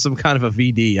have some kind of a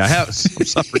VD. I'm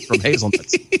suffering from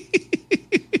hazelnuts.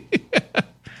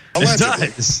 It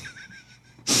does.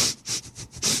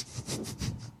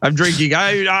 I'm drinking.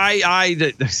 I'm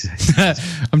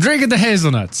drinking the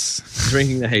hazelnuts.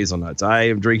 Drinking the hazelnuts. I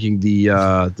am drinking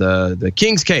the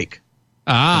King's Cake.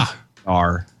 That's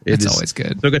always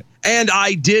good. So good. And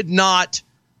I did not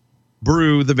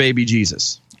brew the baby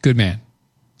Jesus. Good man.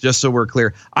 Just so we're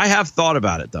clear. I have thought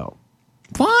about it though.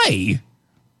 Why?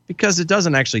 Because it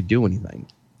doesn't actually do anything.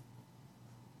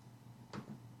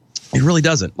 It really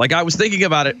doesn't. Like I was thinking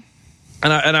about it,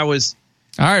 and I was.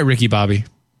 All right, Ricky Bobby.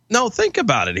 No, think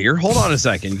about it here. Hold on a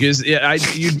second, because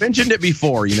you'd mentioned it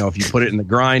before. If you put it in the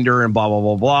grinder and blah blah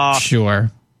blah blah. Sure.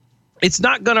 It's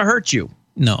not going to hurt you.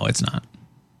 No, it's not.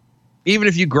 Even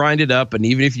if you grind it up and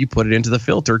even if you put it into the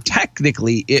filter,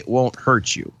 technically it won't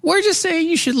hurt you. We're just saying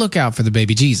you should look out for the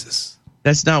baby Jesus.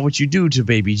 That's not what you do to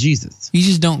baby Jesus. You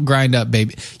just don't grind up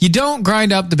baby. You don't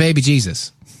grind up the baby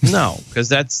Jesus. No, because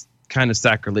that's kind of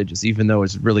sacrilegious, even though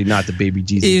it's really not the baby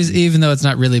Jesus. Even though it's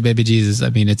not really baby Jesus.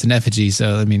 I mean, it's an effigy,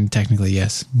 so I mean, technically,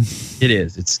 yes. It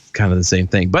is. It's kind of the same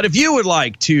thing. But if you would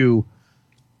like to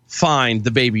find the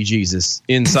baby Jesus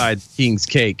inside King's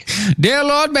Cake. Dear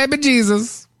Lord, baby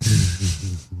Jesus.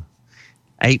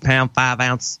 8 pound, 5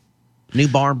 ounce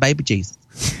newborn baby Jesus.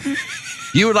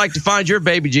 You would like to find your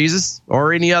baby Jesus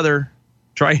or any other,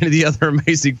 try any of the other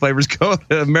amazing flavors, go to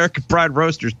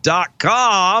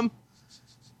AmericanPrideRoasters.com.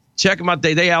 Check them out.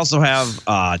 They also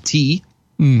have tea.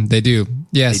 They do.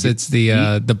 Yes, it's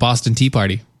the Boston Tea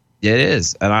Party. It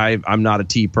is. And I'm not a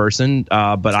tea person,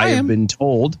 but I have been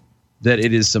told that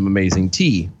it is some amazing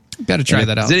tea. Got to try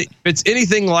that out. If it's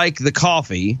anything like the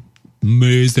coffee,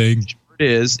 amazing. It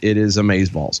is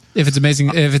amazeballs. If it's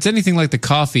amazing, if it's anything like the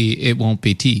coffee, it won't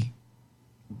be tea.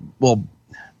 Well,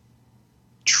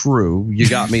 true. You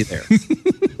got me there.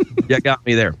 You got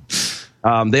me there.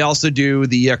 They also do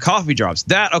the coffee drops.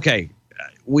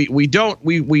 We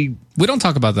don't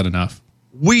talk about that enough.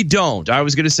 We don't. I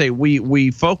was going to say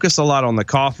we focus a lot on the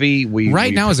coffee.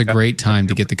 Right now is a great time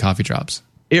to get the coffee drops.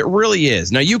 It really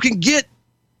is. Now you can get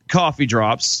coffee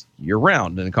drops year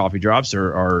round, and coffee drops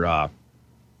are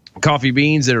coffee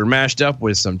beans that are mashed up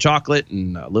with some chocolate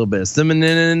and a little bit of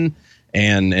cinnamon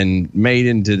and made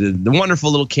into the wonderful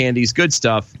little candies. Good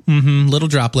stuff. Mm-hmm. Little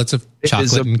droplets of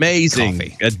chocolate. It is amazing,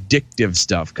 and coffee. Addictive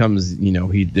stuff. Comes,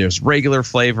 there's regular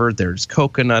flavor. There's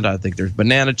coconut. I think there's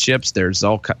banana chips. There's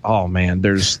so good,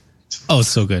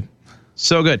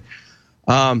 so good.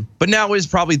 But now is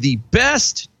probably the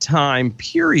best time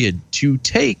period to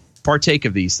partake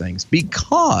of these things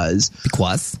because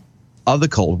of the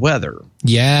cold weather.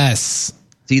 Yes.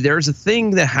 See, there's a thing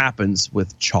that happens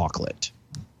with chocolate.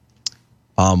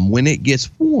 When it gets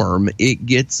warm, it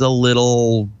gets a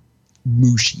little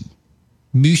mushy.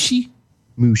 Mushy?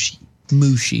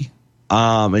 Mushy.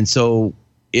 And so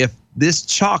if this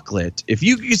chocolate,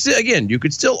 you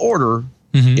could still order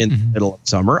in the middle of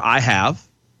summer. I have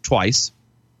twice.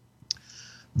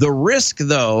 The risk,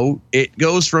 though, it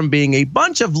goes from being a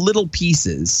bunch of little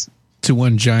pieces to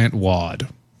one giant wad.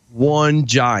 One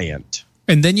giant.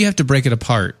 And then you have to break it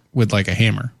apart with like a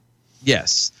hammer.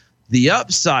 Yes. The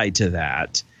upside to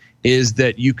that is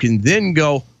that you can then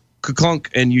go clunk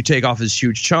and you take off this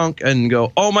huge chunk and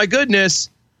go, oh my goodness,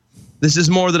 this is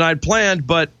more than I'd planned,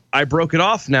 but I broke it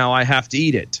off now. I have to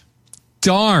eat it.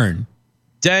 Darn.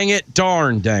 Dang it.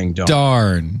 Darn. Dang.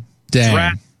 Dang.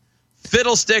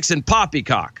 Fiddlesticks and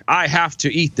poppycock. I have to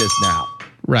eat this now.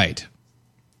 Right.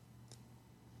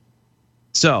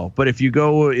 So, but if you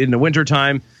go in the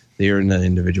wintertime, they're in the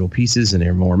individual pieces and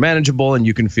they're more manageable and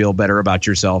you can feel better about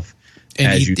yourself.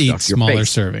 And as you eat stuff your smaller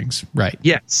face. servings. Right.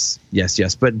 Yes.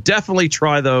 But definitely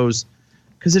try those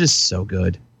because it is so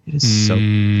good. It is so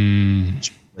good.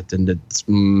 And it's,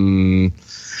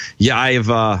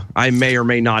 I may or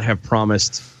may not have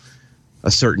promised a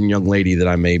certain young lady that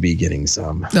I may be getting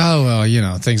some. Oh,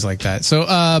 well, things like that. So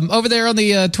over there on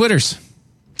the Twitters,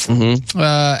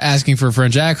 asking for a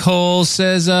friend, Jack Hole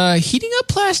says, heating up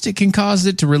plastic can cause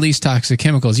it to release toxic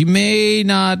chemicals. You may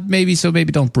not, maybe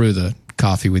don't brew the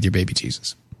coffee with your baby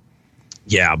Jesus.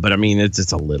 Yeah, but I mean,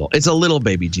 it's a little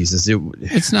baby Jesus.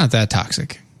 It's not that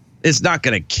toxic. It's not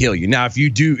going to kill you. Now, if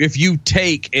you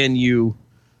take and you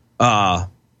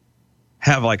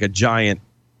have like a giant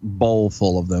bowl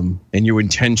full of them and you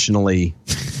intentionally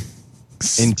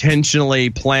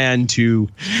plan to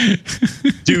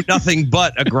do nothing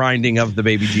but a grinding of the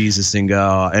baby Jesus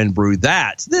and brew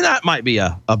that, then that might be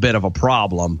a bit of a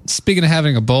problem. Speaking of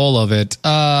having a bowl of it,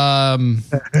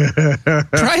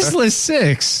 Priceless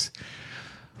 6.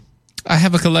 I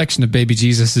have a collection of baby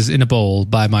Jesuses in a bowl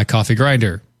by my coffee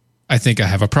grinder. I think I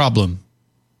have a problem.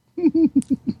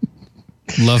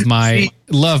 Love my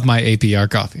APR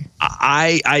coffee.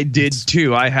 I did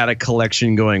too. I had a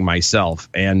collection going myself,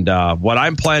 and what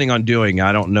I'm planning on doing,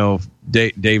 I don't know if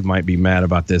Dave might be mad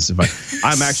about this. If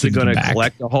I'm actually going to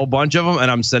collect a whole bunch of them,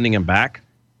 and I'm sending them back.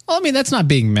 Well, I mean, that's not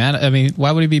being mad. I mean,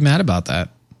 why would he be mad about that?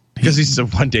 Because he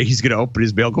said one day he's going to open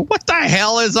his mail and go, what the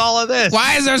hell is all of this?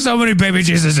 Why is there so many baby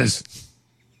Jesuses?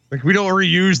 Like, we don't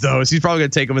reuse those. He's probably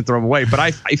going to take them and throw them away. But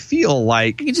I feel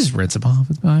like you can just rinse them off.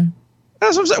 It's fine.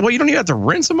 That's what I'm saying. Well, you don't even have to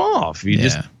rinse them off.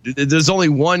 There's only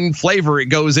one flavor it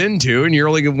goes into, and you're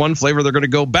only getting one flavor they're going to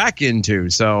go back into.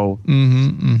 So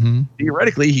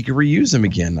theoretically, he could reuse them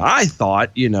again. I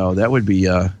thought, that would be,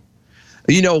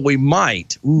 we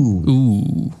might.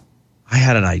 Ooh. I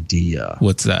had an idea.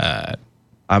 What's that?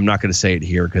 I'm not going to say it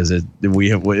here because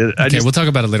we'll talk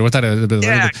about it later.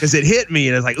 Yeah, because it hit me,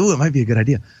 and it's like, ooh, it might be a good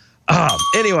idea.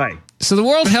 Anyway. So the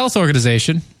World Health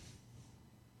Organization.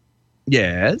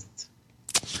 Yes.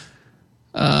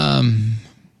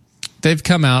 They've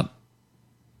come out.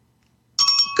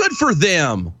 Good for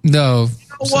them. No. You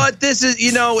know what? This is,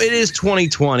 it is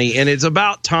 2020 and it's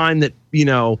about time that,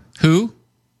 who?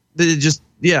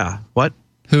 What?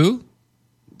 Who?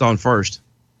 On first.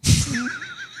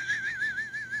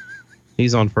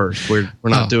 He's on first. We're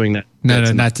not doing that.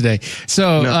 No, not today.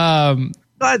 So,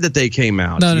 glad that they came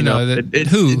out. No.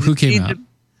 Who came out?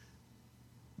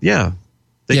 Yeah.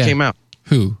 They came out.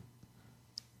 Who?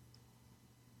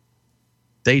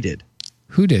 They did.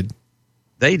 Who did?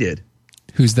 They did.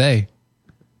 Who's they?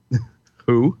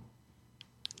 Who?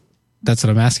 That's what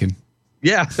I'm asking.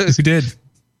 Yeah. Who did?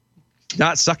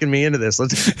 Not sucking me into this.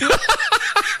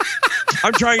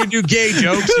 I'm trying to do gay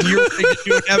jokes, and you're thinking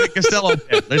do an Abbott Costello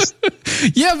bit.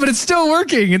 Yeah, but it's still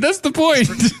working, and that's the point.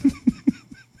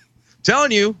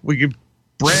 Telling you, we could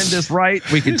brand this right.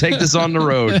 We could take this on the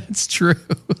road. That's true.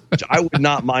 Which I would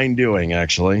not mind doing,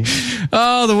 actually.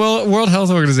 Oh, the World Health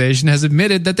Organization has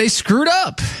admitted that they screwed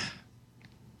up.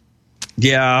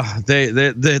 Yeah, they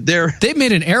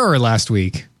made an error last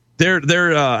week.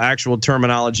 Their actual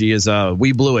terminology is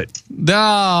we blew it.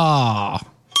 Oh.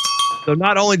 So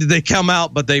not only did they come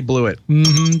out, but they blew it.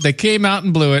 Mm-hmm. They came out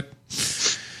and blew it.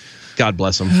 God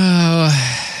bless them.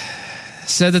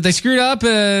 Said that they screwed up,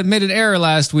 made an error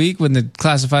last week when they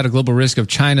classified a global risk of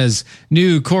China's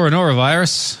new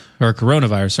coronavirus.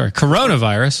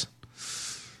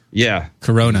 Yeah.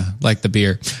 Corona, like the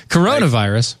beer.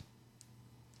 Coronavirus,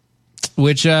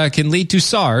 which can lead to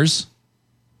SARS,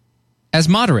 as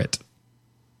moderate.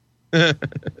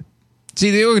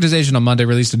 See, the organization on Monday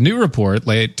released a new report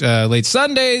late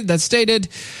Sunday that stated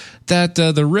that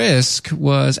the risk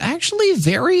was actually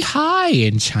very high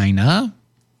in China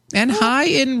and high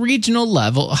in regional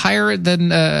level, higher than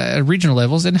regional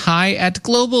levels and high at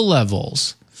global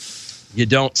levels. You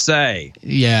don't say.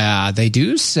 Yeah, they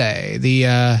do say. The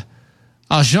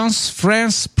Agence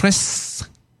France Presse,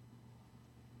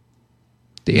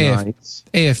 the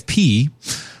AFP,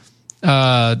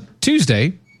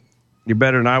 Tuesday. You're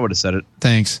better than I would have said it.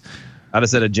 Thanks. I'd have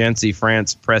said Agence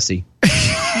France Presse.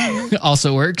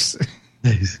 Also works.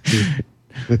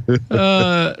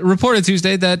 Reported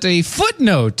Tuesday that a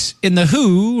footnote in the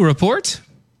WHO report.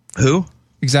 Who?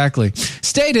 Exactly.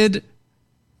 Stated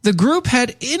the group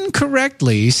had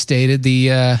incorrectly stated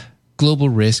the global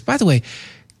risk. By the way,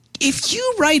 if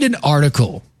you write an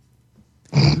article,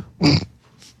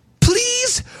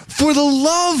 please, for the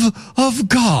love of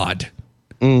God,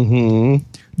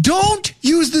 don't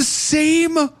use the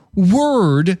same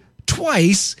word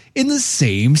twice in the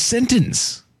same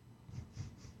sentence.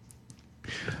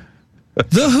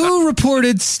 The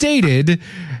WHO stated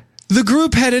the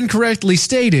group had incorrectly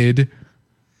stated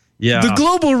the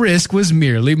global risk was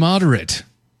merely moderate.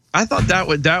 I thought that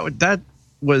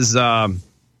was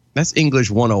that's English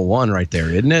 101 right there,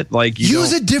 isn't it? Like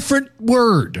use a different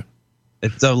word.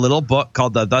 It's a little book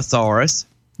called the Thesaurus.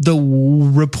 The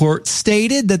report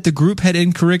stated that the group had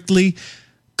incorrectly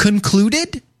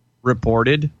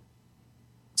reported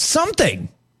something.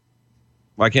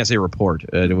 Well, I can't say report.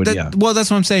 Well,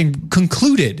 that's what I'm saying.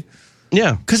 Concluded.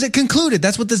 Yeah, because it concluded.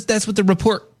 That's what the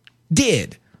report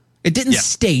did. It didn't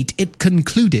state. It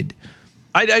concluded.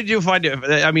 I do find it.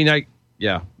 I mean,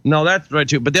 no, that's right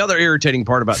too. But the other irritating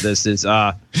part about this is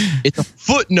it's a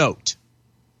footnote.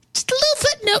 Just a little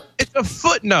footnote. It's a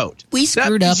footnote. We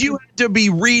screwed up. You have to be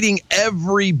reading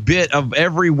every bit of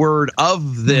every word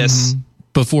of this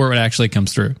before it actually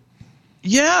comes through.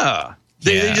 Yeah.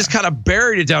 They just kind of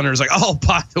buried it down there. It's like, oh,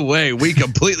 by the way, we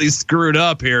completely screwed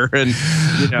up here, and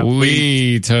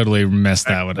we totally messed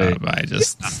that one up. I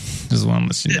just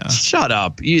want to let you know. Shut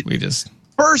up.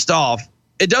 First off,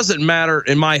 it doesn't matter,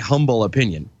 in my humble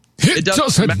opinion. It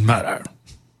doesn't matter.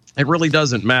 It really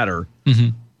doesn't matter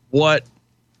what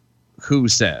who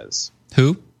says.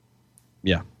 Who?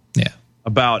 Yeah. Yeah.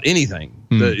 About anything,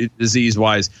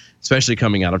 disease-wise, especially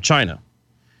coming out of China.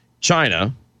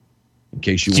 China, in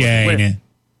case you weren't,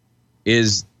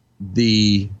 is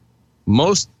the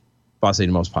most, I'll say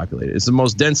the most populated. It's the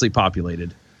most densely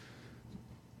populated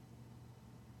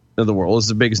of the world. It's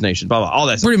the biggest nation. Blah, blah, all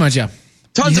that stuff. Pretty much, yeah.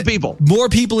 Tons of people. More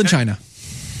people in China.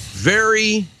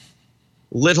 Very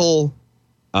little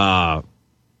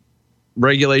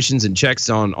regulations and checks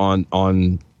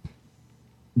on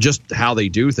just how they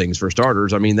do things, for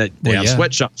starters. I mean, they have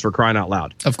sweatshops, for crying out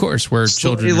loud. Of course, where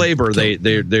children labor.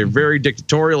 They're very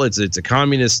dictatorial. It's a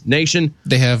communist nation.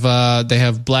 They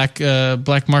have black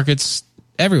markets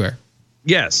everywhere.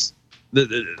 Yes,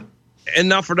 and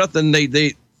not for nothing,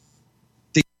 they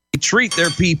treat their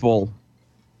people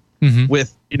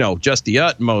with just the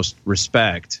utmost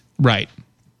respect. Right.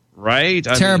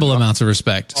 Terrible amounts of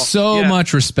respect.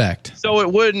 Much respect. So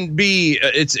it wouldn't be.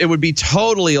 It would be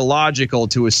totally illogical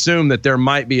to assume that there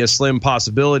might be a slim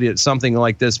possibility that something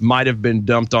like this might have been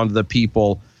dumped onto the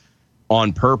people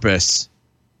on purpose.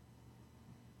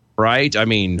 Right? I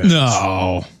mean,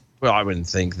 no. Well, I wouldn't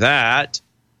think that.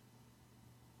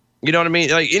 You know what I mean?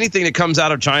 Like anything that comes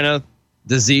out of China,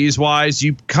 disease-wise,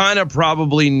 you kind of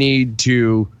probably need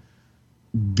to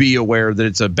be aware that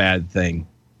it's a bad thing.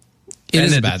 It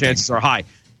is a bad thing. The chances are high.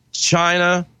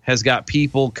 China has got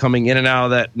people coming in and out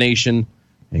of that nation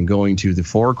and going to the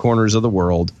four corners of the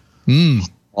world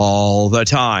all the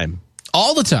time.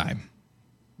 All the time.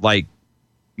 Like,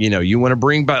 you want to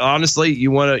bring back, honestly,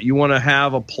 you want to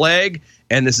have a plague.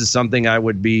 And this is something I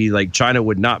would be like, China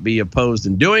would not be opposed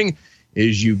in doing,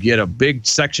 is you get a big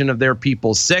section of their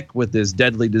people sick with this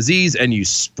deadly disease and you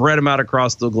spread them out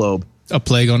across the globe. A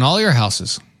plague on all your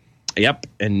houses. Yep.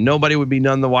 And nobody would be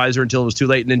none the wiser until it was too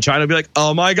late. And then China would be like,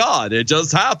 oh my God, it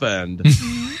just happened.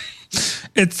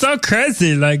 It's so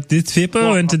crazy. Like, these people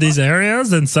went to these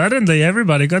areas and suddenly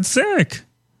everybody got sick.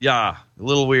 Yeah. A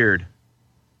little weird.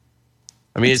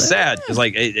 I mean, it's sad because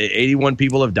like 81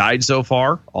 people have died so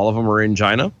far. All of them are in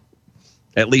China.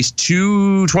 At least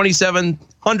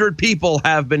 2,700 people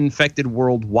have been infected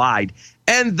worldwide.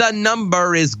 And the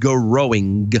number is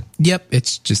growing. Yep.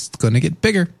 It's just going to get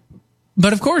bigger.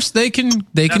 But of course, they can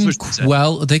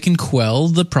quell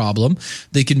the problem.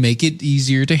 They can make it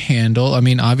easier to handle. I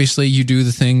mean, obviously, you do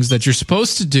the things that you're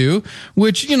supposed to do,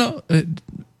 which,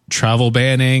 travel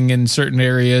banning in certain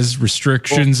areas,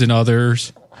 restrictions in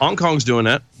others. Hong Kong's doing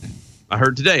that. I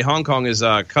heard today Hong Kong is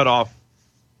cut off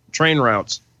train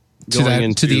routes going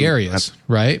into the areas,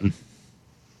 right?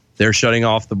 They're shutting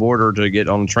off the border to get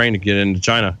on the train to get into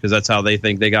China because that's how they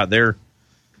think they got there.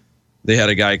 They had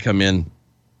a guy come in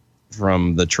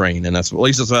from the train, and at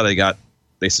least that's how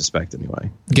they suspect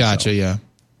anyway. Gotcha, yeah.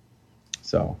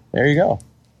 So there you go.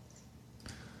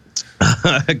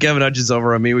 Kevin Hutchins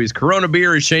over on MeWe's Corona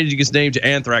Beer is changing its name to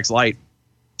Anthrax Light.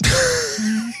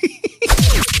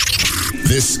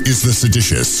 This is the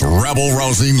seditious,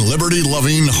 rabble-rousing,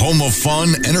 liberty-loving, home of fun,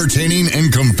 entertaining,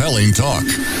 and compelling talk.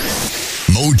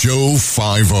 Mojo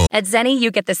 50. At Zenni, you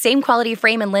get the same quality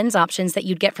frame and lens options that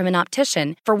you'd get from an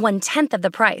optician for 1/10 of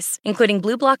the price, including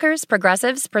blue blockers,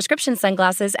 progressives, prescription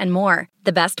sunglasses, and more.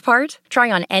 The best part?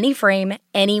 Try on any frame,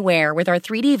 anywhere with our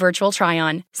 3D virtual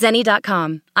try-on.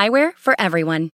 Zenni.com. Eyewear for everyone.